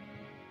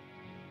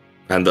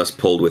 And thus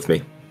pulled with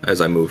me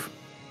as I move.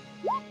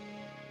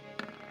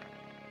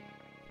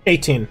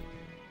 18.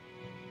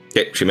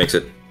 Okay, she makes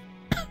it.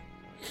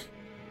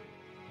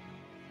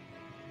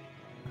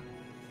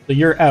 So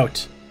you're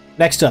out.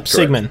 Next up,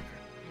 Sigmund.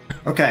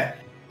 Okay.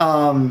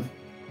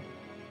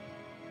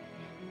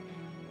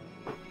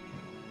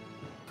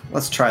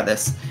 Let's try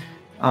this.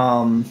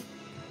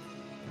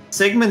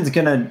 Sigmund's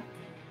gonna...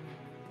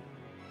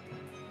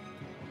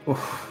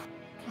 Oof,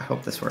 I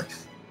hope this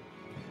works.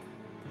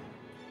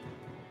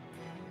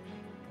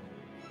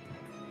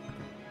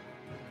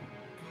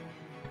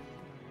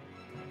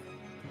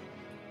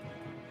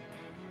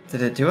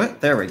 Did it do it?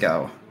 There we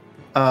go.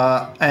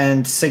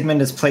 And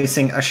Sigmund is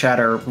placing a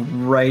shatter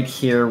right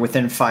here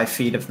within 5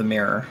 feet of the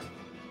mirror.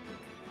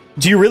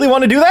 Do you really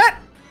want to do that?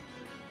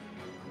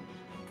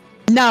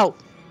 No.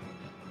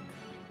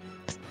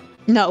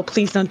 No,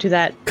 please don't do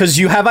that. Because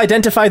you have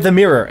identified the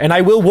mirror, and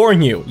I will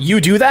warn you,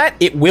 you do that,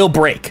 it will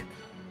break.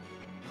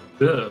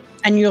 Ugh.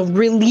 And you'll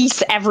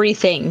release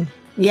everything.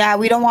 Yeah,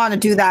 we don't want to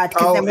do that.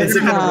 Oh, then is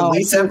it going to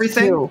release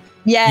everything?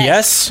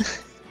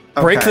 Yes.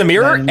 Okay, Break the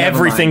mirror, then never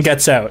everything mind.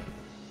 gets out.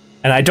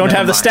 And I don't Never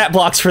have the mind. stat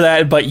blocks for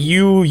that, but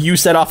you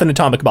set off an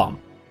atomic bomb.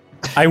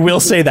 I will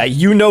say that.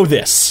 You know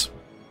this.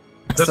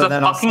 There's So a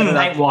then I'll fucking set it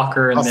up-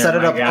 Nightwalker in I'll there, set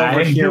it my up guy.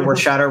 over here where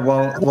Shatter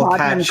will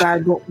catch.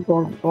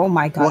 Oh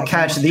my god. We'll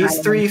catch these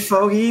 3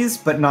 fogies,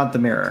 but not the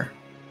mirror.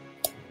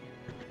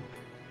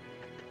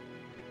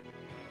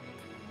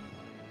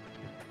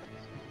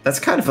 That's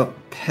kind of a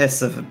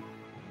piss of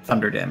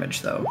thunder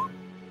damage, though.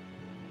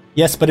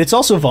 Yes, but it's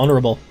also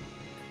vulnerable.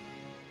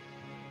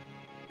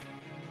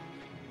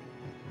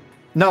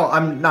 No,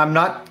 I'm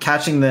not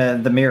catching the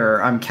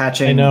mirror. I'm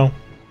catching I know.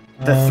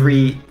 the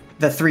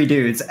three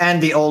dudes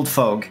and the old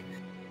folk.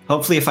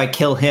 Hopefully if I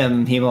kill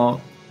him, he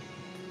won't.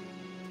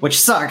 Which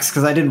sucks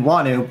because I didn't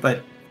want to,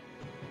 but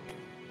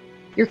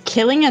You're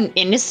killing an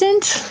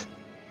innocent?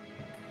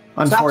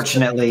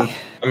 unfortunately.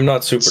 I'm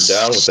not super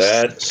down with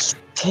that.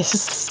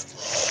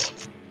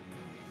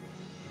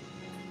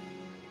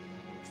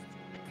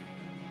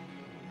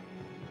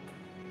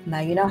 Now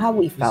you know how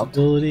we felt.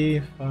 Visibility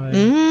 5.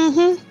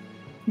 Mm-hmm.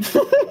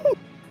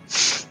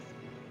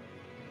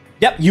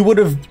 Yep, you would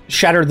have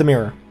shattered the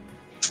mirror.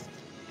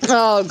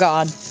 Oh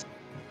god.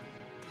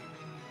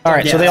 All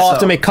right, so Yeah, they all have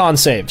to so- make con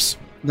saves.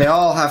 They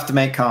all have to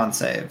make con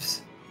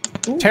saves.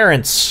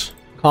 Terrence,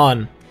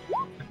 con.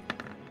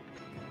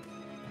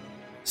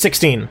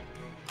 16.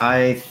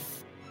 That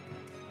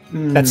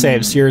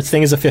saves. Your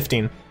thing is a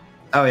 15.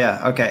 Oh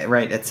yeah, okay,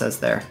 right, it says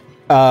there.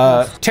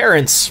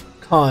 Terrence,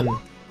 con.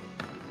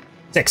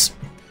 6.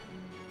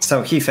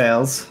 So he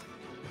fails.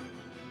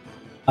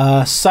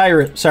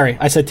 Cyrus, sorry,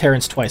 I said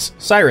Terrence twice.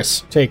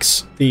 Cyrus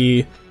takes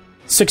the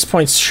 6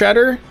 points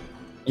shatter.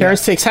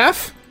 Terrence takes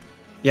half.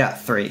 Yeah,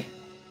 3.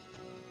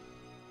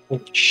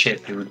 Holy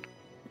shit, dude.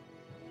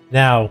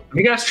 Now, Have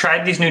you guys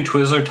tried these new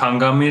Twizzler tongue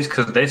gummies?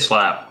 Because they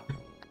slap.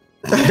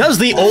 does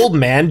the old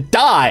man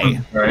die?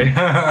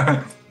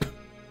 Right?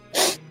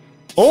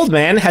 Old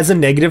man has a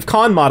negative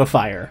con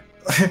modifier.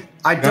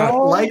 I don't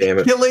God like damn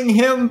it. killing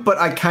him, but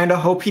I kind of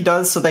hope he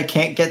does so they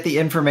can't get the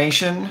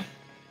information.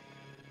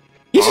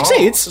 He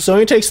succeeds, so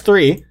he takes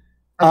 3.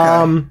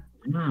 Hmm.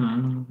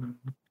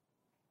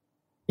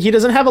 He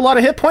doesn't have a lot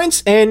of hit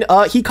points, and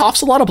he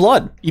coughs a lot of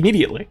blood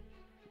immediately.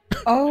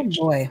 Oh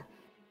boy.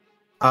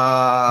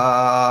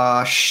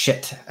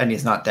 Shit. And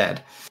he's not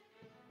dead.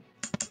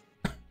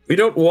 We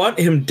don't want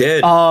him dead.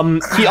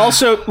 He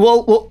also,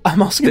 well,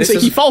 I'm also going to This say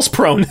he is- falls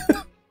prone.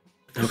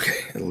 Okay,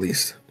 at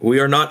least. We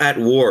are not at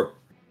war.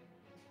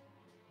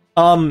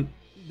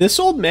 This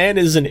old man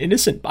is an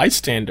innocent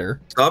bystander.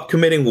 Stop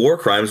committing war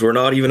crimes. We're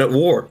not even at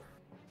war.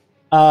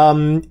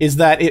 Is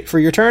that it for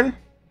your turn?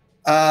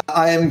 I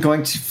am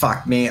going to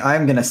fuck me.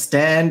 I'm gonna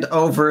stand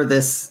over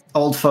this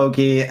old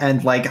fogey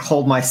and like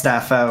hold my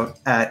staff out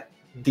at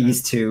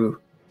these two.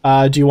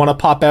 Do you want to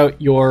pop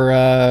out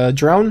your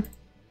drone?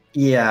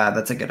 Yeah,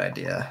 that's a good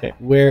idea. Okay,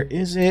 where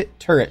is it?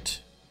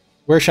 Turret.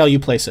 Where shall you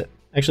place it?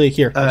 Actually,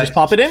 here. I'll just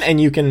pop it in, and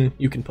you can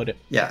put it.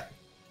 Yeah,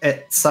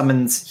 it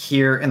summons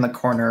here in the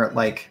corner,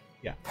 like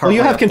Yeah. Well, partway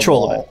you have up the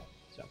control of it. wall.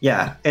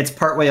 Yeah, it's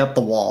partway up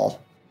the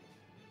wall.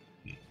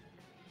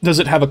 Does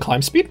it have a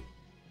climb speed?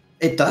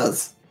 It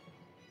does.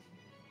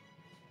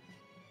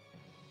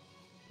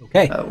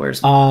 Okay.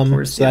 Where's So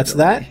that's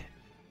that. ability?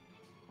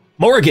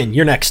 Morrigan,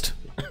 you're next.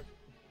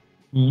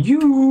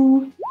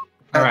 You.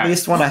 At Alright.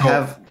 least when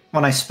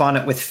I spawn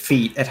it with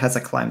feet, it has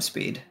a climb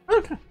speed.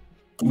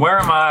 Where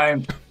am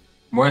I?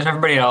 Where's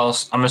everybody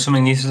else? I'm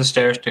assuming these are the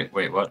stairs to.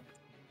 Wait, what?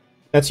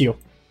 That's you.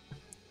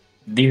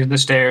 These are the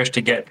stairs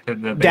to get to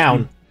the basement.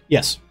 Down.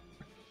 Yes.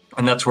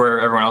 And that's where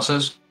everyone else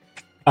is?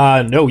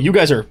 No, you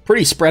guys are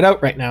pretty spread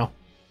out right now.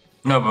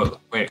 No, but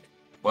wait.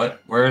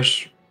 What?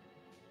 Where's.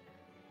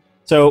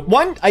 So,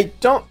 one,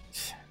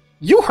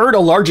 you heard a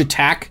large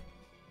attack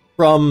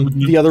from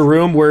the other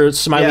room where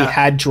Smiley Yeah.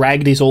 had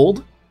dragged his old.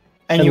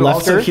 And And you left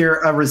also her? hear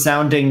a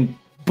resounding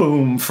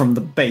boom from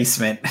the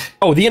basement.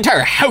 Oh, the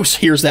entire house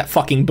hears that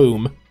fucking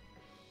boom.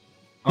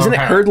 Isn't it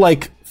Okay. heard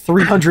like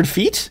 300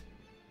 feet?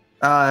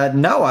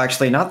 No,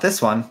 actually, not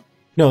this one.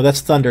 No,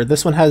 that's thunder.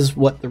 This one has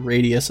what the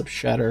radius of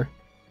shatter?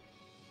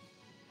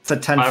 It's a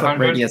 10-foot 500?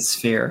 radius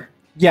sphere.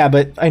 Yeah,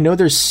 but I know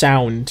there's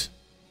sound.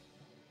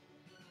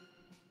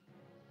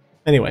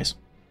 Anyways,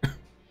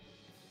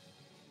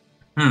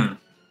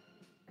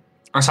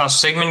 I saw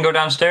Sigmund go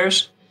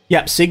downstairs.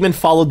 yeah, Sigmund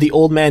followed the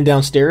old man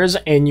downstairs,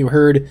 and you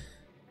heard.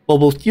 Well,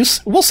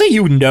 we'll say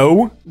you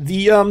know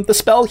the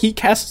spell. He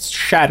casts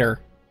Shatter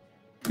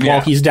while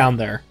Yeah. he's down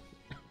there.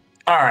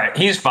 Alright,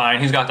 he's fine.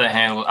 He's got that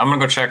handled. I'm gonna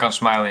go check on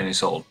Smiley and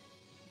Isolde.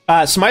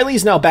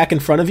 Smiley's now back in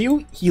front of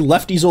you. He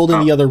left Isolde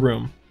in the other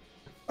room.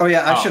 Oh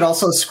yeah, I should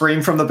also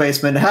scream from the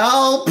basement,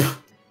 help!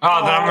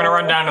 Oh, then I'm gonna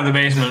run down to the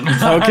basement.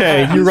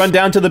 Okay, you run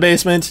down to the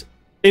basement.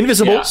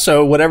 Invisible, Yeah.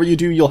 so whatever you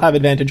do, you'll have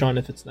advantage on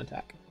if it's an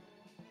attack.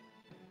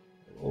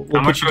 We'll How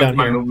put much you of down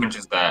my here. movement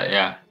is that?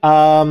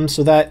 Yeah.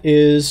 So that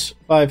is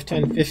 5,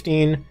 10,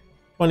 15,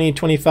 20,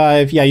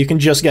 25. Yeah, you can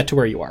just get to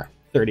where you are.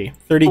 30.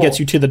 30 gets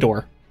you to the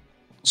door.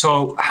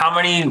 So how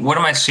many? What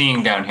am I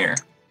seeing down here?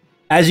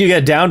 As you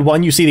get down,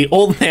 one, you see the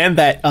old man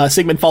that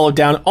Sigmund followed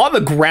down on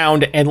the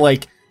ground and,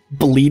 like,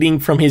 bleeding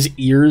from his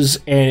ears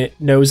and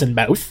nose and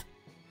mouth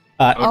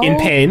in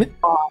pain.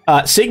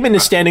 Sigmund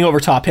is standing over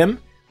top him.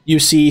 You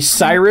see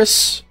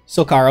Cyrus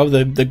Silcaro,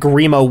 the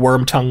Grima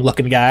worm tongue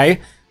looking guy,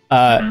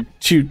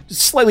 to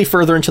slightly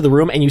further into the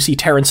room, and you see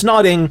Terrence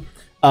nodding,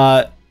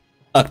 I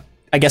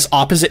guess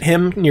opposite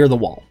him near the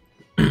wall.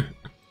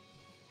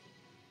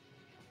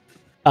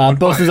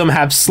 Both of them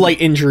have slight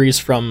injuries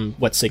from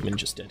what Sigmund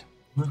just did.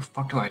 Who the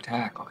fuck do I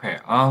attack? Okay,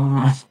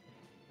 I'm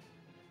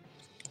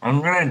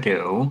gonna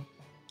do...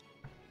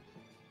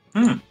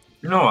 you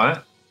know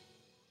what?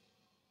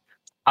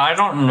 I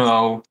don't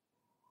know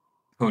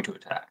who to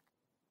attack.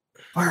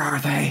 Where are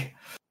they?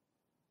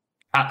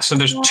 So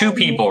there's 2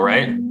 people,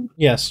 right?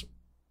 Yes.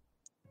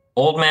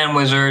 Old Man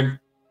Wizard.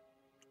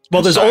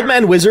 Well, there's Old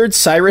Man Wizard,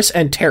 Cyrus,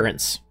 and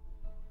Terrence.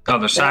 Oh,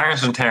 there's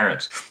Cyrus and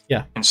Terrence.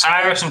 Yeah. And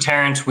Cyrus and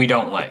Terrence we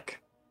don't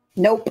like.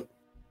 Nope.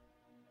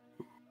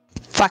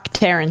 Fuck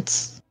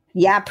Terrence.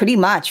 Yeah, pretty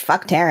much.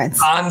 Fuck Terrence.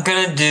 I'm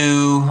gonna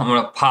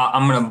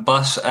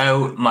bust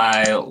out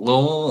my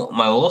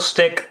little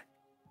stick.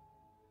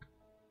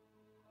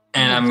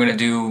 And I'm gonna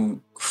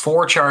do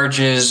 4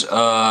 charges,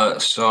 so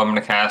I'm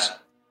gonna cast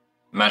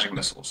magic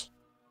missiles.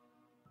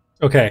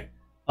 Okay.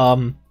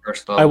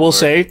 I will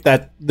say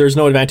that there's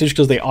no advantage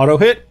because they auto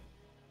hit,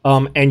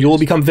 and you will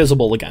become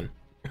visible again.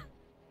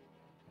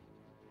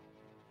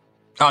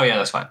 Oh yeah,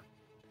 that's fine.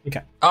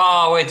 Okay.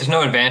 Oh wait, there's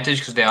no advantage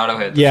because they auto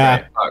hit.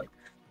 Yeah. Right.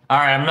 All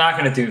right, I'm not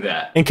gonna do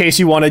that. In case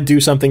you want to do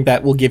something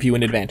that will give you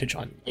an advantage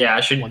on. Yeah,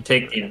 I should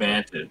take the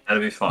advantage.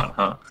 That'd be fun,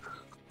 huh?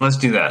 Let's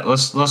do that.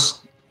 Let's.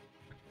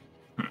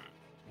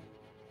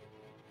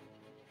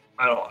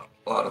 I don't have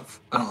a lot of.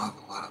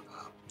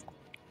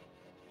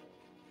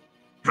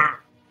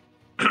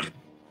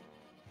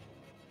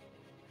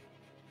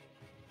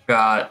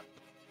 Got.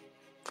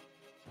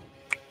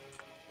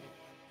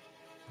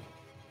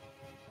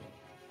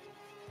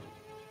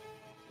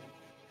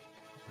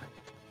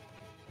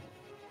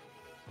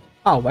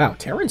 Oh wow,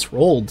 Terrence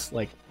rolled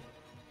like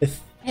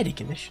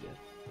pathetic initiative.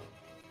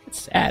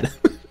 It's sad.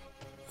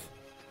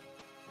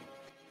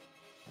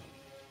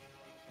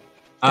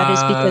 That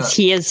is because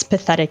he is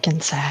pathetic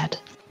and sad.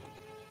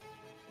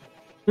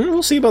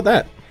 We'll see about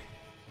that.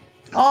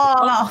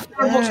 Oh,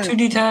 Firebolt's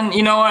 2d10.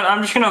 You know what?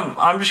 I'm just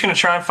gonna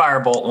try and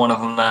firebolt one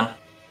of them then.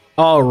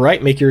 All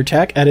right, make your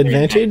attack at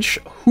advantage.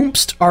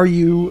 Whomst are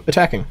you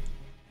attacking?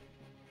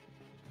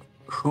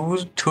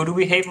 Who do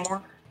we hate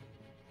more?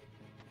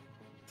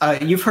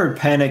 You've heard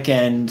Panic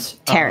and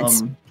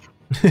Terrence.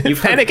 You've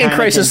heard Panic and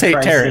Crisis hate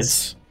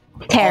Terrence.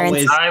 Terrence.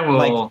 Always, I will-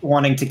 like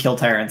wanting to kill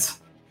Terrence.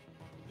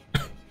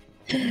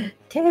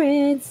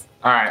 Terrence.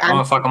 All right, I'm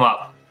gonna fuck him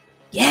up.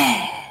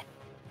 Yeah.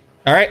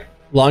 All right,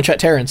 launch at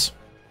Terrence.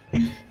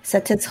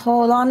 Set its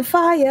hole on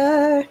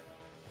fire.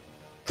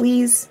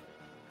 Please.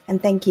 And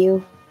thank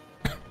you.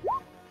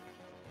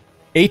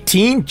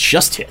 18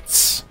 just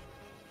hits.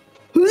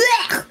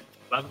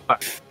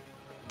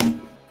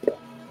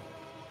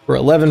 For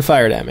 11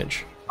 fire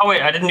damage. Oh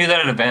wait, I didn't do that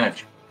at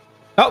advantage.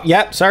 Oh,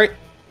 yeah, sorry.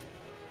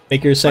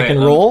 Make your second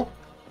Wait, roll.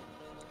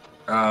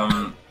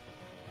 Sorry.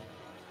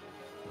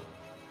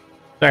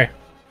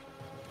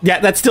 Yeah,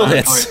 that still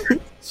hits.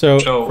 So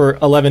for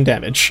 11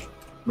 damage.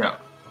 No.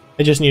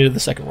 I just needed the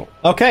second roll.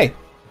 Okay.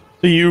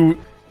 So you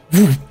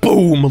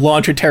boom,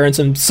 launch your Terrence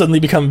and suddenly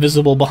become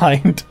visible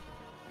behind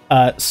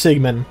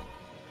Sigmund.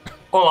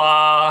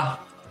 Hola.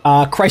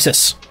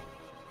 Crisis.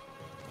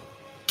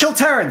 Kill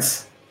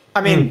Terrence! I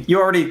mean, you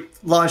already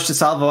launched a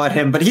salvo at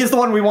him, but he's the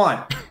one we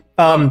want.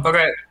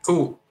 Okay,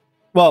 cool.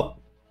 Well,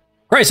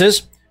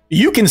 Crisis,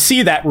 you can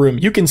see that room.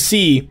 You can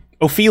see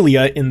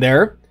Ophelia in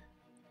there.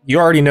 You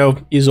already know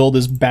Isolde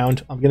is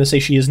bound. I'm going to say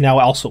she is now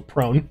also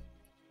prone.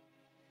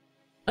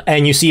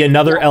 And you see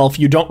another elf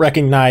you don't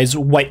recognize,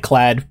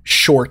 white-clad,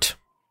 short,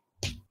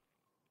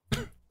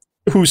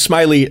 who's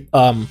Smiley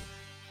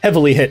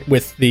heavily hit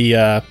with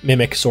the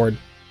mimic sword.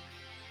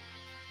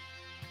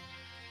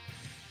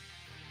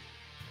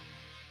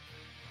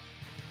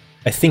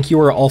 I think you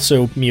are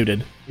also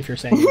muted, if you're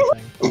saying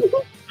anything.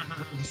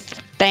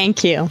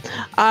 Thank you.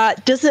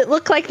 Does it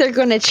look like they're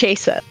going to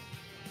chase us?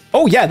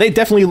 Oh yeah, they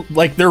definitely,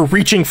 like, they're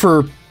reaching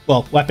for,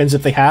 well, weapons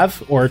if they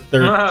have, or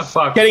they're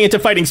getting into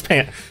fighting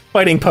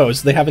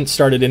pose. They haven't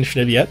started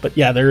initiative yet, but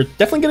yeah, they're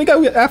definitely going to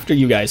go after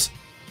you guys.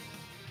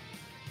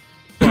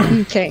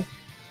 Okay.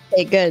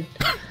 Okay, good.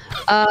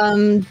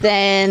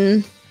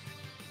 Then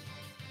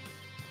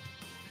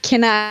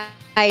can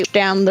I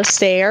down the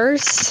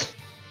stairs?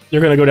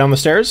 You're going to go down the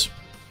stairs?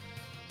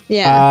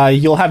 Yeah.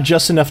 You'll have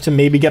just enough to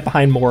maybe get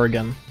behind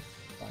Morrigan.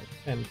 5,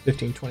 10,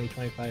 15, 20,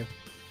 25.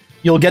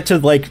 You'll get to,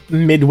 like,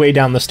 midway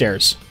down the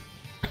stairs.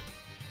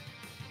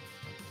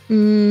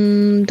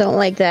 Don't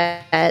like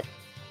that.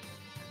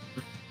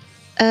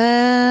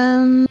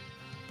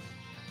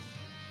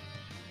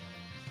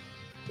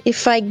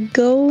 If I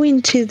go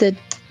into the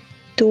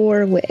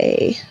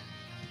doorway,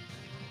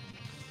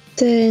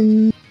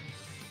 then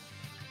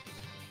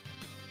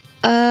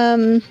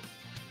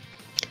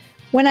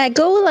when I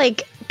go,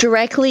 like,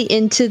 directly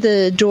into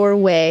the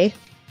doorway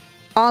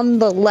on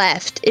the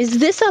left, is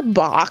this a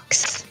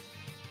box?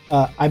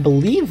 I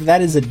believe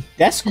that is a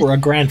desk or a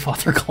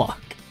grandfather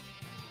clock.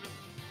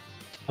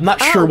 I'm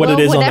not sure what it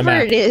is on the map.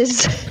 Whatever it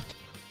is,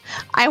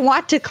 I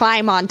want to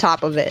climb on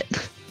top of it.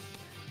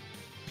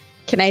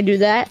 Can I do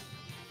that?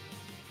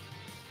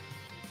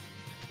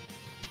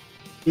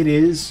 It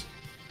is.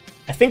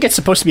 I think it's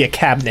supposed to be a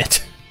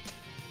cabinet.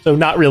 So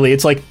not really.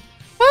 It's like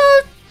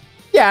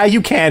Yeah,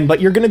 you can,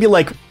 but you're gonna be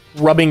like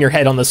rubbing your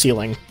head on the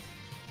ceiling.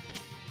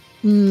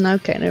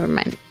 Okay, never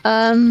mind.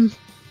 Then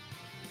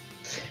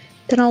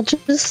I'll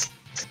just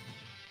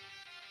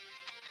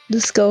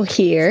go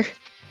here.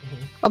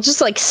 I'll just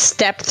like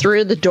step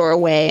through the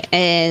doorway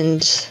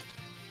and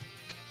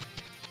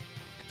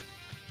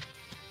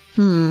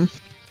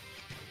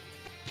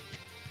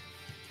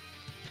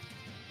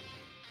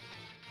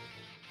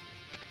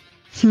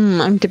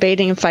I'm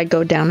debating if I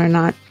go down or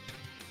not.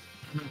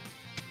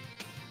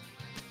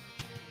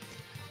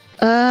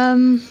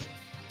 I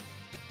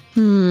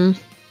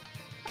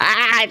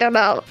don't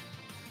know.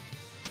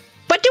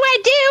 What do I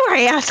do?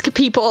 I ask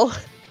people.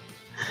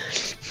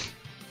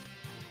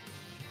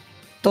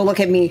 Don't look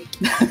at me.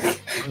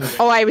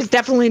 Oh, I was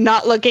definitely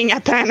not looking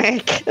at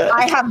Panic.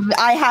 I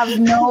have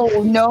no.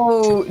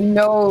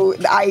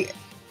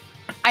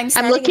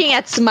 I'm looking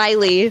at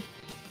Smiley.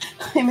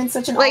 I'm in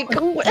such an like. Do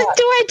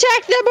I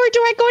attack them or do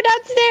I go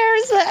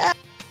downstairs?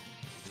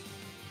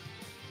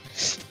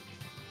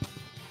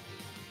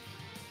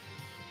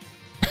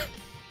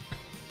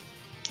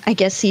 I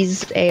guess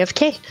he's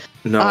AFK.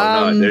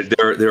 No.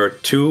 There are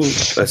two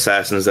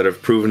assassins that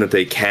have proven that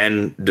they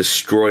can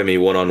destroy me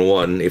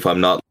one-on-one if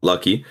I'm not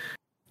lucky,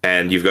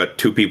 and you've got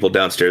two people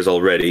downstairs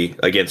already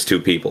against two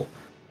people.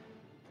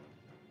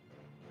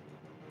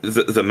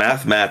 The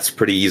math's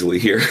pretty easily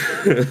here.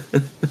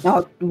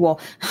 Oh well,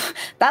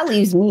 that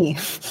leaves me.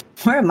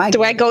 Where am I?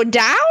 Do I go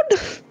down?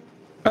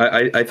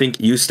 I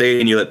think you stay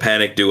and you let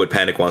Panic do what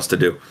Panic wants to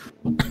do.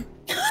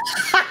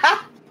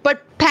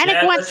 But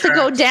Panic wants to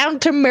go down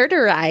to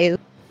murderize.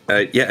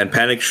 Yeah, and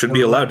Panic should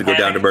be allowed to go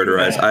down to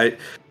murderize.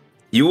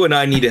 You and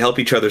I need to help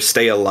each other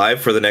stay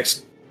alive for the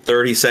next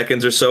 30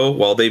 seconds or so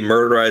while they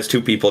murderize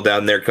two people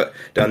down there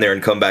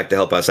and come back to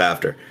help us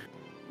after.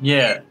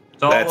 Yeah,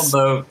 it's all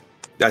about.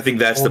 I think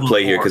that's the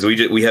play here because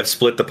we have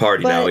split the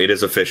party now. It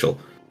is official.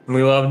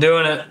 We love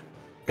doing it.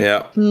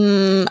 Yeah.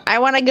 I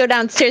want to go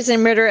downstairs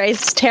and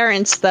murderize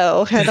Terrence,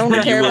 though. I don't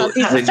care about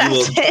these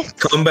assassins. You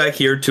will come back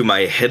here to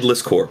my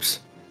headless corpse.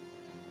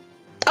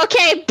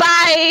 Okay,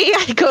 bye.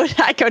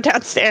 I go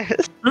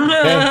downstairs.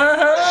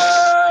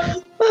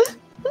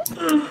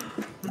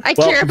 I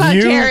care about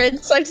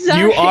Terrence. I'm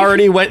sorry. You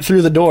already went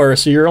through the door,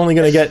 so you're only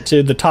going to get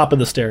to the top of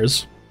the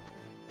stairs.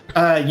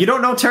 You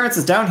don't know Terrence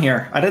is down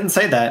here. I didn't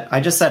say that. I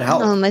just said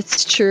help. Oh,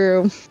 that's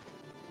true.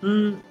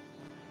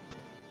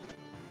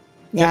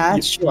 Yeah,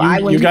 that's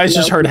true. You guys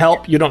just heard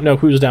help. You don't know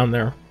who's down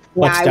there.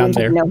 What's down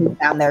there? I wouldn't know who's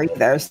down there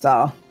either,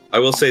 so. I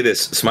will say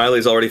this.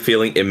 Smiley's already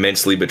feeling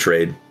immensely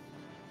betrayed.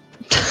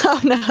 Oh,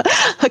 no.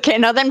 Okay,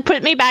 now then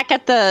put me back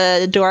at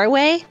the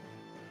doorway.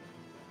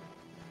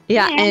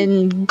 Yeah,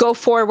 and go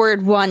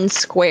forward 1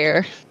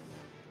 square.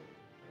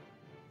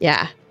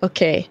 Yeah,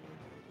 okay.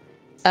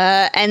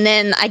 And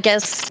then I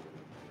guess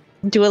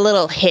do a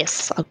little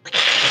hiss.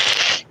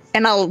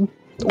 And I'll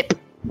whip.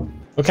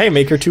 Okay,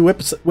 make her 2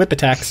 whip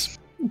attacks.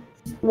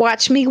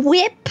 Watch me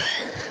whip.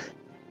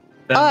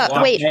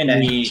 Wait.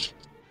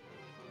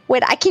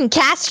 Wait, I can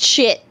cast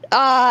shit.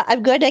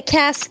 I'm going to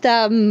cast,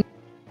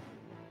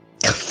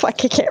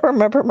 fuck, I can't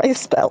remember my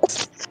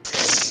spells.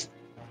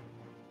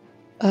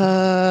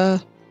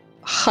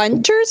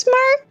 Hunter's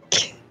Mark?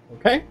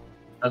 Okay.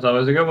 That's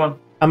always a good one.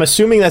 I'm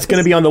assuming that's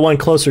going to be on the one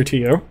closer to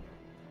you.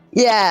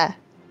 Yeah.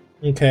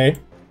 Okay.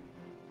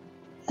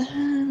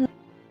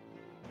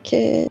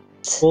 Okay.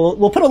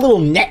 We'll put a little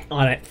net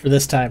on it for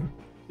this time.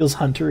 Feels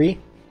huntery.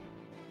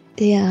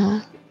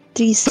 Yeah.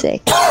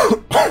 D6.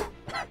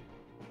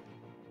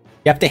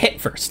 You have to hit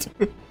first.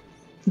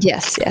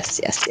 Yes.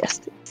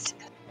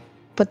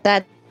 But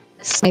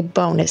that's my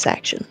bonus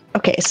action.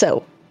 Okay,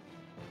 so.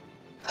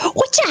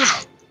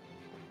 Whatcha?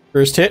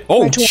 First hit.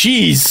 Oh,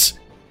 jeez.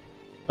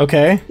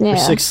 Okay. Yeah.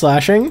 For 6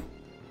 slashing.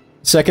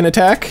 Second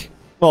attack.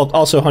 Well,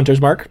 also Hunter's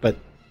Mark, but.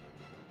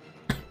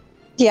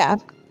 Yeah.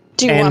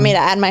 Do you want me to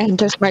add my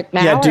Hunter's Mark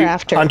now or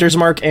after? Hunter's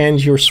Mark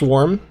and your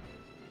Swarm.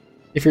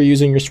 If you're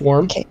using your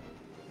Swarm. Okay.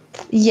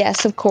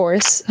 Yes, of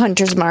course.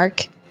 Hunter's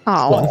Mark.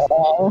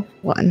 Oh,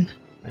 1.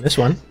 And this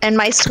one. And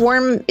my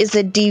Swarm is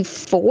a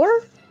D4?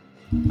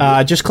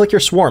 Just click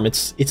your Swarm.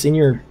 It's in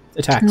your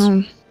attacks.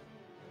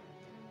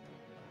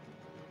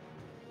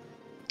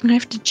 I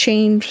have to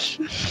change.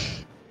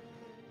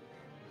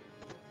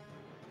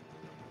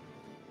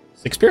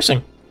 6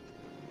 piercing.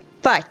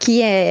 Fuck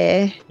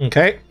yeah.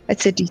 Okay.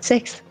 That's a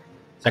D6.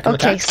 Second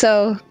okay, attack.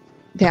 so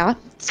yeah.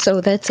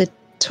 So that's a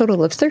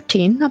total of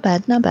 13. Not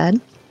bad.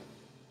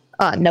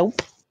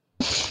 Nope.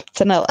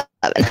 It's an 11.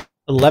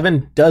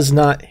 11 does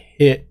not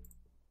hit.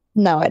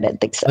 No, I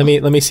didn't think so.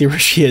 Let me see where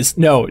she is.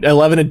 No,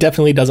 11 it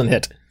definitely doesn't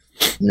hit.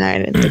 No, I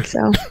didn't think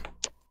so.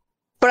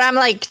 But I'm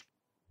like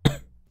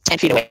 10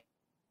 feet away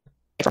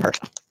from her.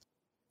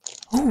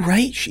 Oh,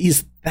 right.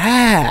 She's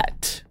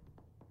that.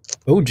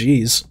 Oh,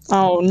 geez.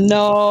 Oh,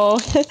 no.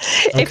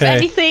 If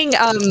anything,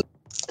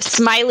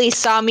 Smiley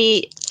saw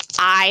me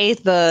eye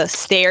the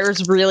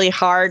stairs really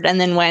hard and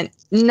then went,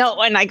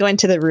 no, and I go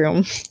into the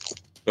room.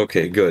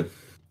 Okay, good.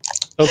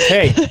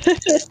 Okay.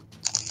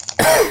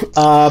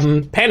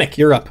 Panic,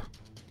 you're up.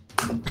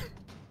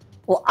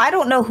 Well, I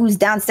don't know who's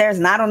downstairs,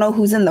 and I don't know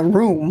who's in the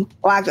room.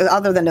 Well, actually,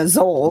 other than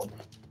Azul.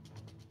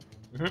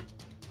 Mm-hmm.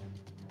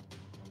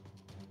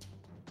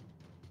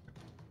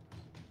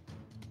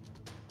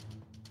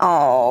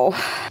 Oh.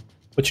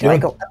 What you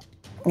doing?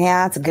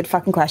 Yeah, that's a good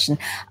fucking question.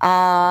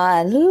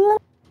 Okay,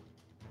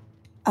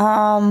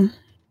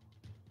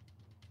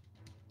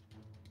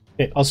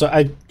 also,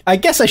 I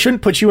guess I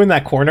shouldn't put you in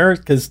that corner,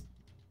 because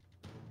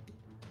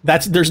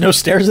there's no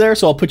stairs there,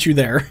 so I'll put you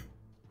there.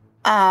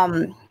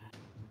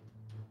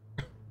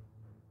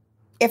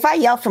 If I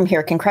yell from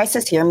here, can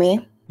Crisis hear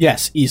me?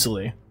 Yes,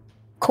 easily.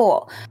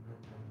 Cool.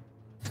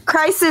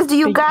 Crisis, do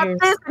you got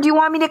this, or do you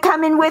want me to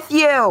come in with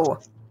you?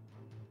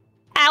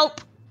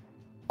 Help!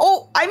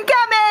 Oh, I'm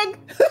coming!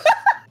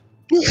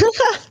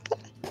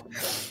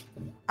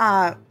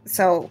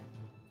 So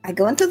I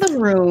go into the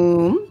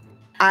room.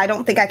 I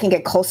don't think I can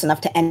get close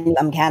enough to any of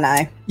them, can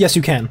I? Yes,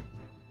 you can.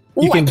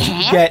 Ooh, You can I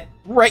can? get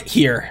right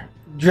here,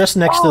 just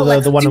next to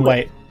the one in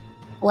white.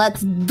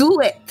 Let's do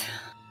it.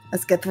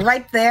 Let's get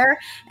right there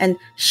and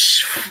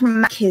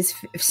smack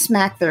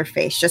their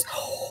face. Just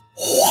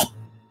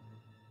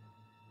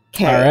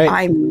okay. All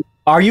right.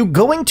 Are you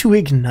going to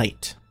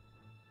ignite?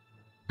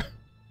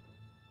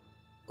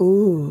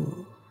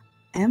 Ooh,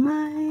 am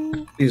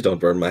I? Please don't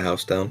burn my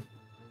house down.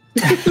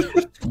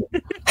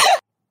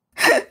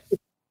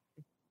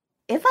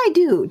 If I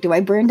do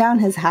I burn down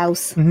his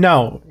house?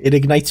 No, it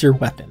ignites your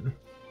weapon.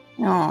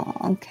 Oh,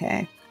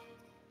 okay.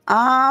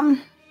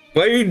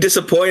 Why are you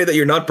disappointed that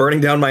you're not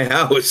burning down my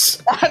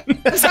house?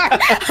 Sorry.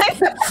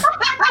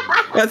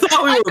 I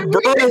thought we were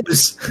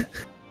bros.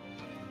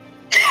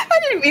 I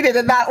didn't mean it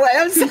in that way.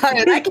 I'm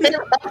sorry. That came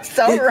out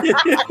so wrong.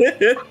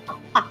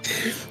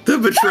 The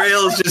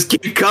betrayals just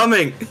keep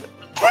coming.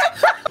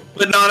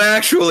 But not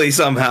actually,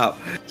 somehow.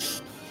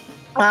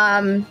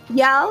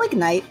 Yeah, I'll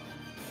ignite.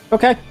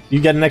 Okay, you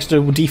get an extra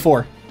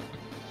D4.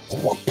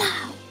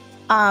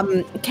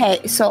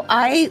 Okay, so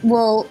I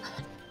will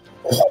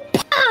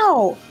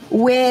pow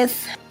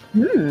with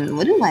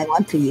what do I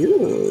want to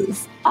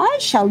use? I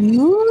shall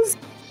use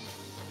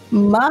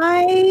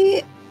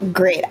my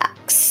great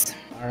axe.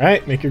 All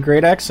right, make your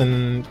great axe,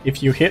 and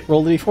if you hit,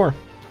 roll the D4.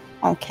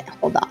 Okay,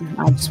 hold on.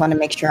 I just want to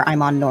make sure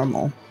I'm on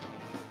normal.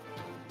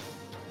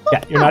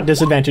 Yeah, you're not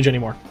disadvantaged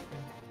anymore.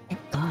 Thank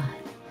God.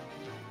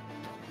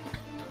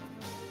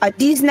 A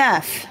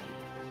 19.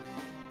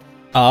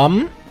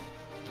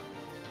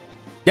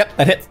 Yep,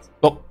 that hits.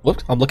 Oh,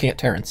 whoops, I'm looking at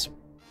Terrence.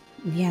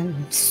 Yeah,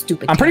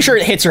 stupid. I'm pretty sure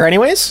it hits her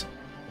anyways.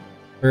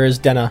 Where is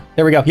Denna?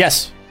 There we go.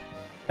 Yes,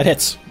 that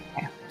hits.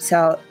 Okay.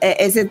 So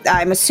is it?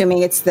 I'm assuming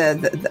it's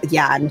the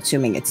yeah. I'm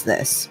assuming it's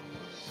this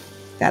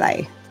that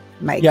I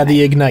might. Yeah,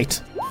 the ignite.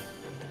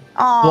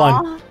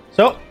 Aww. 1.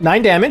 So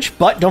 9 damage,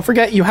 but don't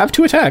forget you have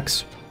 2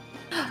 attacks.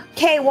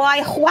 Okay, well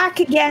I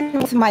whack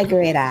again with my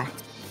great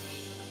axe.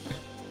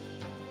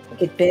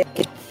 Look at big.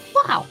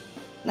 Wow.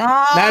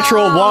 Oh.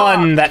 Natural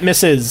 1, that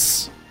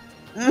misses.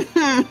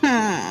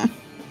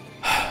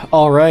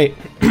 All right.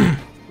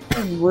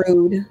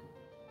 Rude.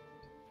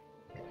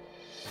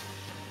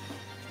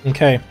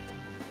 Okay.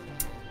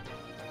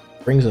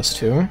 Brings us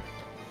to.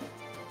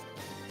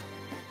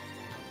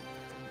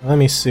 Let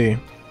me see.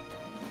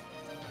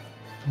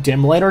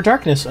 Dim light or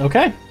darkness.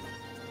 Okay.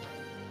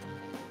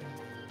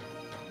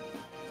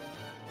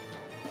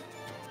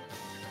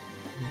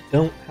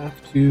 Don't have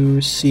to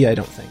see, I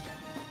don't think.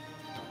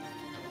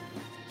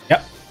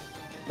 Yep.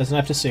 Doesn't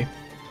have to see.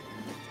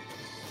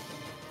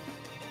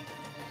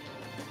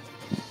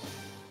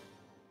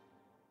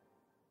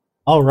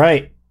 All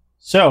right.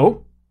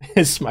 So,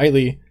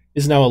 Smiley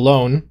is now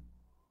alone.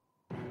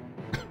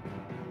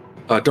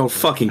 Don't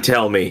fucking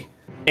tell me.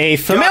 A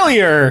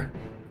familiar,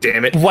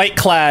 Damn it.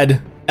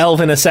 white-clad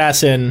elven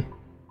assassin,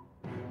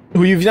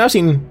 who you've now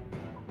seen.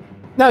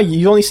 No,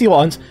 you only see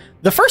once.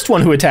 The first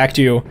one who attacked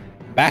you,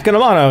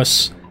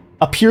 Bakanamanos,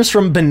 appears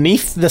from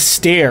beneath the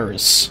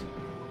stairs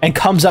and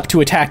comes up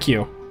to attack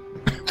you.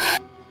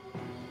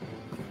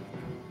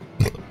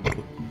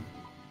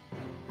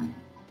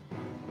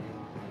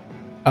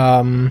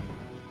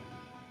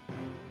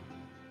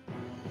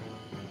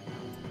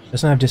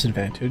 Doesn't have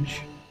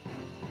disadvantage.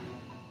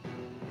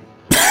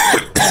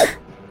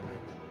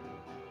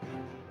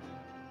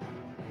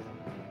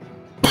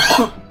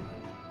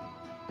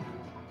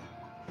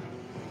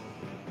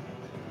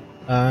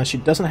 She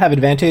doesn't have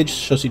advantage,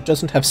 so she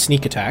doesn't have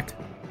sneak attack.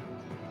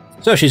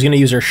 So she's going to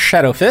use her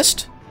Shadow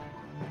Fist.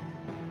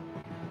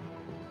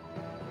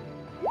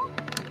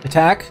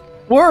 Attack.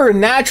 We're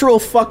natural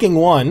fucking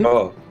 1.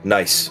 Oh,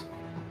 nice.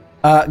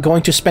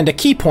 Going to spend a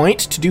key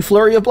point to do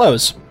Flurry of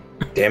Blows.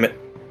 Damn it.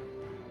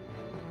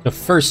 The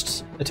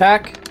first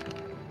attack.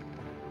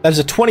 That is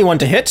a 21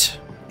 to hit.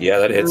 Yeah,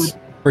 that hits.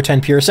 For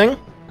 10 piercing.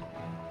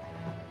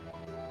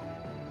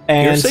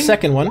 And Piercing?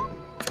 second one.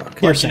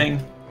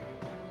 Piercing.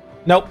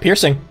 Nope,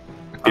 piercing.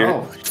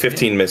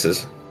 15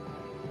 misses.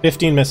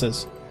 15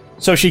 misses.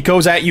 So she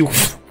goes at you.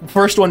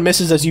 First one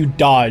misses as you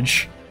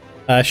dodge.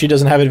 She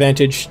doesn't have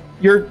advantage.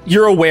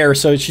 You're aware,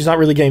 so she's not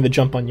really getting the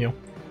jump on you.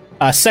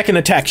 Second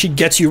attack, she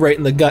gets you right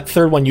in the gut.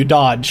 Third one, you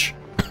dodge.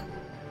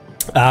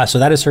 So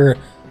that is her.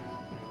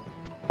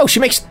 Oh, she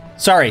makes.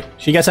 Sorry,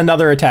 she gets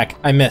another attack.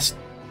 I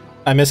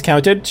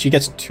miscounted. She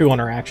gets 2 on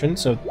her action.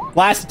 So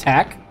last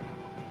attack.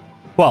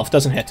 12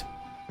 doesn't hit.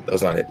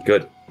 Does not hit.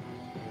 Good.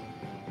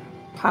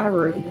 Kind of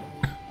rude.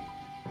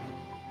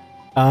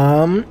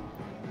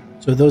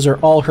 So those are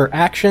all her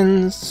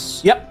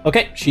actions. Yep.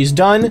 Okay, she's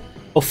done.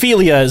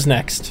 Ophelia is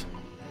next.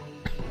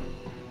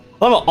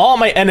 All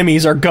my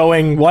enemies are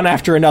going one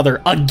after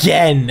another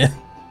again.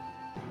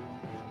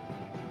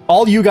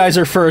 All you guys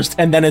are first,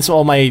 and then it's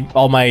all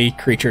my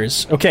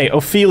creatures. Okay,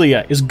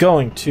 Ophelia is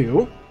going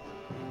to.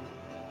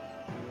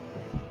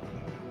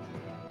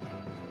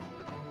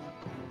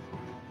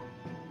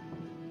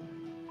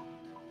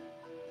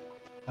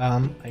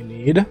 I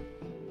need.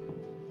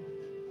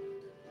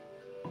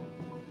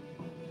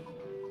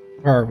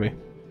 Where are we?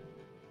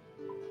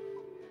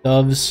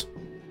 Doves.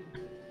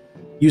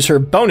 Use her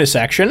bonus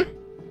action.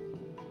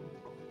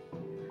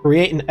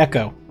 Create an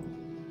echo.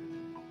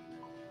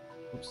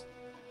 Oops.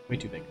 Way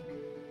too big.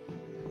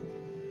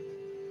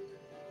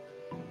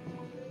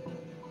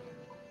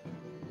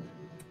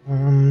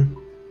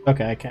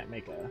 Okay, I can't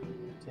make a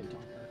tint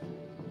on her.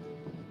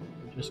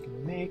 I'm just gonna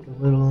make a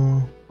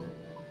little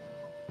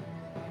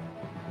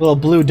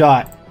blue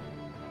dot.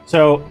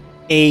 So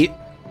a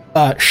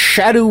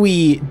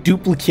shadowy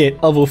duplicate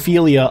of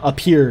Ophelia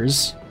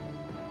appears.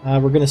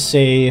 We're gonna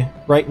say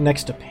right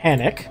next to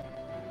Panic,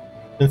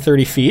 in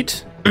 30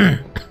 feet.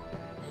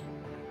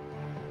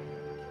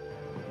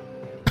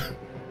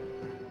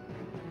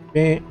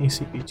 Okay,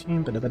 AC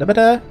 18,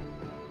 bada.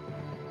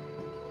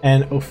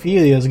 And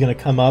Ophelia is gonna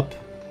come up.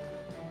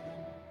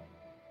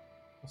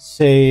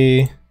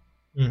 Say,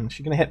 is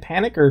she gonna hit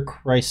Panic or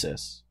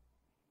Crisis?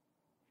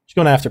 She's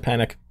going after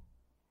Panic.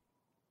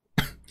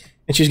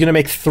 And she's gonna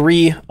make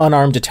 3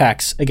 unarmed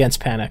attacks against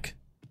Panic.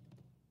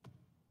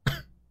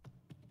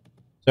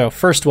 So,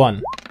 first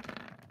one.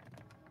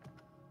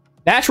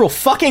 Natural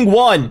fucking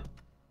 1!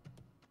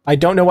 I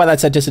don't know why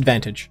that's at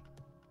disadvantage.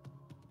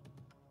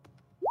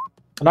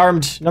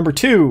 Unarmed number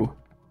 2.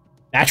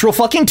 Natural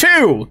fucking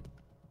 2!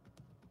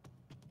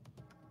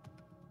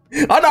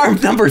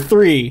 Unarmed number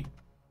 3.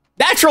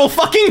 Natural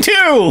fucking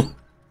 2!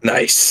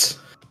 Nice.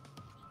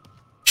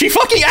 She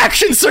fucking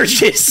action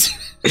searches!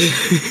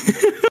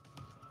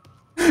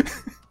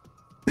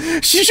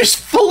 She just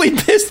fully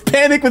pissed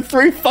Panic with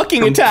 3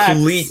 fucking attacks.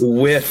 Complete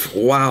whiff.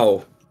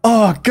 Wow.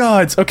 Oh,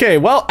 gods. Okay,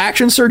 well,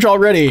 action surge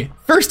already.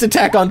 First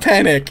attack on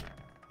Panic.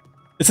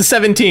 It's a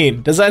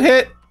 17. Does that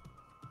hit?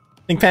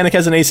 I think Panic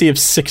has an AC of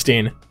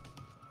 16.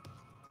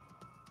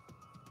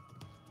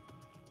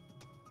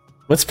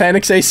 What's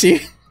Panic's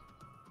AC?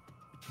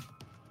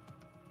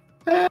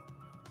 You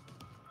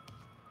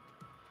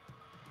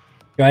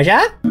like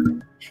that?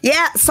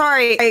 Yeah,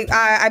 sorry,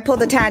 I pulled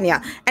the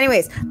Tanya.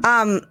 Anyways,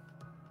 I'm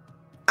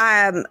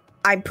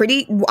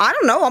pretty. I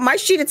don't know. On my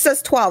sheet it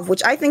says 12,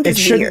 which I think is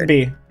weird.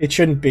 It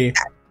shouldn't be.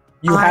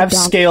 You have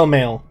scale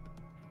mail.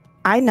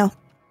 I know,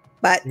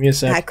 but give me a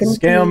sec.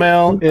 Scale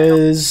mail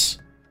is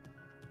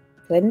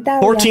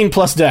 14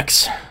 plus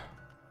Dex.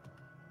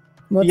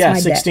 What's yeah, my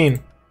 16.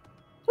 Dex?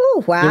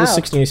 Oh wow! It was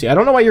 16 AC. I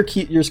don't know why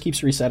yours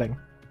keeps resetting.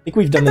 I think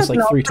we've done this like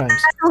 3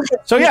 times.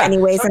 So yeah,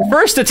 anyways,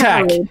 first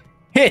attack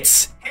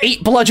hits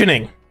 8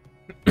 bludgeoning.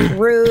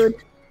 Rude.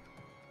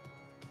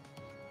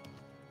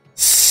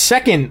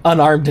 Second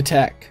unarmed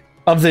attack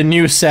of the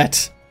new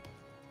set.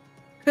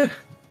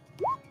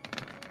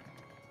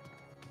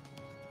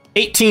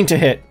 18 to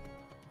hit.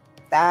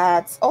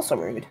 That's also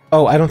rude.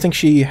 Oh, I don't think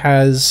she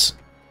has.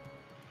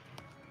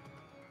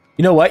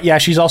 You know what? Yeah,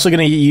 she's also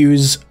gonna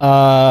use.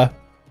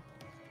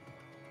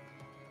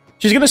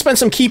 She's gonna spend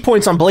some key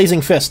points on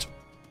Blazing Fist.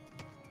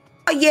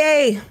 Oh,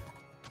 yay!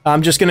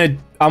 I'm gonna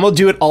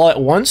do it all at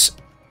once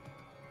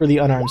for the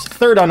unarmed.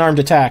 Third unarmed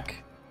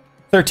attack.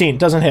 13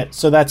 doesn't hit,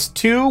 so that's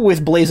 2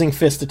 with Blazing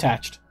Fist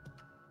attached.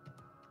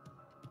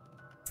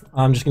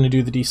 I'm just gonna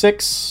do the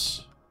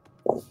D6.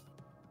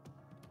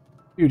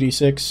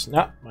 2d6,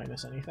 not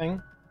minus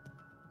anything.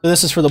 So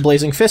this is for the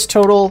Blazing Fist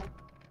total,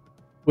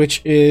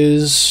 which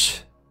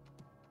is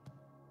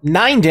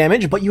 9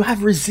 damage, but you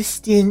have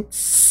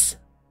resistance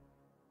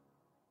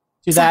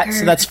to that,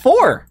 so that's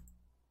 4.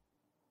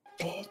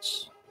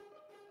 Bitch.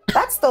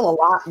 That's still a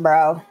lot,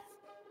 bro.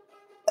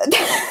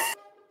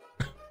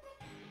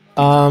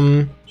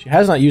 She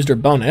has not used her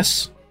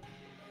bonus.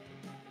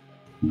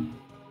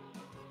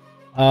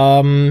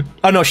 Oh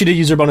no, she did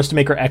use her bonus to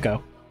make her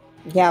echo.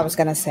 Yeah, I was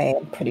gonna say,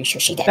 I'm pretty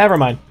sure she did. Never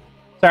mind.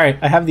 Sorry,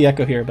 I have the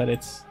echo here, but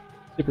it's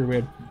super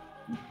weird.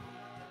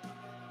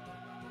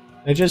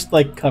 I just,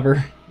 like,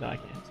 cover... No, I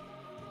can't.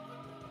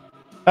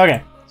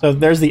 Okay, so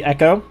there's the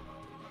echo.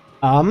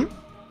 Ouch.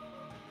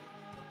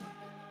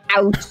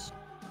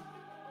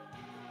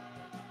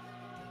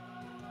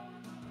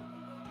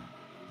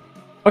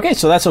 Okay,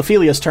 so that's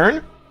Ophelia's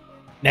turn.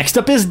 Next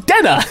up is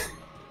Denna!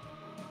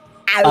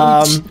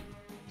 Ouch.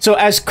 So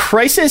as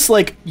Crisis,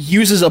 like,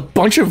 uses a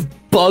bunch of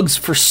bugs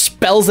for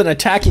spells and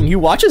attacking, you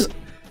watch as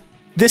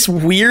this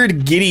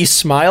weird giddy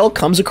smile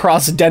comes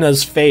across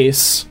Denna's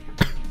face.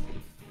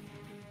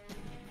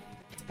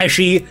 As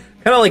she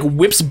kind of like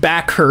whips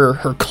back her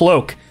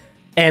cloak,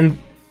 and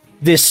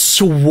this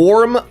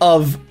swarm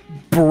of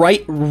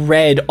bright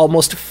red,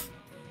 almost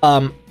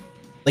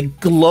like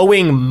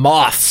glowing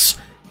moths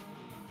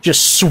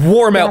just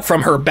swarm out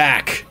from her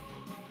back.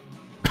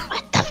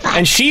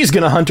 And she's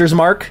gonna Hunter's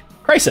Mark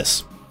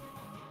Crisis.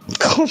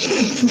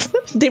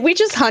 Did we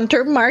just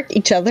Hunter Mark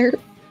each other?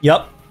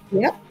 Yep.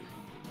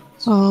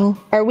 Oh,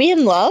 are we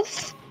in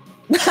love?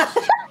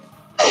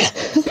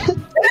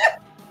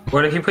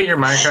 What if you put your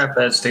Minecraft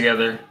beds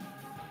together?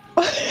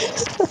 What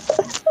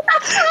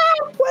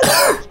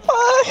the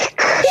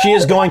fuck? She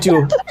is going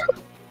to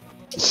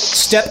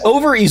step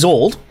over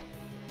Isolde,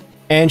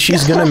 and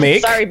she's gonna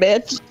make Sorry,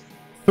 bitch.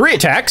 3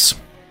 attacks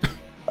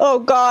Oh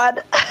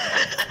God.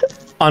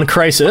 on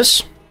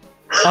Crisis,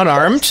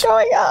 unarmed. What's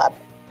going on?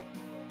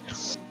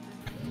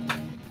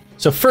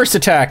 So first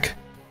attack,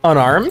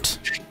 unarmed.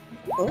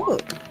 Oh,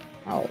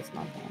 it's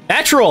not bad.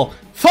 Natural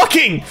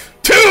fucking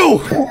 2!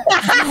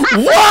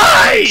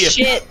 Why?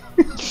 Shit.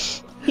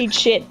 He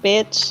shit,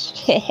 bitch.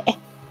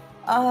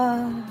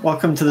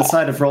 Welcome to the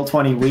side of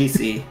Roll20 we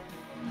see.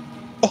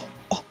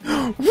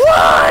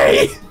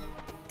 Why?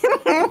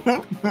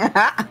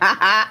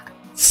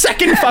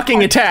 Second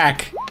fucking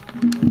attack.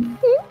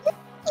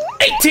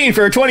 18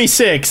 for a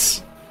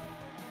 26.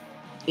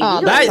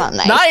 Oh, that's not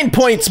nice. 9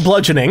 points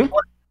bludgeoning.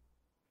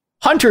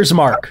 Hunter's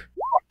Mark.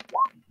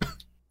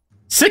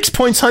 6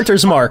 points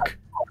Hunter's Mark.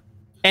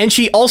 And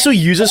she also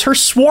uses her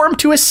swarm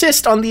to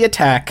assist on the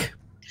attack.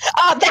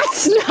 Oh,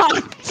 that's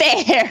not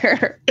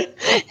fair.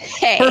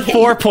 Hey. For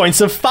 4 points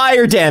of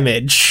fire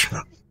damage.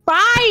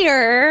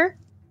 Fire?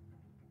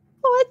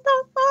 What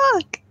the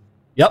fuck?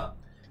 Yep.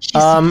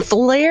 She's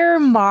flare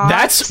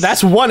moth.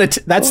 That's one.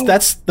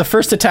 That's the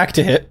first attack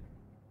to hit.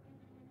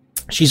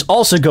 She's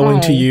also going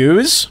to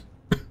use.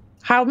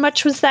 How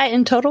much was that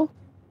in total?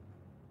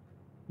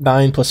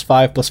 9 plus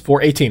 5 plus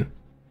 4, 18.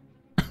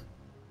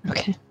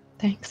 Okay,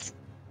 thanks.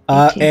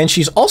 And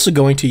she's also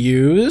going to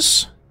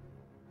use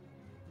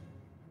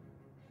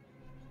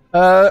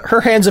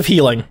her Hands of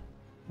Healing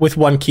with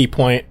 1 key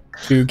point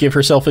to give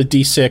herself a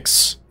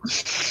d6.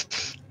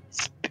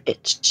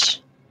 Bitch.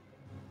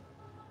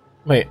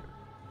 Wait.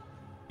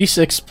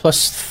 d6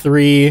 plus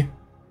 3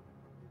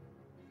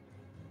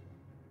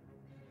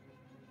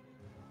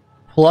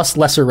 plus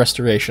Lesser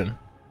Restoration.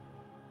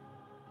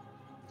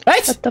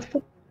 What? What the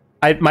fuck?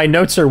 My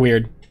notes are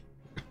weird.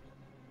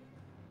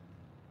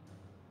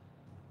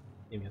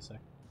 Give me a sec.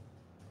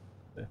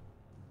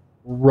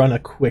 Run a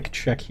quick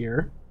check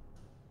here.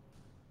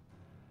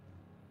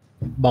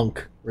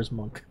 Monk. Where's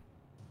Monk?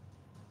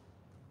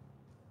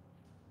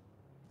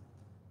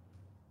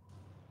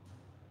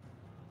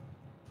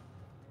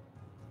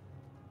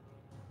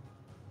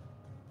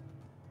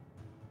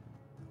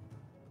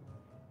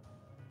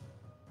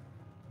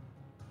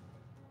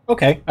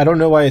 Okay, I don't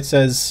know why it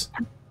says...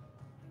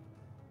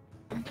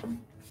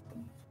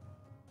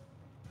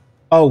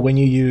 Oh, when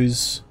you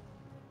use...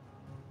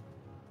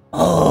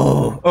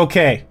 Oh,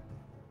 okay.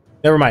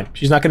 Never mind.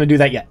 She's not going to do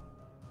that yet.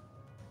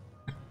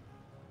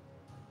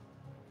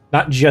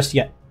 Not just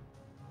yet.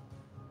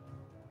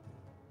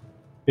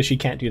 Because she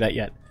can't do that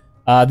yet.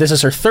 This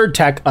is her third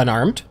attack,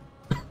 unarmed.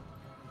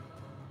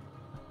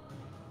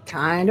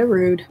 Kinda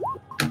rude.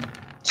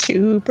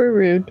 Super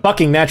rude.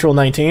 Fucking natural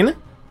 19.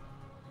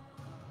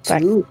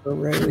 Super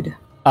rude.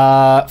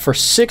 For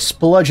 6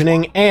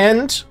 bludgeoning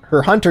and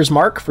her Hunter's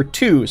Mark for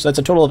 2. So that's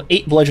a total of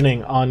 8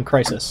 bludgeoning on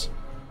Crisis.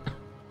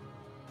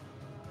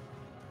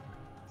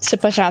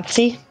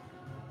 Sipajatsi.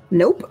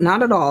 Nope,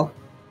 not at all.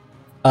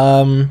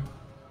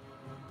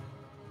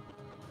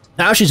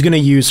 Now she's going to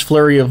use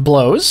Flurry of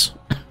Blows.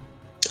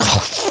 Oh,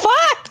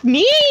 fuck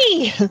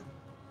me!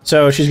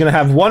 So she's going to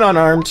have 1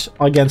 unarmed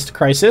against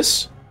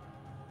Crisis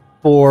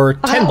for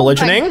 10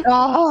 bludgeoning. My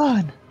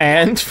God.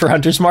 And for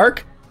Hunter's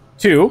Mark,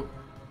 2.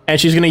 And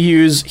she's going to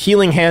use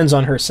Healing Hands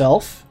on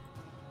herself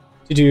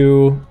to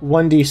do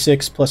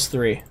 1d6 plus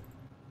 3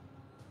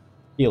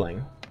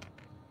 healing.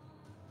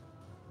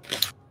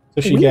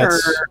 So she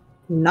gets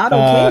not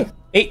okay.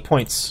 8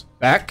 points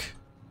back.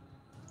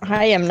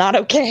 I am not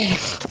okay.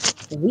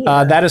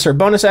 That is her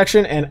bonus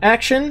action and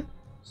action.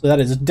 So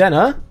that is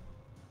Denna.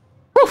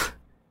 Whew!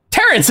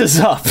 Terrence is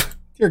up!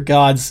 Dear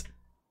gods.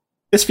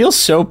 This feels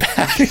so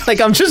bad.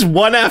 Like I'm just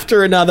one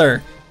after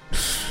another.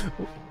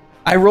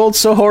 I rolled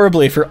so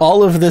horribly for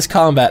all of this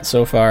combat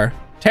so far.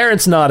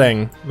 Terrence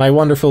Nodding, my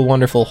wonderful,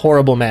 wonderful,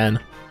 horrible man.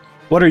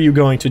 What are you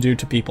going to do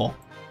to people?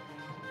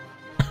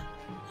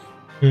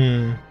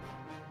 What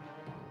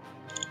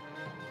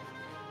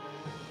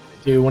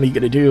are you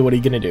gonna do? What are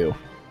you gonna do?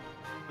 What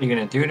are you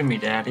gonna do to me,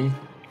 Daddy?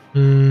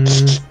 He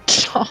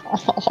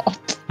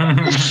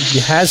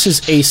has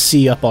his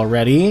AC up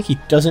already. He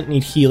doesn't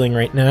need healing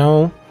right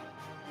now.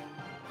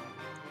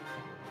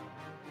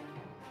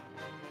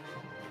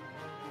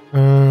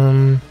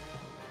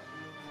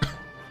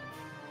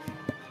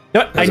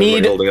 No, I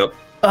need. Holding up.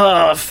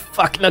 Oh,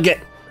 fuck, Nugget.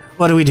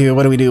 What do we do?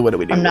 What do we do? What do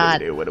we do? I'm What not.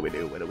 do we do? What do we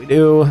do? What do we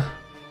do?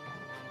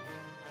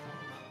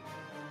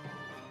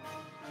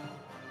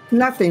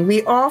 Nothing.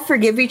 We all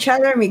forgive each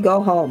other and we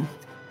go home.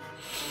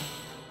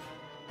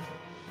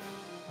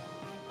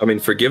 I mean,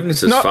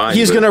 forgiveness is fine.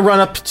 He's going to run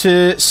up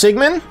to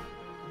Sigmund.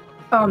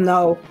 Oh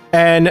no.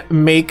 And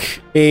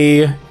make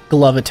a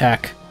glove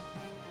attack.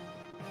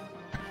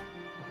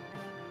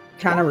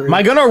 Kind of rude. Am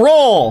I going to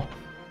roll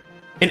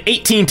an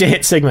 18 to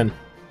hit Sigmund?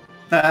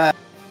 That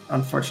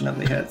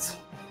unfortunately hits.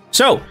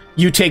 So,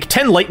 you take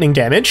 10 lightning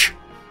damage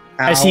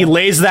Ow. as he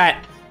lays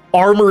that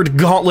armored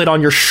gauntlet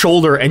on your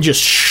shoulder and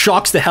just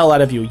shocks the hell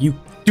out of you. You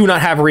do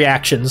not have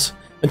reactions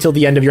until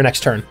the end of your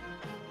next turn.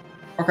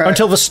 Okay.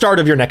 Until the start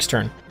of your next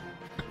turn.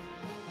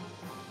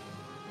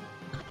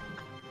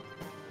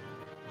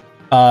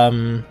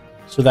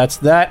 So that's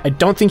that. I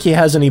don't think he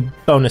has any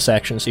bonus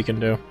actions he can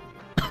do.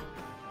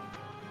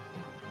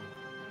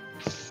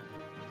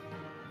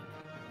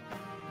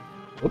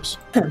 Oops.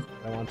 What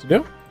I want to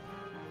do.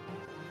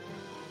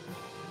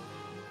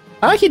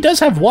 He does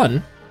have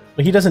one,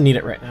 but he doesn't need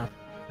it right now.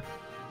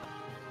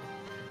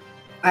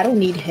 I don't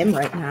need him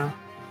right now.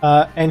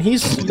 And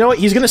he's, you know what,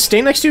 he's gonna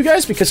stay next to you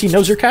guys because he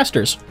knows you're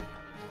casters.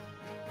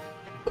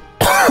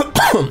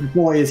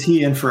 Boy, is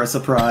he in for a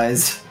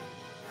surprise.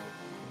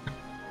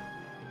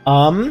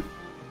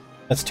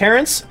 That's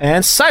Terrence,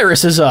 and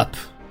Cyrus is up.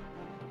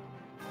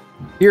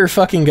 Dear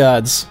fucking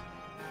gods.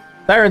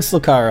 Cyrus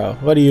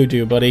Lucaro, what do you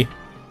do, buddy?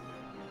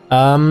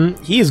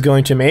 He's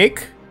going to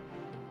make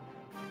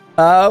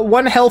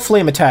one Hell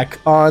Flame attack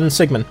on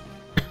Sigmund.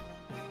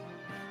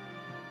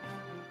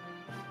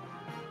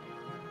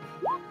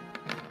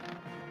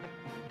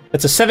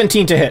 That's a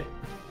 17 to hit.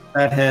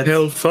 That hits.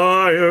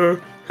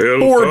 Hellfire!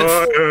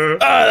 Hellfire!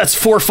 That's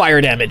 4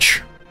 fire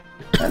damage.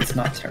 That's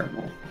not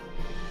terrible.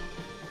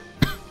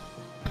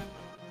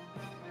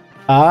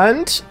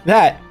 And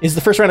that is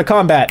the first round of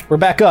combat. We're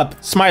back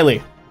up.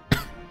 Smiley.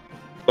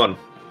 Fun.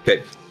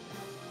 Okay.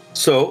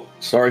 So,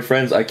 sorry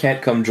friends, I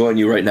can't come join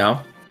you right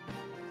now.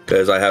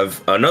 Because I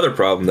have another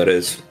problem that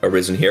has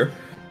arisen here.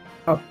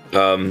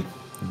 Oh.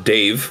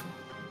 Dave.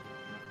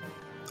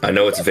 I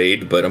know it's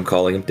Vade, but I'm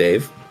calling him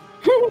Dave.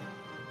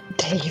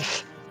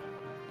 Dave.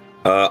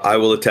 I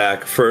will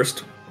attack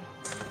first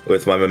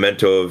with my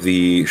memento of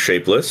the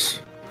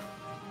Shapeless.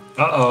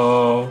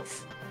 Uh-oh.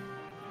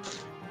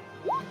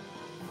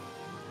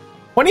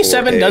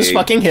 27 does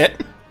fucking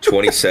hit.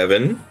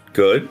 27.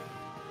 Good.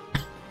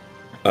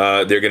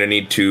 They're going to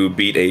need to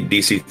beat a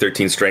DC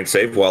 13 strength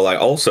save while I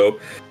also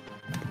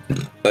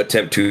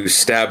attempt to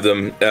stab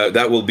them.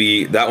 That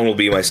one will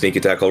be my sneak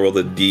attack. I'll roll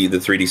the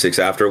 3d6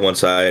 after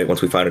once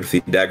we find out if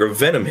the dagger of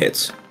venom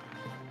hits.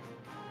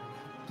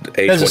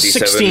 A 27,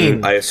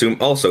 16. I assume,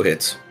 also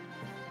hits.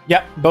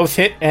 Yep, both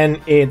hit, and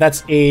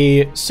that's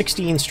a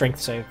 16 strength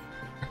save.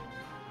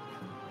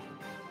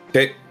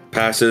 Okay,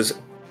 passes.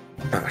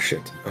 Ah,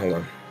 shit. Hold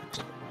on.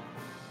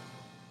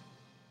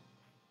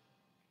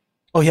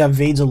 Oh yeah,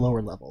 Vade's a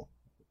lower level.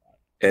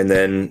 And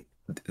then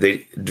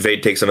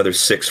Vade takes another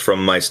 6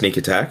 from my sneak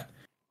attack.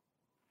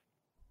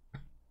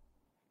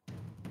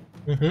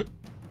 Mm-hmm.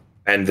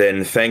 And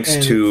then thanks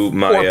to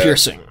my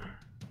piercing.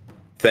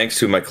 Thanks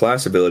to my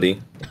class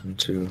ability, 1,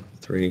 2,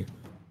 3.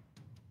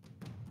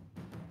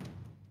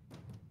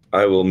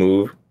 I will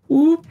move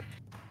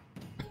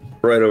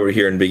right over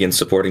here and begin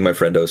supporting my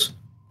friendos.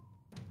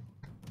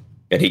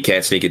 And he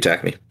can't sneak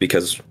attack me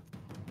because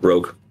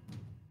rogue.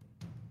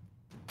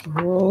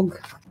 Rogue.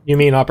 You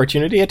mean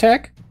opportunity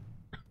attack?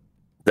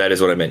 That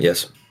is what I meant,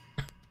 yes.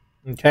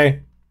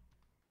 Okay.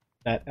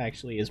 That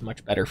actually is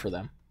much better for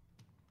them.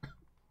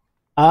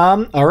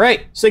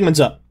 Alright, Sigmund's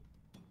up.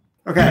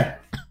 Okay.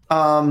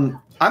 I'm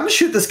gonna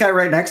shoot this guy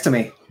right next to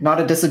me. Not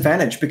a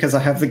disadvantage because I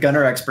have the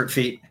gunner expert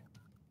feat.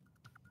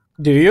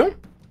 Do you?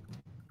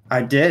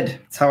 I did.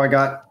 It's how I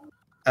got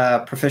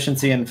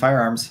proficiency in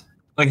firearms.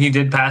 Like you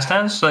did past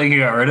tense? Like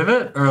you got rid of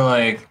it? Or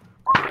like...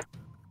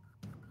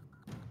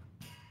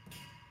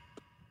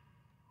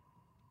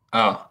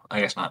 Oh,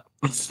 I guess not.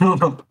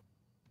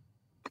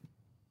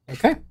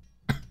 Okay.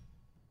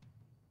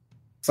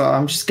 So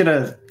I'm just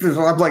gonna...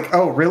 I'm like,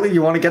 oh, really?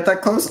 You want to get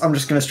that close? I'm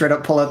just gonna straight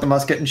up pull out the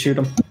musket and shoot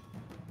him.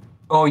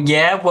 Oh,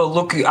 yeah? Well,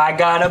 look, I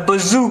got a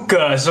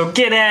bazooka, so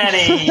get out of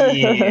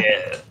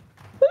here.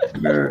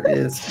 There it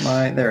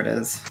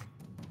is.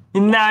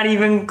 You're not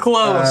even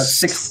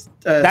close.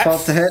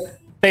 12 to hit.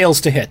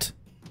 Fails to hit.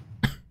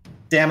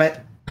 Damn it.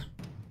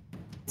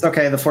 It's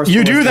okay, the force...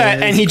 You do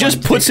that, and he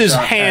just puts his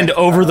hand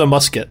over the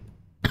musket.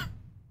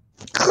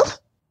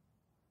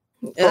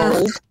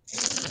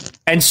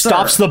 And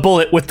stops the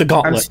bullet with the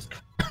gauntlet.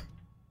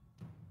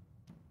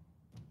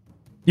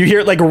 You hear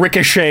it like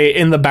ricochet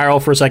in the barrel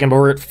for a second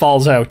before it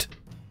falls out.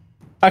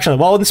 Actually,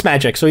 well, it's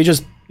magic, so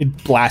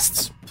it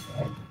blasts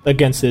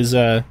against his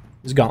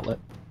gauntlet.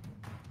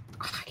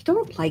 I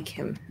don't like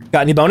him.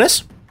 Got any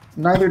bonus?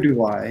 Neither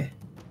do I.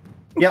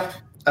 Yep.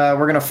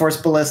 We're gonna force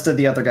ballista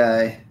the other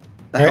guy.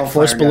 The Alright,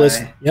 force Hellfire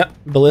ballista. guy. Yep,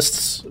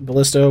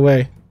 ballista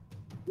away.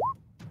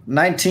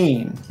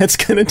 19. That's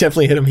gonna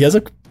definitely hit him. He has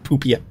a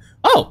poopy.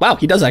 Oh, wow,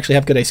 he does actually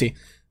have good AC.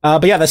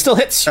 But yeah, that still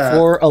hits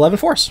for 11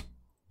 force.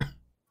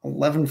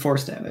 11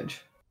 force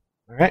damage.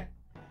 Alright.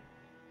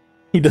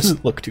 He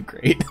doesn't look too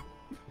great.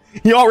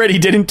 He already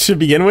didn't to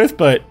begin with,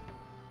 but...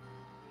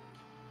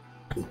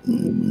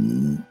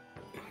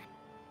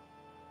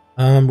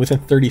 Within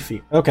 30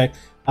 feet. Okay.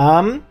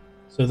 So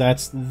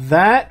that's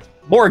that.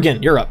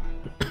 Morgan, you're up.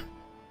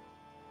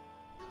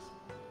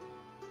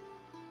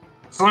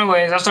 So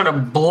anyways, I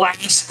started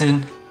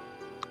blasting.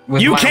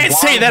 You can't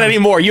say that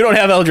anymore. You don't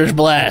have Eldritch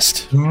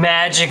Blast.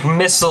 Magic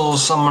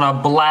missiles. I'm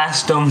gonna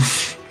blast them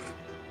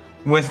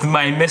with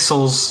my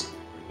missiles.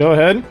 Go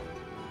ahead.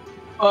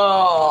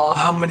 Oh,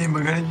 how many am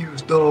I gonna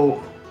use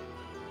though?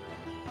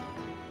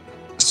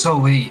 So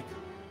wait,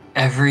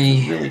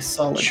 every Really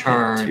solid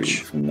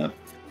charge from the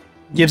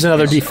Gives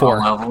another is D4.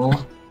 a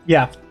level.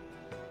 Yeah.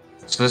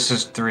 So this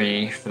is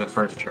 3 for the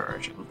first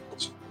charge.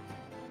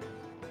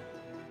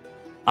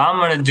 I'm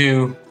gonna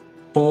do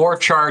 4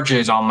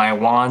 charges on my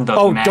wand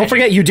of magic. Don't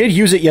forget, you did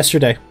use it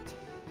yesterday.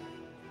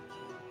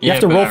 You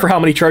have to roll for how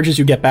many charges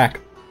you get back.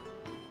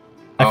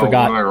 I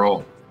forgot. What do I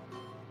roll?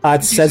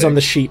 It says on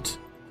the sheet.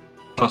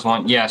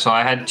 +1. Yeah, so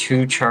I had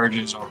 2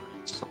 charges already.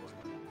 So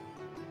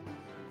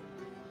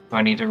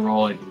I need to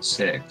roll a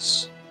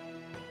d6.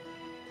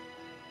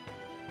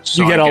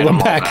 So You get I all them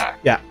back.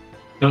 Yeah.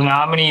 So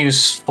now I'm gonna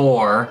use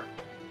 4.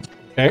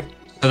 Okay.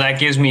 So that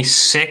gives me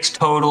 6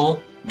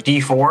 total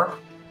D4.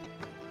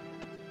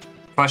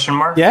 Question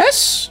mark?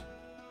 Yes?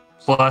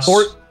 Plus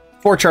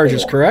 4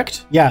 charges, 4.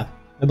 correct? Yeah,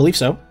 I believe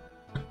so.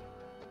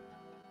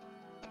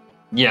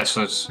 Yeah,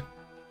 so it's...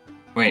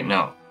 Wait,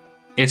 no.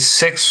 It's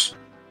 6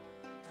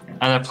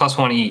 and then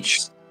 +1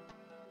 each.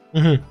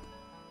 Mm-hmm.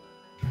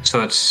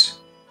 So it's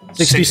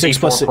 66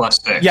 plus 6.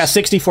 plus 6. Yeah,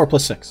 64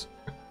 plus 6.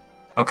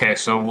 Okay,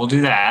 so we'll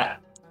do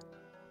that.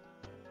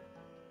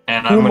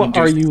 And I'm Whom gonna do...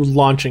 are you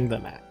launching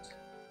them at?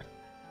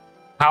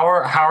 How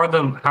are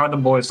the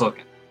boys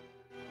looking?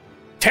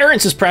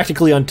 Terrence is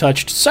practically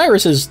untouched.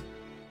 Cyrus is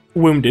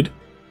wounded.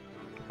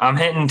 I'm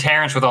hitting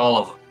Terrence with all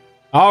of them.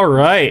 All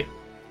right.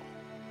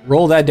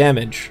 Roll that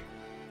damage.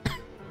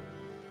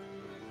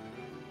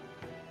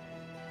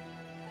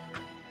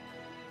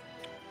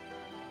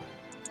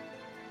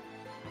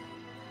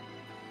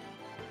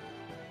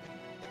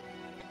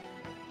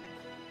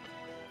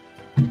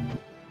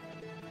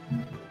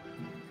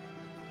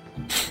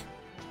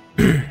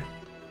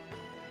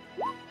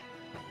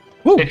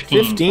 Woo,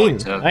 15.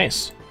 points of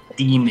Nice.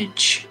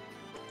 damage.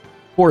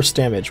 Force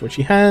damage, which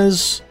he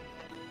has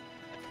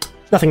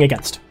nothing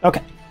against.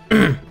 Okay.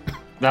 That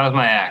was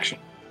my action.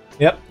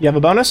 Yep. You have a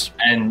bonus?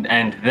 And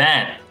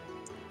then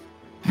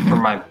for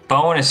my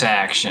bonus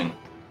action,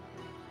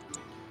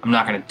 I'm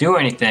not gonna do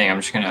anything.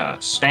 I'm just gonna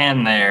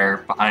stand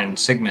there behind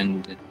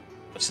Sigmund and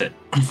that's it.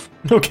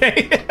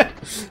 Okay.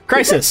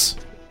 Crisis.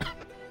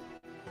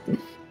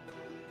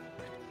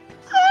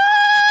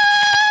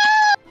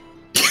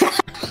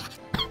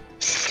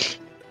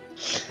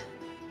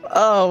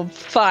 Oh,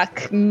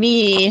 fuck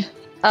me.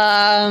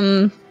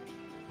 Oh,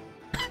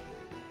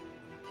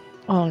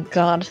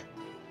 God.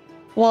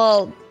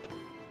 Well,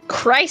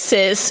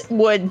 Crisis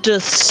would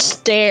just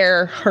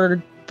stare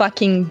her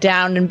fucking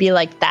down and be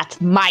like,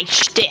 that's my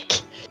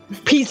shtick.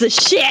 Piece of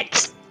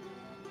shit.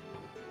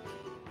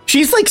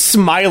 She's like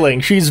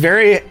smiling. She's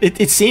very.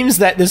 It seems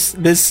that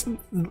this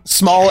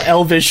small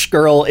elvish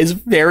girl is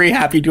very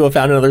happy to have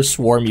found another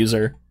swarm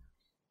user.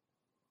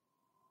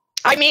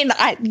 I mean,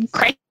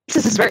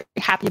 Crisis is very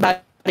happy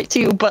about it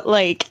too, but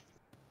like,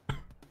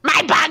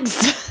 my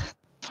bugs.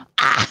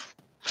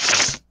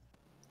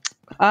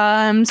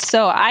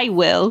 So I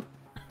will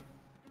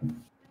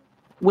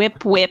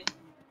whip.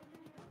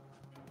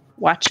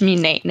 Watch me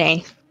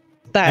nay.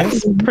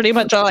 That's pretty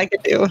much all I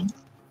could do.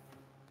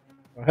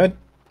 Go ahead.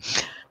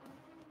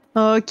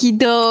 Okie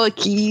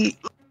dokie.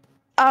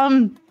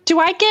 Do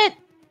I get...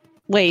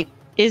 Wait,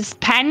 is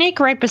Panic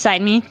right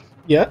beside me?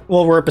 Yeah,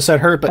 well, we're beside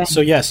her, but so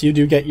yes, you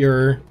do get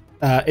your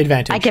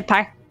advantage. I get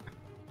back.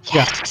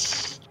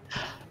 Yes.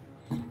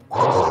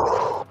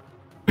 Yeah.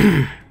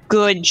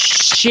 Good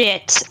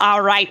shit.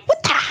 All right.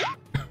 What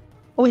the?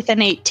 With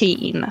an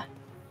 18.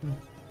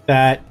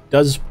 That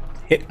does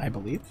hit, I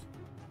believe.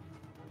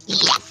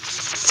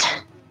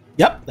 Yes.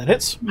 Yep, that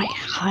hits. My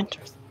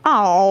hunters.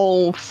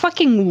 Oh,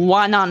 fucking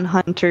 1 on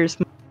hunters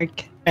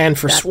mark. And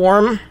for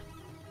swarm?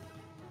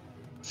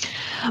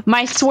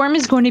 My swarm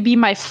is going to be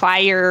my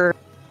fire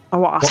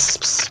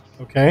wasps.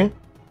 Okay.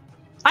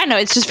 I know,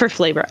 it's just for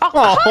flavor.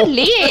 Oh,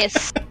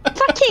 Liz!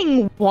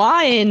 Fucking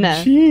 1.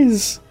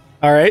 Jeez.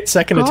 All right,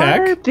 second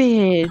attack.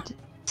 Garbage.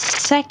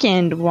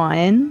 Second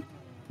one.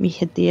 We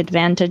hit the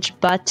advantage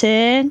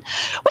button.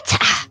 What's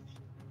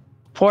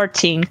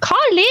 14.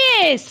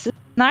 Collis!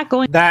 Not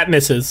going. That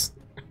misses.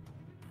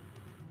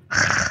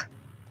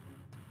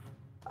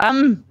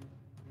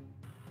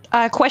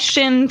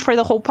 Question for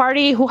the whole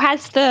party. Who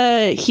has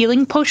the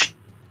healing potions?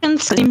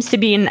 Seems to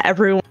be in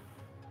everyone.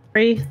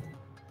 I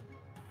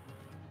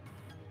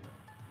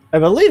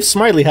believe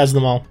Smiley has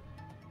them all.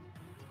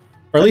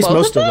 Or at least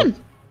most of them.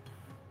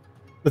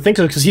 I think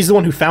so, because he's the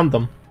one who found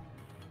them.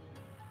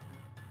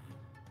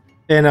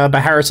 In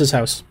Baharis's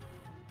house.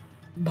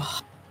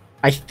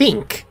 I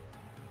think.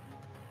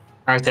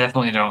 I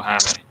definitely don't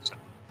have any. So.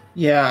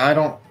 Yeah,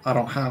 I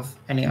don't have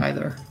any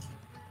either.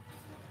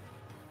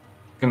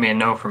 It's gonna be a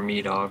no from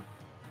me, dog.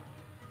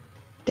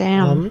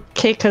 Damn.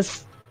 Okay,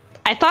 because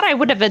I thought I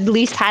would have at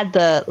least had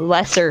the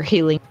lesser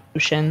healing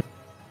potion.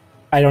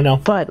 I don't know.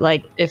 But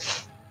like,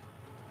 if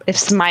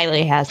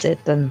Smiley has it,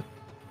 then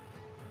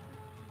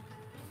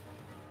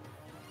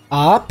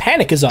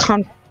Panic is up.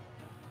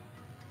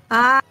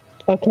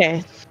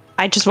 Okay.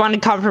 I just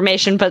wanted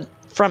confirmation, but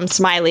from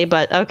Smiley.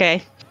 But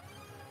okay.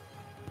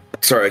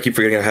 Sorry, I keep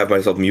forgetting I have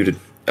myself muted.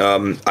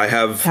 I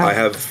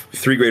have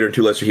 3 greater and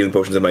 2 lesser healing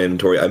potions in my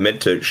inventory. I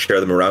meant to share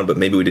them around, but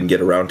maybe we didn't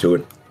get around to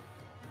it.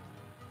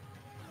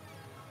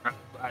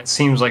 It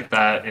seems like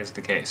that is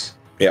the case.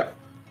 Yeah.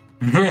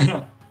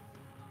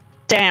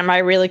 Damn, I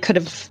really could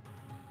have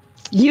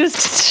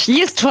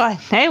used one.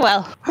 Hey,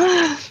 well.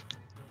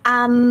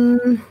 Are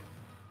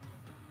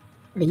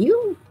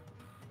you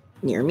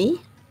near me?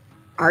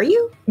 Are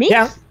you? Me?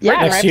 Yeah, Yeah,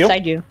 right next right to you.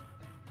 beside you.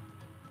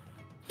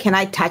 Can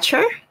I touch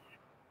her?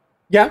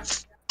 Yeah,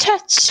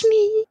 Touch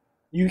me.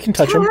 you can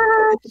touch him.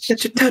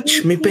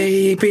 Touch me,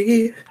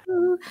 baby.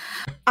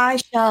 I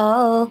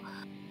shall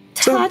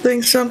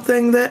touch.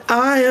 Something that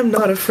I am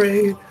not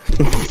afraid.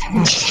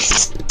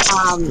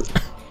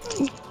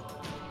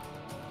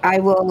 I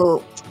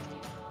will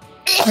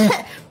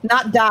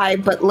not die,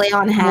 but lay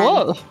on hands.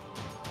 Whoa.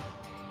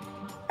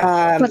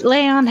 But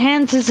lay on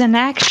hands is an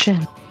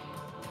action.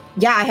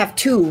 Yeah, I have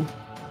 2.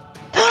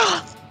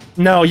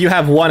 No, you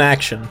have 1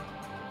 action.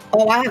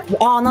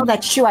 Oh, no,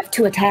 that's true. I have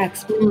 2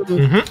 attacks.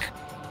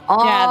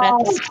 Oh, Yeah,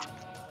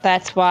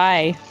 that's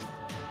why.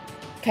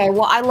 okay.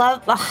 Well, I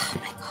love. Oh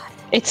my god.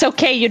 It's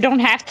okay. You don't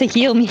have to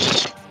heal me.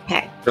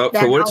 Okay. Oh,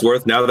 for what it's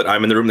worth, now that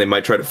I'm in the room, they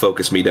might try to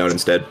focus me down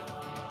instead.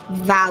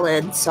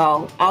 Valid.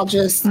 So I'll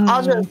just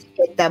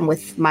hit them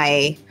with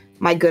my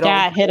good old.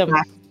 Yeah, hit them.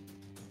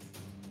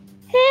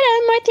 Hit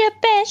him with your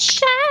best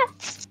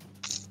shots.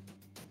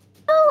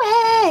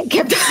 Oh, hey.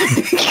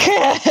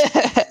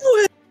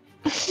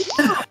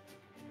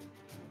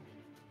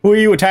 Who are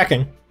you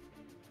attacking?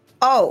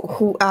 Oh,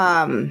 who?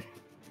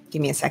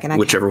 Give me a second.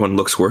 Whichever one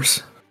looks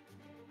worse.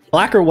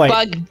 Black or white?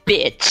 Bug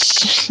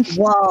bitch.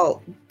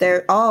 Well,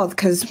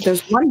 because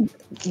there's one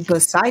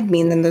beside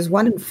me, and then there's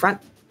one in front.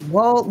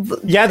 Well,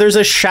 Yeah, there's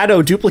a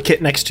shadow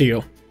duplicate next to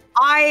you.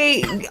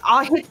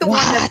 I'll hit the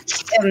one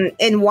that's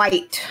in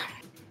white.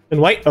 In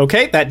white?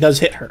 Okay, that does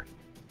hit her.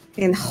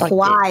 In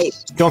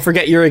white. Don't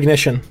forget your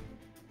ignition.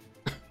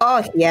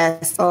 Oh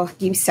yes. Oh,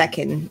 give me a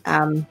second.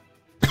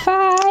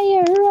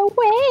 Fire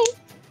away.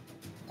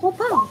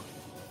 Hold on.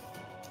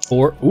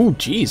 Ooh,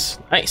 geez,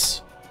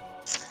 nice.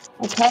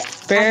 Okay.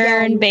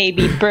 Burn,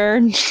 baby,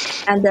 burn.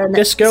 And then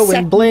Disco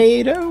and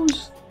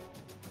Blados.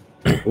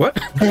 What?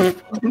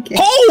 Okay.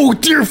 Oh,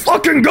 dear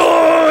fucking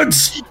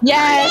gods!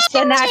 Yes,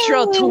 a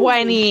natural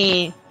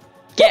 20.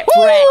 Get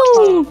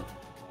Woo!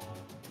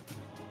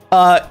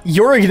 wrecked.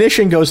 Your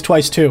ignition goes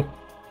twice too,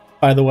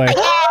 by the way.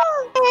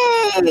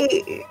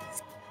 Hey!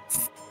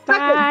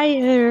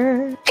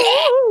 Fire.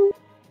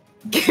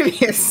 Give me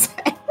a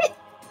second.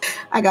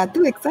 I got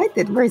too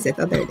excited. Where is it?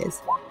 Oh, there it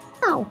is.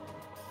 Wow.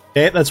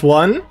 Okay, that's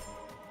 1.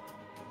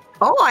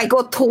 Oh, I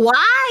go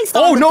twice.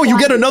 Oh no, you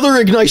get another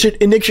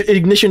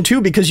ignition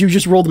too because you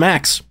just rolled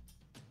max.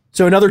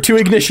 So another 2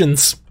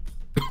 ignitions.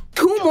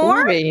 2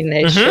 more?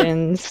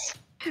 Nations.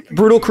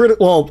 Brutal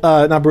critical.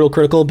 Well, not brutal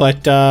critical,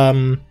 but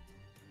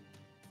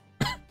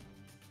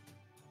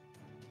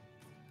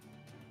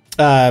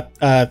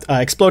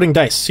exploding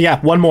dice. So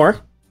yeah, 1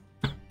 more.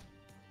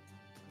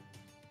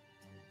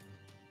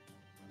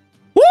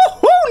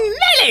 Woohoo,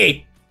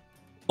 Nelly!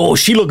 Oh,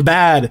 she looked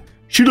bad.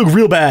 She looked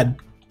real bad.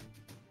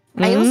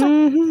 I also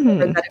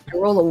remember that if I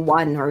roll a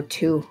 1 or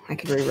 2, I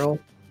could reroll.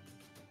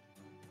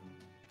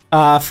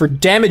 For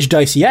damage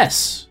dice,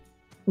 yes.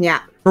 Yeah.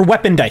 For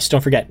weapon dice,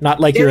 don't forget. Not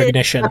like your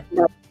ignition.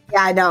 Yeah,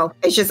 I know.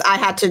 It's just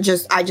I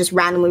just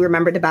randomly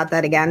remembered about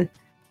that again.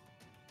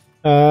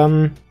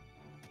 I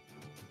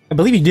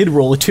believe you did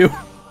roll a 2.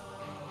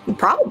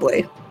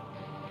 Probably.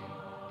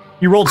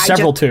 You rolled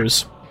several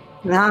 2s.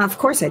 Nah, of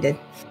course I did.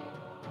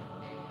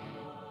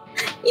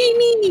 Yay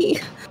me!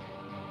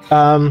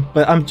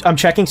 But I'm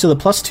checking. So the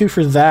 +2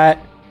 for that.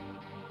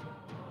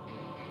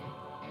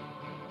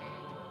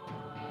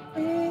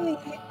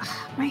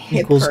 My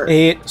hip Equals hurt.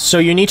 8. So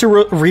you need to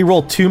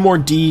re-roll 2 more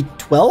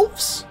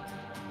d12s?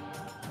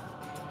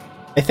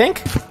 I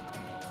think?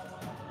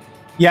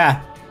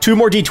 Yeah, 2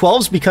 more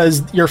d12s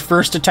because your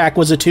first attack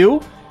was a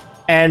 2,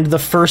 and the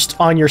first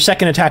on your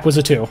second attack was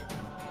a 2.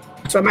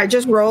 So am I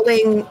just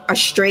rolling a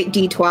straight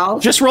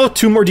d12? Just roll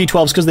 2 more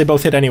d12s because they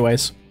both hit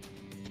anyways.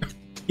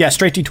 Yeah,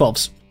 straight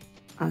d12s.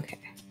 Okay.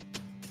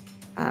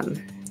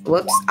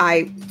 Whoops,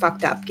 I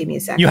fucked up. Give me a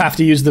second. You have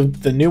to use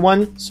the new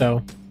one,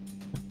 so...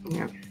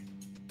 Yeah.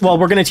 Well,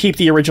 we're going to keep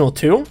the original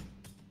 2,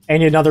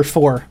 and another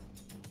 4.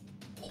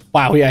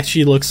 Wow, yeah,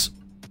 she looks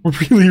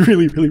really,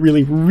 really, really,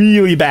 really,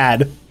 really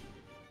bad.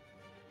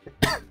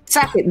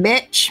 Suck it,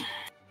 bitch.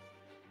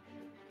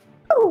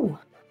 Ooh.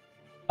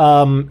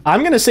 I'm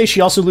going to say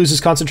she also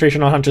loses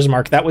concentration on Hunter's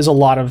Mark. That was a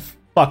lot of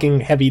fucking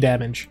heavy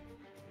damage.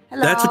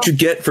 Hello. That's what you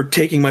get for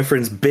taking my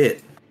friend's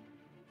bit.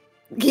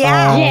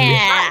 Yeah.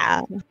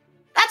 Yeah.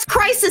 That's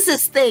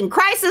Crisis's thing.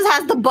 Crisis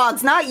has the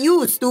bugs, not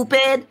you,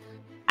 stupid.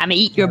 I'ma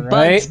eat your All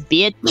right. buds,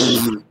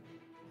 bitch.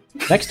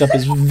 Next up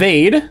is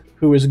Vade,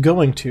 who is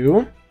going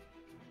to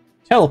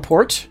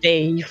teleport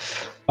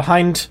Dave.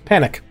 behind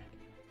Panic.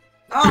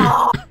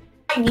 Oh,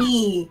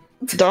 me.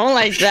 Don't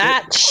like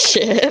that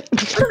shit.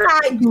 What did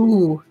I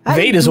do?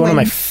 Vade is one of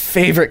my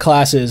favorite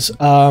classes.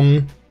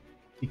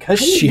 Because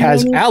she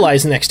has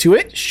allies next to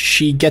it,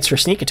 she gets her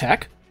sneak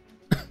attack.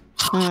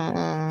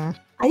 I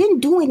didn't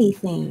do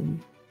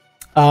anything.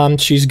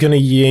 She's gonna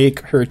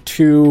yank her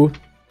 2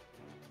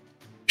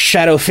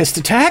 Shadow Fist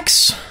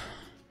attacks.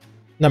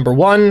 Number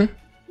 1.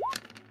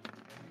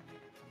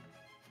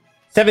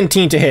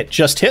 17 to hit,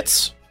 just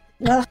hits.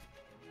 Ugh.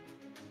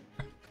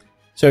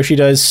 So she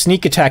does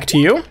sneak attack to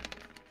you.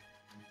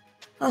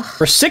 Ugh.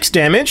 For 6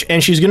 damage,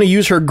 and she's gonna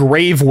use her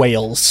Grave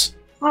Whales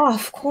Oh,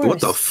 of course. What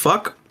the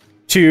fuck?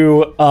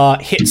 to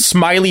hit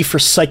Smiley for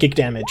psychic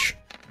damage.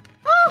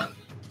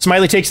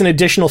 Smiley takes an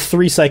additional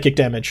 3 psychic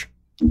damage.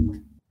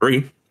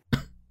 3.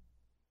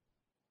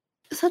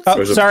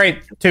 Oh,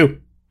 sorry, 2.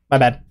 My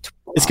bad.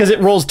 It's because it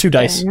rolls 2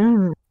 dice.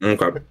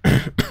 Okay.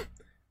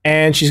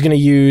 And she's going to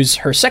use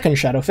her second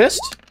Shadow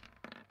Fist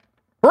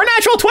for a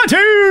natural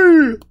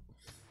 20!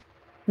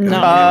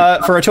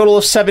 No. For a total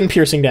of 7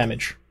 piercing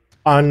damage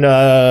on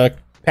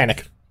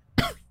Panic.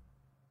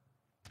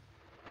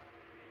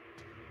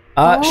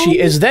 She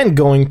is then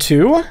going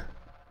to...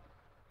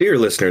 Dear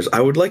listeners,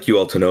 I would like you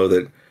all to know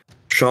that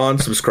Sean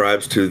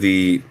subscribes to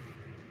the...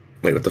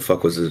 Wait, what the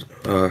fuck was this?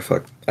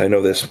 Fuck. I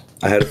know this.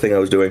 I had a thing I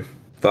was doing.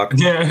 Fuck.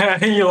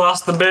 Yeah, you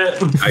lost the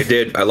bit. I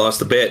did. I lost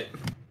the bit.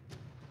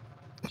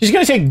 She's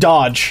going to take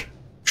Dodge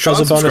Sean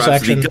as a bonus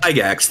subscribes to action. the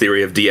Gygax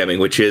theory of DMing,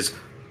 which is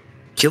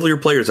kill your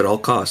players at all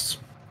costs.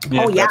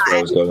 Oh, yeah. That's where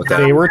I was going with that.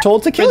 They were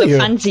told to For kill the you.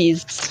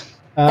 funsies.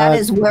 That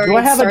is where Do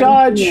I it's have a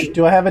starting to dodge? be.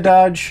 Do I have a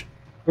dodge?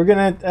 We're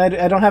gonna...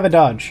 I don't have a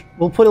dodge.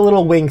 We'll put a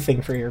little wing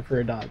thing for you for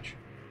a dodge.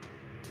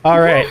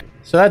 Alright,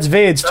 so that's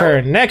Vade's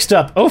turn. Next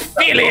up,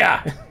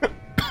 Ophelia!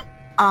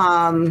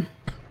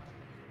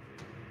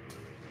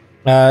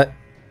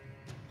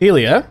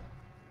 Ophelia?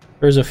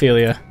 Where's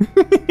Ophelia?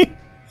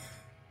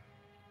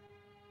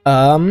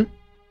 And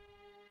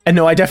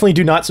no, I definitely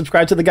do not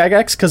subscribe to the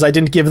Gygax because I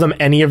didn't give them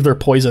any of their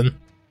poison,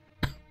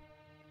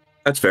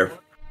 That's fair.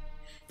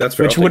 That's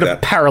fair. which I'll would take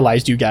have that.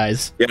 paralyzed you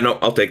guys. Yeah, no,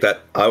 I'll take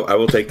that. I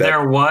will take that.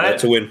 They're what?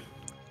 That's a win.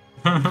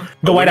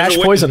 The White Ash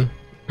poison.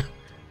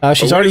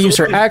 She's A already win is a used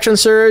her win. action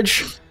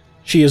surge.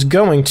 She is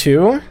going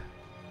to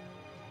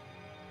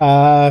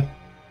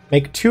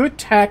make 2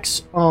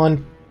 attacks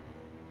on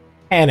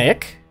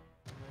Panic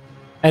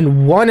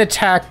and 1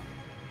 attack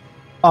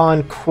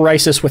on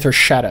Crisis with her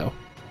shadow.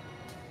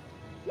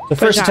 The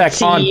first attack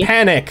on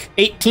Panic,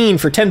 18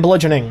 for 10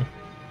 bludgeoning.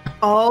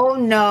 Oh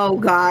no,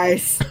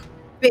 guys.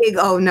 Big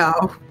oh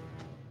no.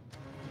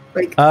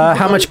 Like,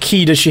 How much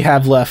ki does she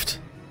have left?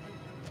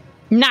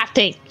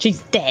 Nothing. She's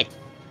dead.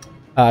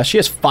 She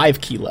has 5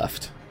 ki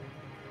left.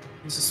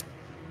 So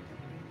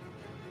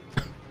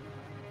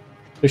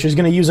she's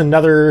going to use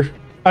another...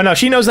 Oh no,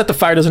 she knows that the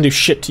fire doesn't do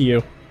shit to you.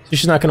 So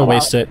she's not going to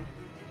waste it.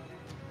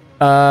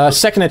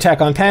 Second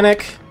attack on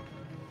Panic.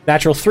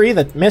 Natural 3,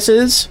 that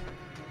misses.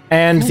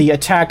 And the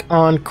attack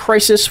on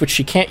Crisis, which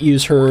she can't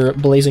use her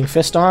Blazing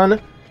Fist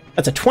on.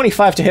 That's a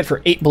 25 to hit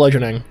for 8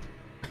 bludgeoning.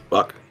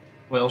 Fuck.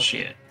 Well,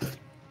 shit.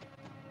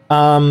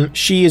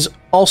 She is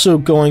also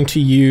going to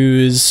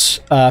use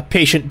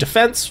Patient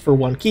Defense for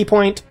 1 key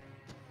point.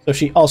 So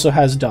she also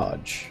has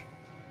dodge.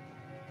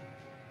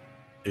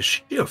 Is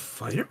she a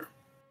fighter?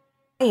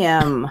 I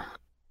am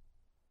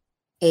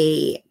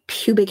a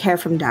pubic hair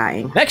from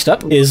dying. Next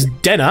up is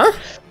Denna.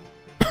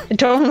 I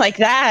don't like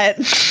that.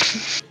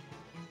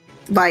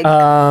 Like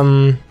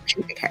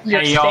pubic hair.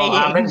 You're Hey, y'all,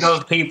 I saying. think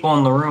those people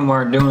in the room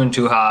aren't doing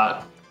too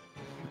hot.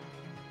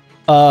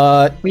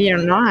 We are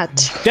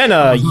not.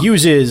 Denna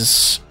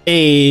uses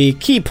a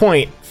key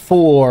point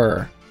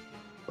for...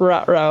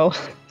 Ruh-roh.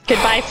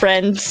 Goodbye,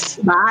 friends.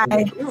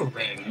 Bye. Ooh,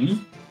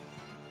 baby.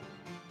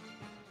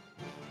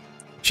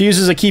 She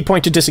uses a key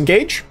point to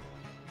disengage.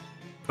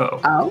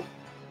 Oh. Oh.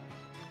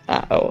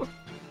 Uh-oh.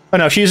 Oh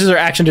no, she uses her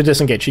action to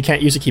disengage. She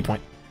can't use a key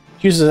point.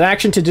 She uses an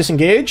action to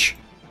disengage,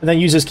 and then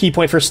uses key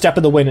point for Step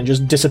of the Wind and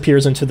just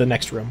disappears into the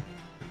next room.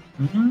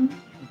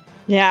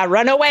 Yeah,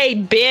 run away,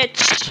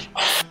 bitch.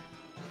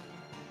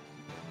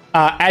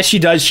 As she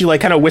does, she like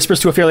kind of whispers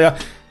to Ophelia,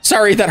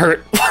 "Sorry, that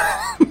hurt."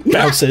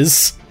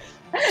 Bounces.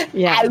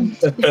 Yeah.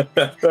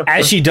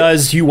 As she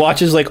does, you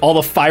watch as like all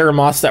the fire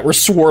moths that were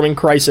swarming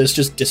Crisis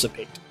just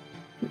dissipate.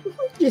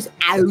 Just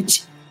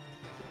ouch.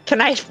 Can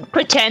I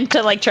pretend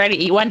to like try to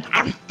eat one?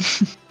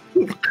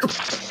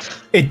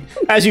 It,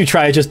 as you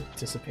try, it just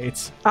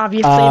dissipates.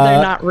 Obviously,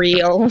 they're not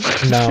real.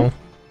 No.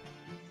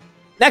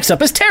 Next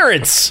up is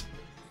Terrence.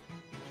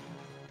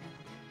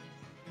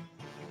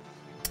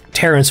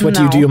 Terrence, what do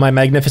you No. do, my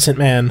magnificent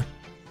man?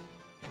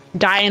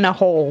 Die in a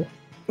hole.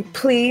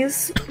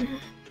 Please.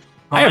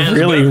 I have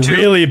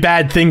really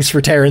bad things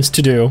for Terrence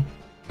to do.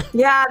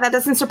 Yeah, that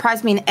doesn't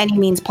surprise me in any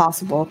means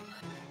possible.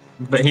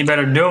 But he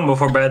better do them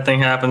before bad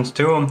thing happens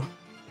to him.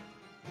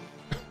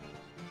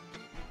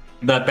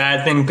 That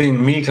bad thing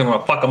being me, because I'm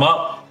gonna fuck him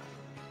up.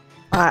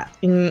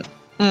 100%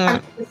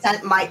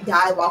 might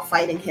die while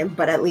fighting him,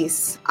 but at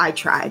least I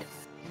tried.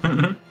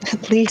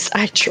 At least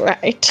I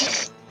tried.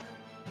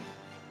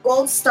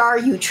 Gold star,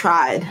 you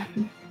tried.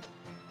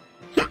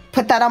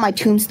 Put that on my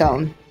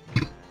tombstone.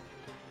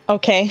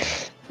 Okay.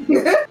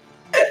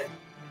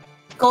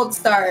 Gold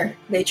star,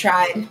 they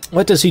tried.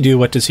 What does he do?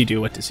 What does he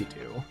do? What does he do?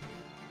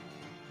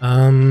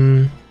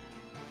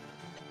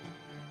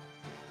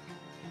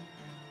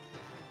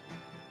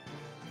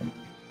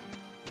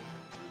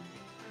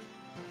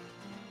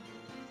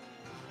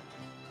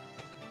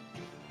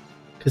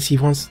 Because he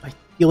wants... I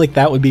feel like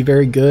that would be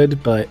very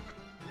good, but...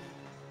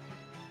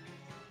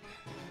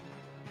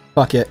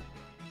 Fuck it.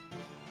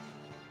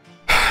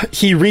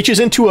 He reaches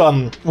into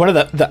one of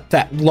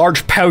that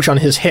large pouch on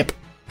his hip,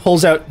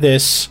 pulls out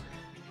this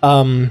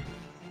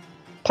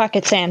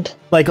Pocket sand.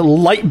 like a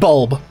light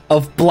bulb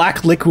of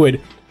black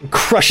liquid, and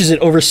crushes it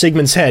over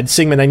Sigmund's head.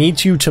 Sigmund, I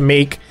need you to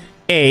make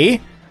I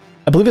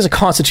believe it's a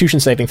Constitution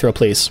saving throw,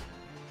 please.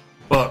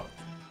 Fuck.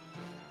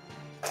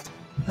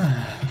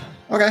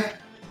 Okay.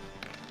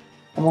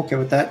 I'm okay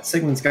with that.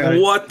 Sigmund's got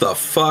it. What the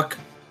fuck?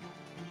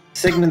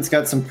 Sigmund's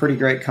got some pretty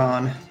great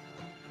con.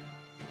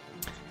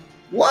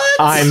 What?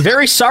 I'm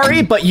very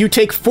sorry, but you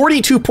take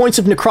 42 points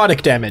of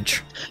necrotic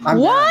damage.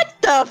 What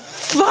the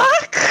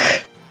fuck?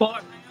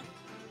 Fuck.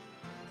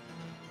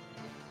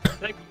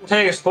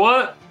 Taste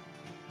what?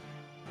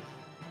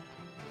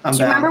 I'm Do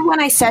you down. remember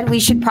when I said we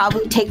should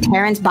probably take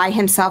Terrence by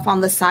himself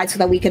on the side so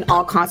that we can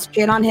all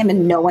concentrate on him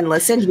and no one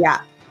listened?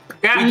 Yeah.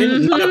 God, We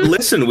didn't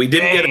listen. We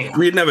didn't Dang.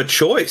 we didn't have a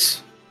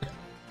choice.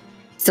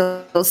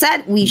 So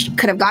said we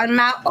could have gotten him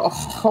out a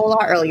whole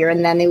lot earlier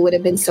and then it would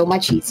have been so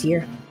much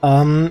easier.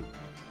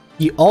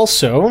 He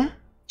also...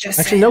 Just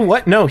Actually, no,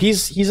 what? No,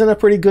 he's in a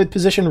pretty good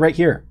position right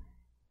here.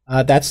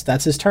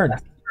 That's his turn.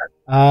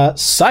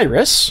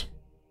 Cyrus.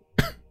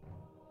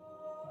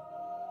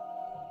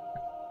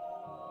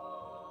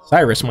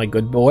 Cyrus, my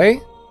good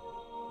boy,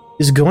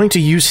 is going to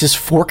use his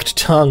forked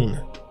tongue.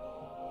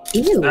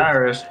 Ew.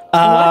 Cyrus.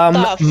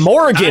 What the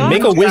Morgan,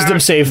 make a fuck? wisdom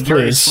save, You're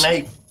a please.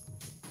 Snake.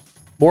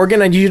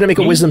 Morgan, I need you to make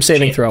a wisdom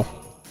saving Shit. throw.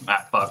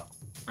 Ah, fuck.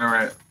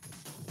 Alright.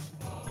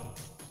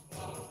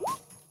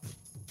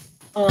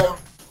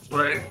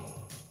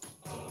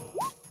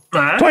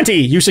 Right. 20,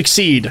 you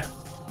succeed.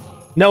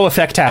 No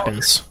effect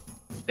happens.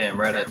 Damn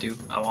right I do.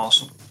 I'm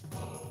awesome.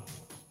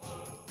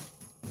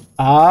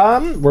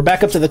 We're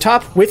back up to the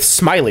top with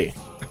Smiley.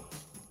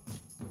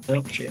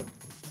 Oh shit.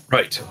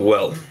 Right.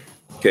 Well.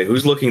 Okay,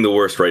 who's looking the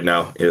worst right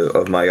now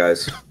of my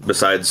guys?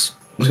 Besides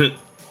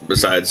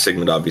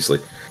Sigmund, obviously.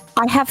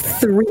 I have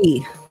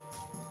 3.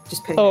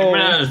 Just putting Oh.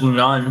 There's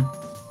none.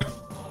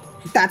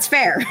 That's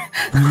fair.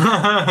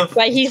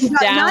 But he's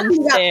None of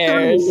you got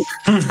downstairs.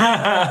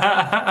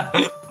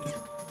 3.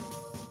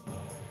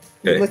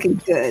 Okay. Looking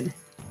good.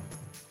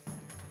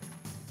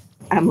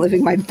 I'm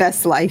living my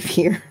best life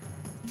here.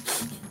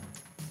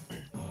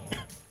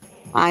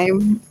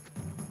 I'm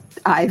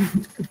not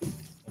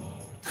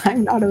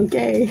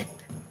okay.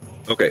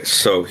 Okay,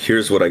 so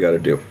here's what I gotta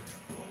do.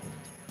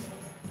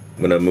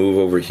 I'm gonna move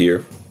over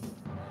here.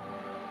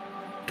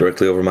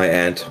 Directly over my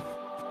aunt.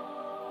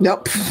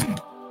 Nope.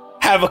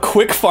 Have a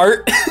quick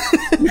fart.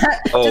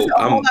 Oh,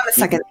 I'm Hold on a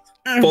second.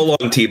 full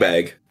on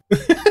teabag.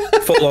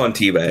 Full on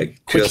teabag.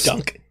 Quick Just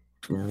dunk.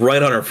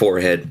 right on her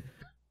forehead.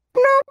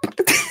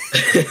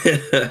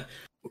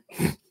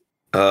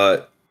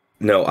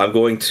 No, I'm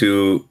going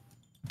to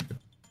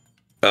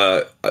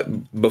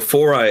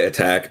before I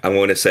attack, I'm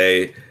going to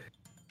say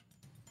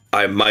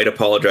I might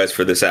apologize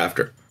for this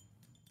after.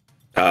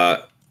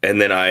 And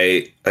then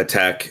I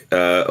attack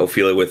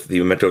Ophelia with the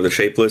Memento of the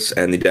Shapeless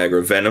and the Dagger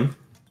of Venom.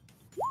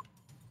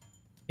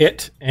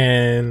 Hit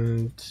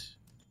and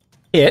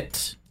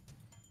hit.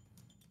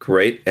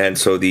 Great. And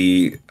so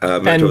the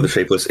Memento of the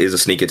Shapeless is a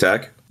sneak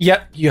attack.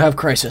 Yep, you have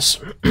Crisis.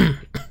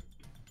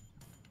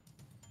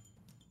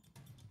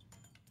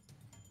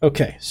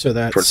 Okay, so For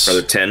that's...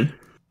 another 10.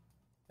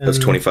 That's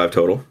 25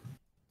 total.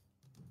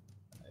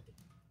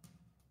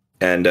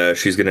 And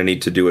she's going to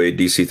need to do a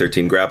DC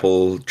 13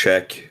 grapple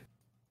check.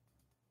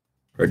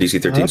 Or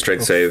DC 13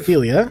 strength save.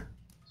 Ophelia.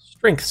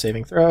 Strength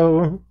saving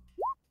throw.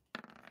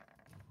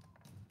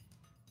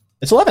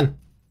 It's 11.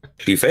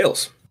 She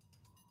fails.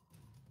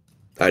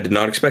 I did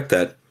not expect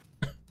that.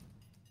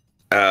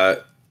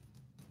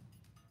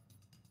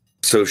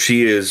 So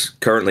she is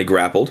currently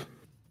grappled.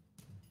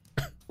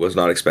 Was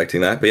not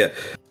expecting that, but yeah.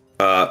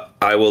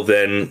 I will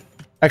then...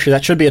 Actually,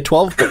 that should be a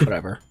 12, but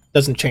whatever.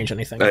 Doesn't change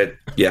anything.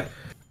 Yeah.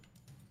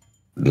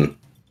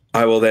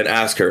 I will then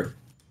ask her,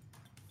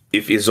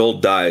 if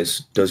Isolde dies,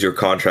 does your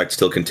contract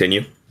still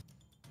continue?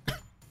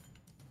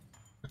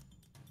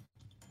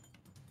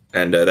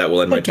 And that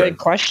will end my That's a good turn.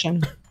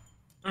 question.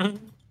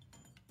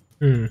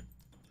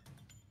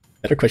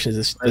 Better question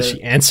is, does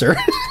she answer?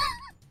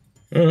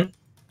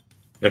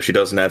 If she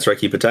doesn't answer, I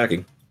keep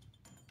attacking.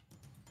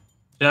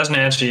 She doesn't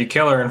answer, you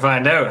kill her and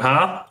find out,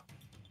 huh?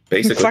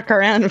 Basically. Fuck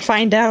around and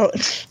find out.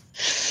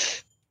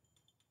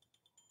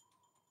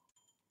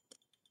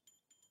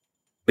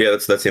 Yeah,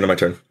 that's the end of my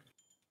turn.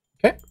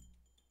 Okay.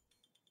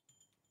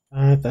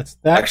 That's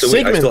that.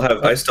 Actually, wait,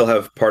 I still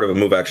have part of a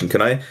move action.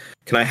 Can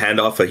I hand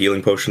off a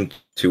healing potion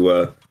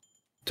to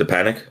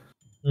Panic?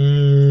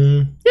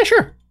 Yeah,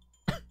 sure.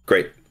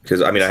 Great,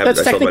 because I mean,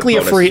 That's technically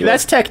a free.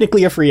 That's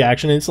technically a free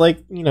action. It's like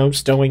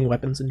stowing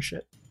weapons and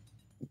shit.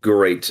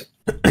 Great.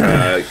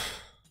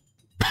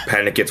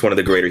 Panic gets one of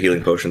the greater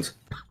healing potions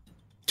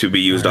to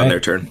be used on their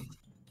turn.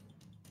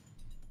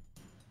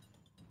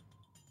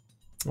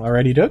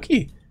 Alrighty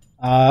dokie.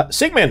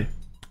 Sigmund,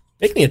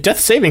 make me a death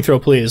saving throw,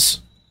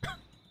 please.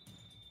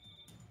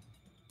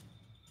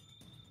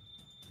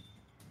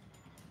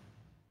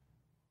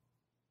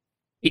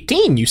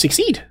 $18, you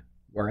succeed.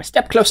 We're a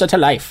step closer to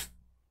life.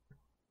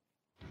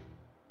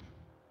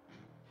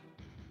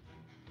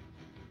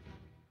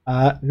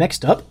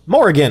 Next up,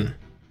 Morrigan.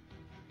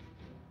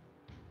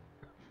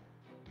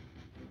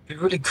 It'd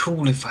be really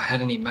cool if I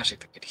had any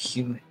magic that could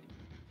heal me.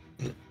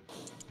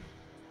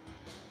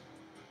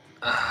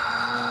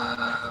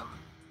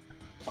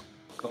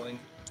 Going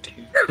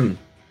to...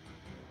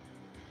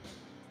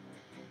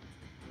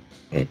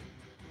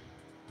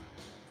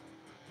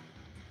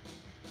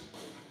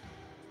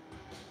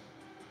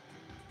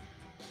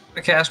 I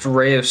cast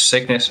Ray of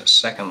Sickness at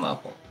 2nd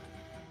level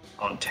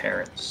on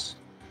Terrence.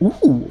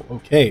 Ooh,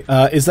 okay.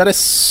 Is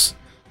that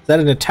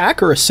an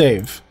attack or a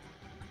save?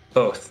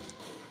 Both.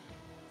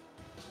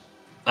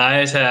 I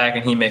attack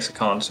and he makes a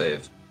con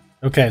save.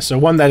 Okay, so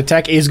that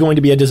attack is going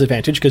to be a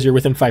disadvantage because you're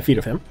within 5 feet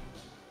of him.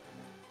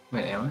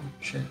 Wait, am I?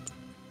 Shit.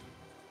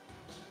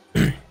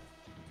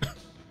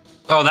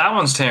 Oh, that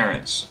one's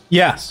Terrence.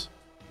 Yes.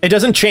 It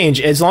doesn't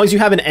change. As long as you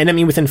have an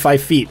enemy within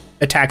 5 feet,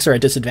 attacks are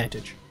at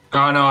disadvantage.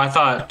 Oh, no, I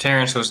thought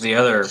Terrence was the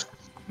other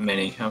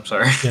mini. I'm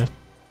sorry. Yeah.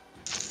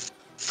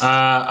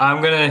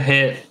 I'm gonna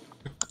hit...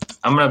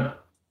 I'm gonna...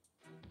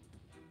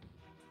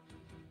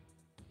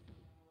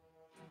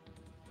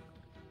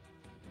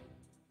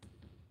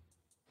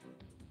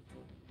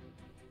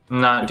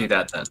 Not do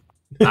that then.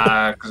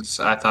 Because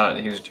I thought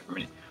he was a different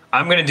mini.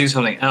 I'm gonna do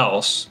something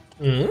else.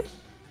 Mm-hmm.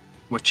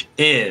 Which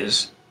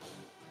is...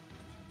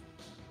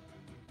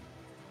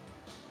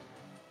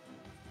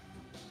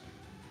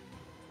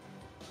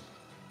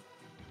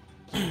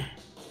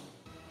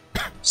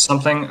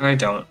 something I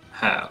don't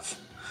have.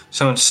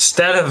 So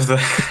instead of the...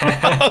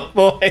 oh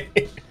boy.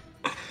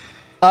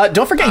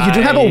 Don't forget, you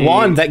do have a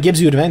wand that gives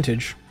you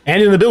advantage.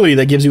 And an ability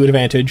that gives you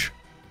advantage.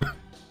 I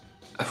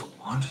have a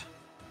wand?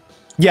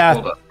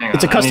 Yeah,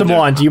 it's a custom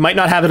wand. You might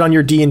not have it on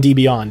your D&D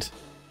Beyond.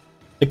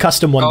 The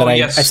custom one that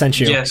I sent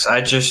you. Yes,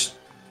 I just...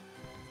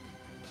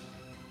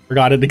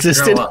 forgot it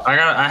existed.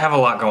 I have a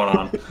lot going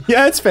on.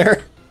 Yeah, it's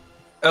fair.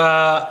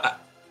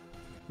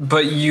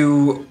 But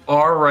you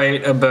are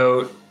right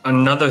about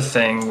another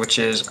thing, which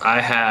is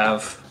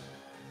I'm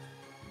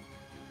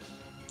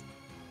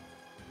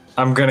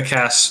gonna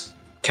cast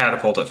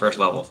Catapult at 1st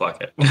level, fuck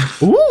it.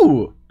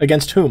 Ooh!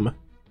 Against whom?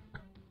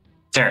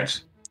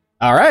 Terrence.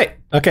 Alright.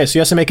 Okay, so he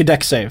has to make a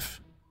dex save.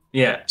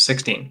 Yeah,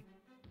 16.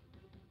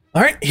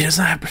 Alright, he does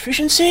not have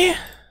proficiency.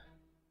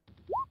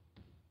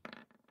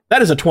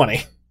 That is a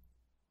 20.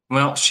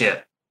 Well,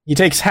 shit. He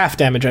takes half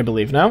damage, I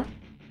believe, no?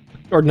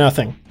 Or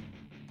nothing?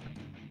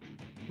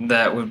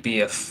 That would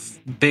be a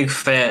big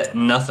fat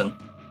nothing.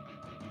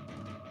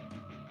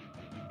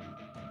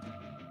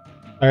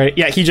 Alright,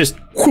 yeah, he just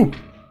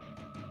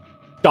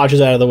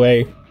dodges out of the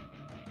way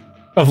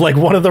of like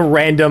one of the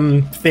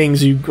random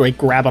things you like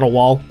grab on a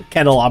wall,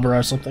 candelabra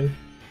or something.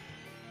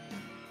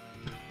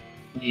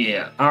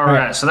 Yeah,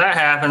 alright, so that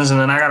happens, and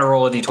then I gotta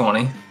roll a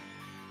d20.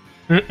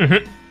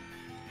 Mm-hmm.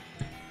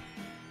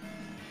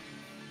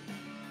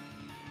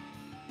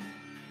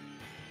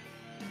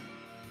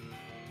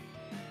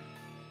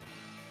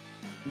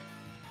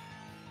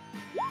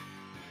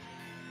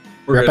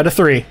 We're up at a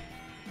 3.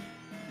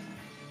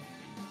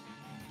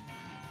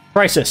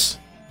 Crisis.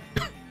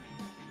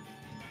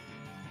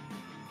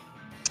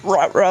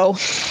 Ruh-roh.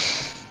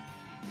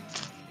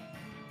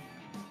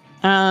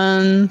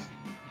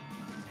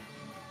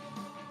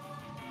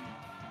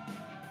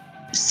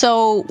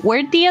 So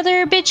where'd the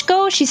other bitch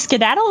go? She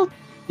skedaddled?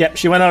 Yep,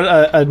 she went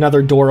out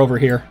another door over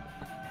here.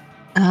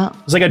 Oh.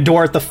 There's like a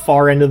door at the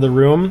far end of the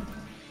room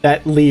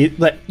that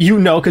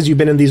because you've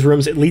been in these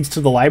rooms, it leads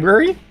to the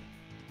library.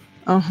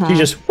 Uh-huh. She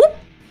just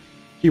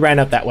he ran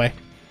out that way.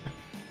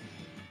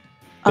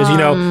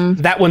 Because,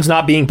 that one's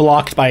not being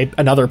blocked by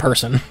another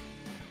person.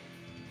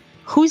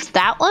 Who's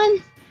that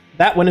one?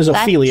 That one is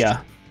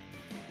Ophelia.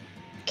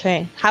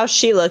 Okay. How's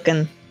she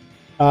looking?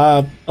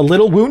 A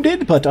little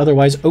wounded, but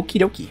otherwise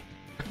okie dokie.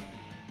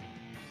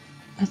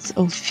 That's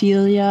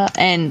Ophelia.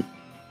 And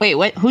wait,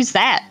 what? Who's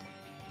that?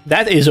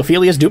 That is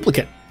Ophelia's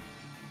duplicate.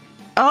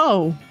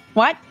 Oh,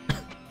 what?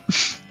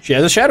 She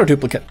has a shadow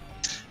duplicate.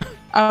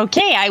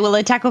 Okay, I will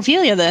attack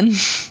Ophelia then.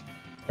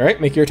 All right,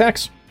 make your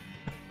attacks.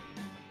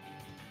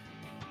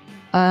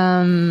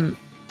 I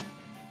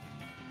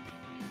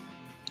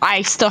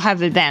still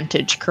have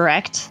advantage,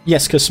 correct?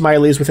 Yes, because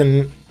Smiley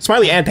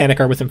and Panic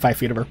are within 5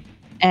 feet of her.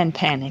 And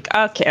Panic.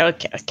 Okay.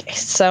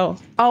 So,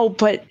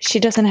 but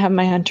she doesn't have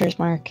my hunter's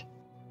mark.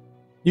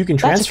 You can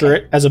transfer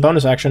it as a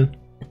bonus action.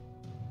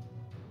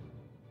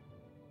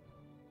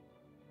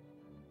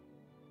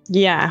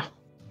 Yeah.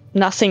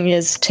 Nothing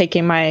is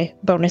taking my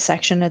bonus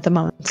action at the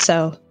moment,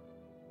 so...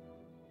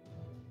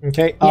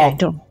 Okay. Yeah, I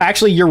don't...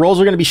 Actually, your rolls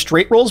are going to be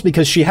straight rolls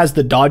because she has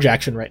the dodge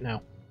action right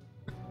now.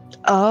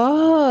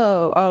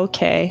 Oh,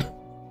 okay.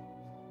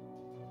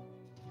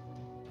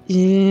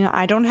 Yeah,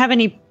 I don't have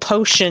any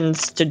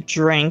potions to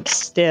drink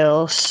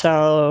still,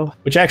 so...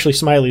 Which actually,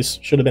 Smiley's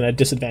should have been at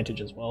disadvantage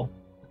as well.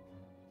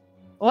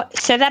 What?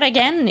 Say that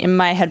again? In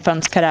my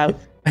headphones cut out.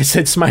 I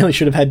said Smiley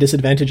should have had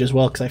disadvantage as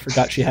well because I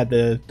forgot she had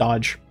the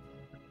dodge.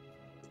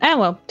 Oh,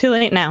 well, too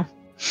late now.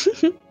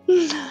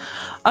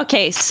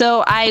 Okay,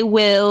 so I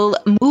will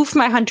move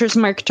my hunter's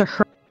mark to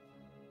her.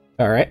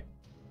 All right.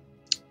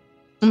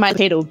 My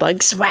potato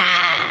bugs.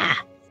 Wah!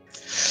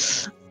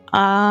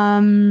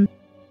 And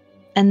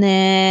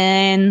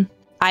then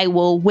I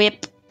will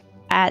whip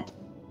at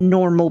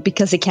normal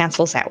because it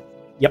cancels out.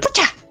 Yep.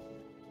 Whatcha?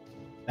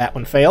 That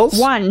one fails.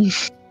 1.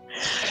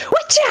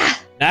 Whatcha?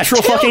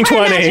 Natural fucking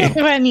 20.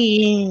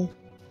 20.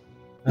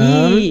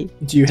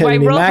 Do you hit Do I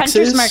any roll maxes?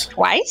 hunter's mark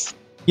twice?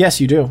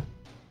 Yes, you do.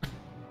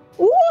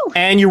 Ooh.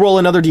 And you roll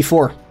another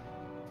d4.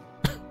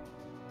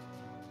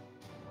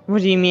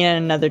 What do you mean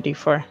another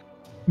d4?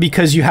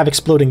 Because you have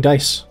exploding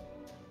dice.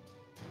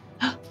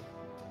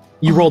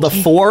 You rolled a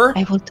 4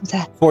 I will do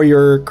that. for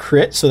your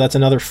crit, so that's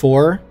another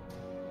 4.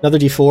 Another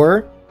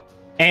d4.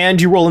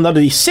 And you roll another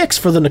d6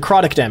 for the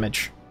necrotic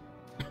damage.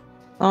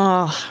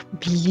 Oh,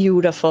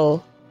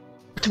 beautiful.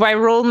 Do I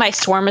roll my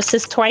swarm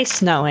assist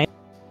twice? No.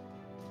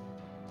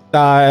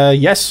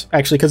 Yes,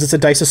 actually, because it's a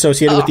dice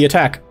associated with the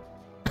attack.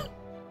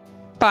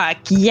 Fuck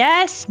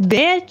yes,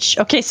 bitch.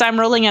 Okay, so I'm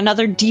rolling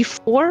another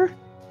d4.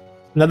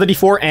 Another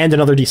d4 and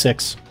another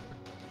d6.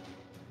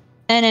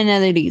 And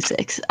another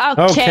d6.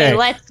 Okay, Okay,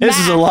 let's this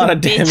is a lot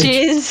of damage.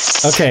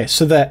 bitches. Okay,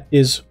 so that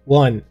is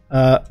 1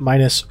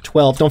 minus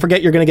 12. Don't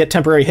forget you're going to get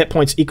temporary hit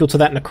points equal to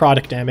that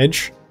necrotic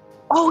damage.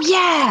 Oh,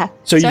 yeah.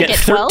 So you I get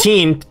 12?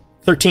 13.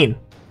 13.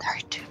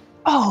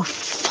 Oh,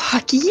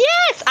 fuck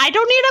yes. I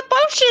don't need a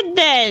potion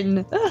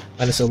then.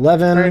 Minus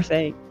 11.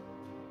 Perfect.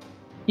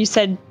 You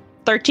said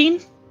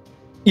 13?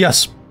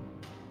 Yes.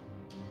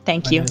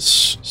 Thank you.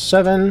 Minus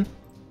 7.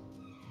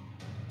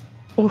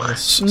 Ooh,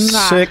 Minus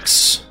mwah.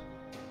 6.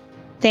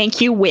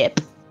 Thank you, whip.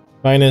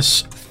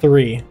 Minus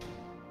 3.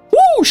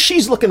 Woo!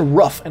 She's looking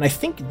rough, and I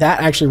think that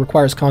actually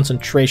requires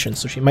concentration,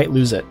 so she might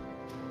lose it.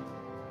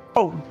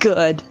 Oh,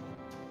 good.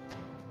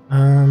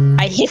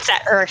 I hit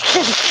that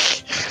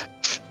earth.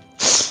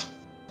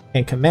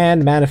 And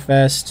command,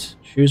 manifest,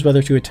 choose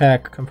whether to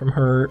attack, come from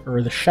her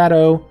or the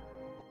shadow.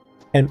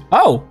 And,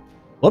 oh!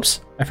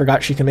 Whoops. I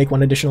forgot she can make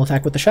one additional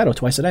attack with the shadow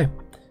twice a day.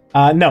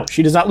 No,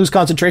 she does not lose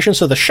concentration,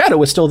 so the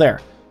shadow is still there.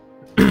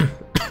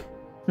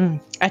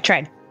 I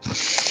tried.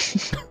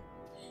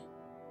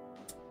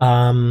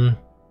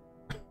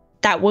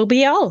 That will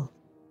be all.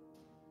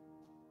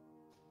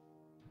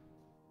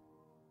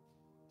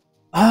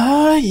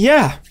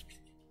 Yeah.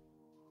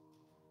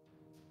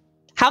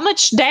 How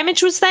much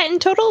damage was that in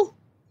total?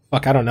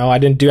 Fuck, I don't know. I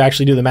didn't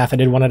actually do the math. I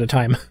did one at a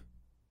time.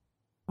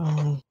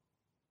 Oh.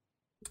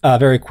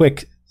 Very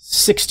quick.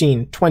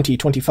 16, 20,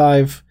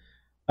 25,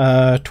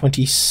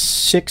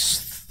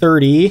 26,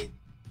 30,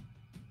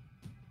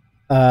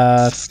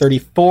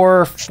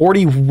 34,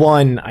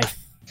 41, I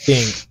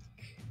think.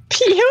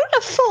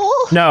 Beautiful.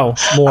 No,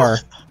 more.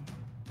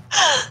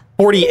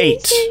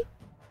 48.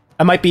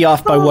 I might be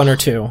off by 1 or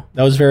 2.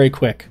 That was very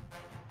quick.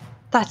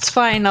 That's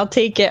fine. I'll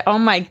take it. Oh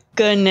my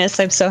goodness.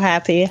 I'm so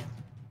happy.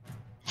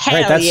 Hell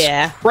All right, that's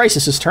yeah.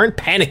 Crisis' turn.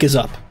 Panic is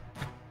up.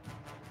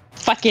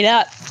 Fuck it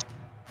up.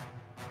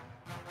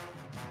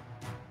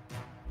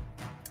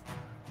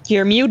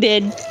 You're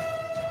muted.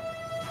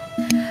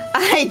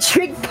 I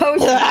drink potion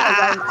because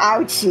I'm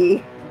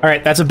ouchie. All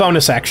right, that's a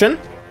bonus action.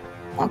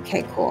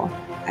 Okay, cool.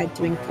 I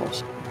drink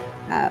potion.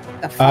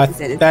 The fuck is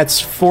it?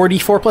 That's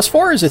 44 plus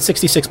 4, or is it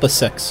 66 plus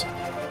 6?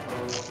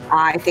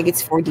 I think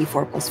it's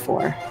 4d4 plus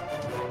 4.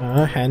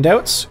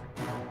 Handouts.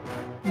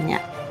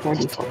 Yeah,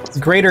 4d4 plus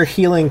 4. Greater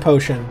healing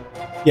potion.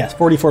 Yes,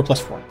 44 plus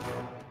 4.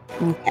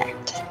 Okay.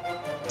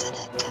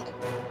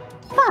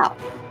 Wow.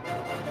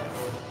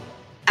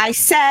 I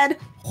said,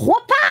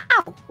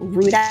 whoop-ow!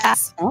 Rude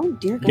ass. Oh,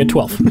 dear God. Get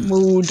 12.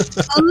 Mood.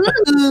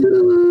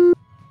 Ooh,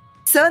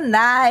 so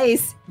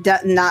nice.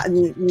 Not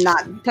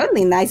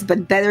totally nice,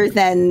 but better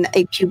than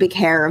a pubic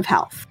hair of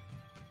health.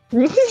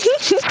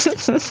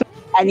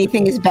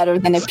 Anything is better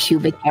than a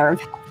pubic hair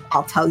of health.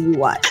 I'll tell you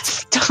what.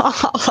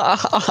 Stop.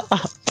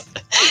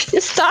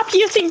 Just stop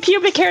using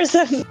pubic hair as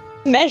a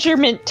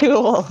measurement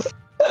tool.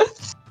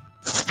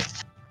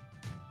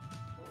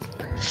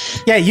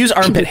 Yeah, use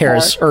armpit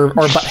hairs or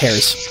butt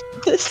hairs.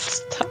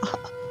 Stop.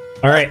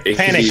 All right, It could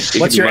Panic. be- it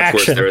could What's be your much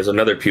worse. action? There is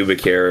another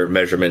pubic hair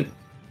measurement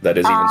that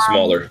is even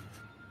smaller.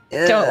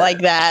 Don't like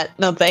that.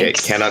 No Okay,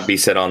 thanks. cannot be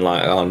said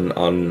online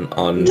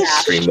on Yeah.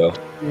 stream though.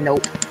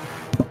 Nope.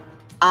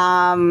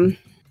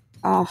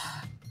 Oh.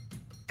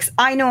 'Cause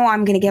I know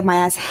I'm gonna get my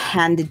ass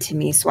handed to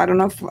me, so I don't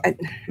know if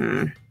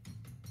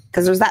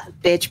because there's that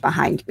bitch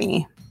behind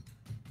me.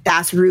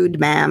 That's rude,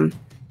 ma'am.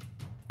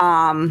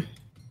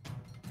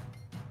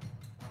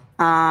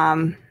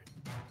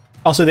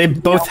 Also, they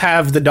both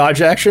have the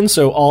dodge action,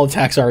 so all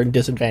attacks are in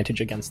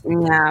disadvantage against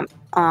them. Yeah.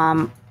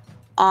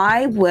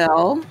 I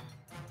will.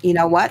 You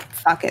know what?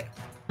 Fuck it.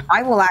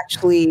 I will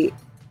actually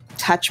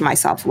touch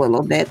myself a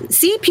little bit.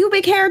 See,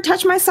 pubic hair,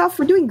 touch myself.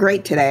 We're doing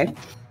great today.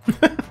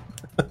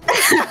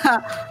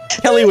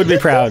 Kelly would be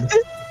proud.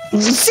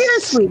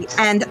 Seriously.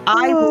 And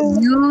I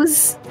will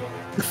use...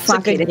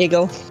 Fuck it.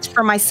 Giggle. It's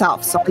for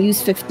myself, so I'll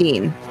use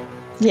 15.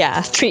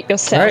 Yeah, treat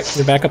yourself. All right,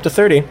 you're back up to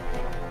 30.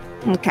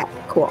 Okay,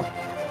 cool.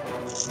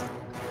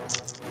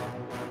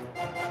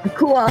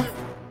 Cool.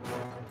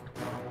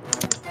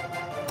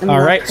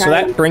 All right, so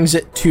that brings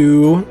it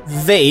to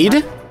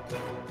Vade.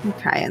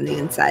 Okay, on the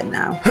inside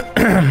now.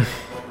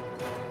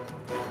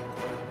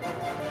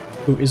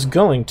 Who is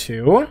going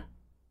to...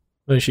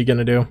 What is she going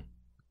to do?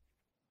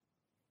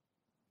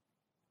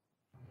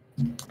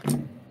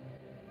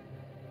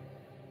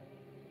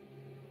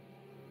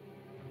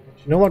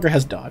 She no longer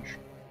has dodge.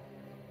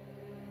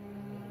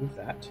 Move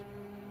that.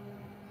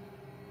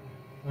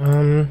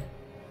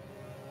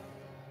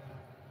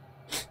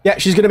 Yeah,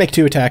 she's going to make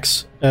 2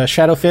 attacks.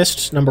 Shadow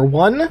Fist, number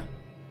 1.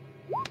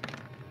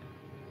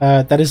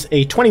 That is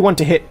a 21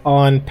 to hit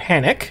on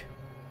Panic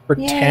for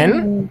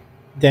 10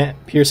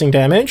 piercing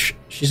damage.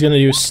 She's going to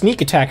do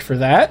Sneak Attack for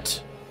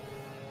that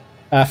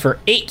for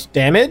 8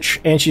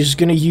 damage. And she's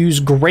going to use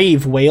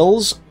Grave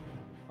Wails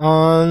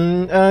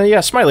on,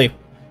 Smiley.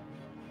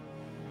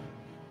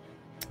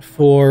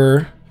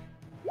 For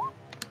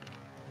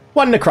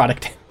 1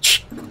 necrotic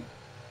damage.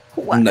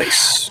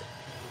 Nice.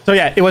 So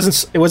yeah, it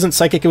wasn't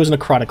psychic, it was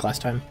necrotic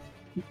last time.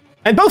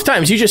 And both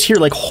times you just hear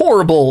like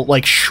horrible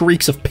like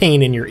shrieks of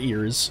pain in your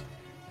ears.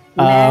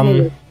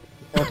 I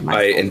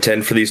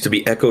intend for these to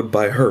be echoed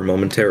by her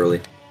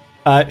momentarily.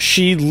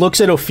 She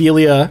looks at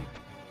Ophelia.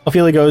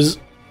 Ophelia goes,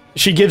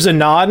 she gives a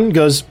nod and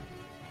goes,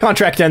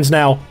 "Contract ends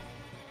now."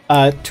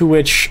 To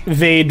which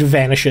Vade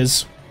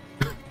vanishes.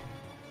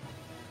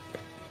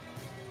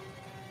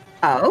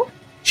 Oh?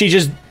 She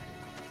just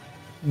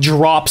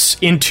drops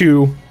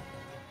into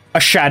a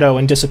shadow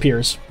and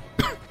disappears.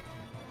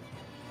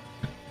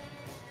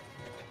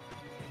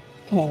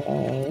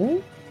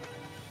 Okay.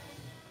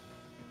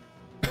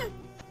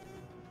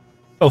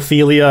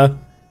 Ophelia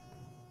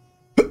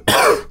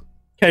kind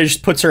of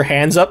just puts her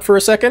hands up for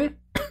a second.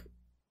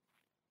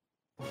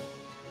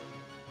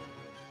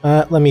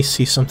 Let me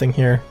see something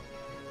here.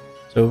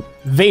 So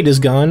Vade is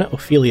gone.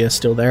 Ophelia is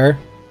still there.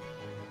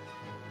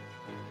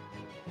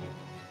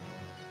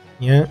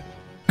 Yeah.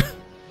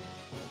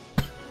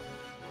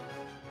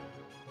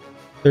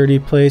 30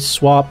 place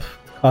swap.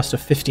 Cost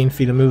of 15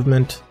 feet of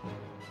movement.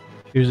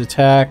 Choose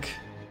attack.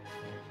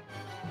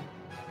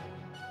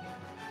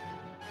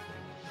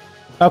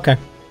 Okay.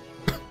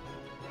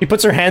 He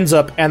puts her hands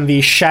up and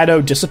the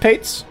shadow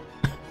dissipates.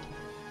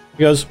 He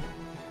goes,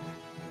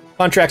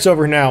 "Contract's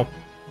over now.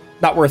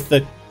 Not worth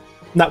the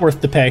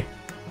pay."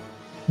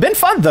 Been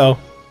fun though.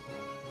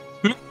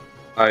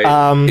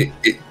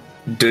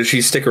 Does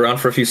she stick around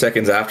for a few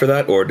seconds after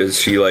that, or does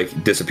she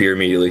like disappear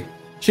immediately?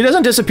 She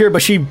doesn't disappear,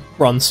 but she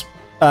runs.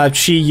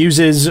 She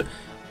uses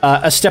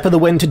a Step of the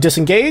Wind to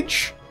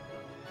disengage,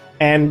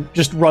 and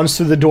just runs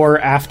through the door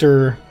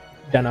after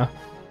Denna.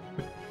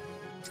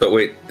 So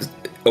wait,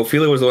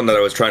 Ophelia was the one that I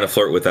was trying to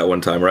flirt with that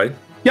one time, right?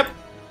 Yep.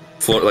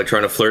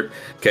 Trying to flirt.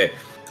 Okay,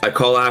 I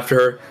call after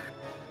her.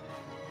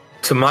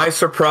 To my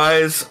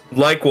surprise,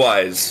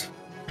 likewise,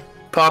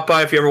 pop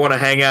by if you ever want to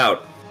hang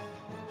out.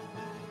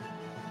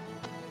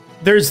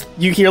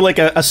 You hear like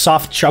a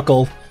soft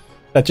chuckle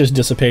that just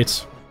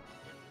dissipates.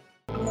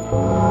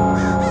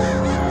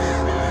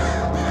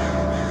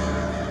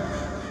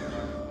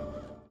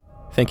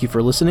 Thank you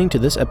for listening to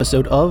this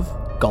episode of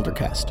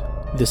Galdercast.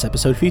 This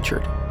episode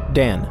featured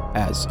Dan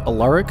as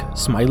Alaric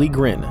Smiley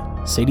Grin,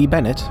 Sadie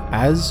Bennett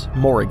as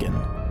Morrigan,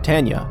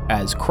 Tanya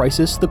as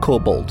Crisis the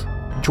Kobold,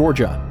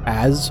 Georgia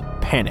as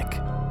Panic,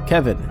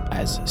 Kevin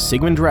as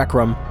Sigmund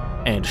Drakram,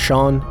 and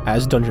Sean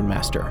as Dungeon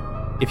Master.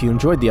 If you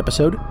enjoyed the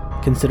episode,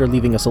 consider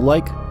leaving us a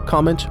like,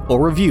 comment,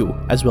 or review,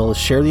 as well as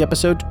share the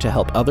episode to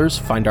help others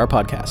find our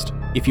podcast.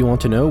 If you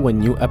want to know when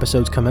new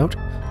episodes come out,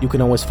 you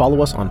can always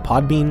follow us on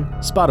Podbean,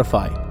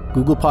 Spotify,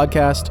 Google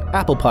Podcast,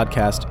 Apple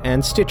Podcast,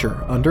 and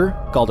Stitcher under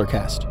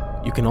Galdercast.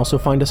 You can also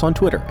find us on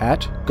Twitter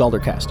at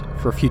Galdercast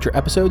for future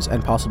episodes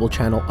and possible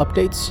channel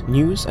updates,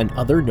 news, and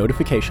other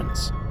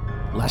notifications.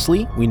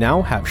 Lastly, we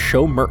now have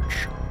show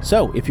merch.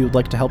 So if you would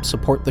like to help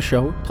support the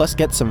show, plus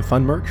get some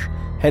fun merch,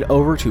 head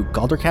over to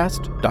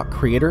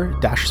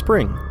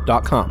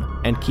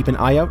galdercast.creator-spring.com and keep an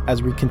eye out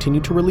as we continue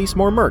to release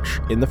more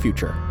merch in the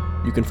future.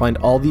 You can find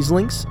all these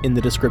links in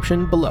the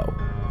description below.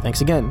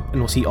 Thanks again,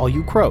 and we'll see all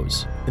you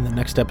crows in the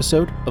next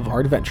episode of our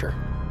adventure.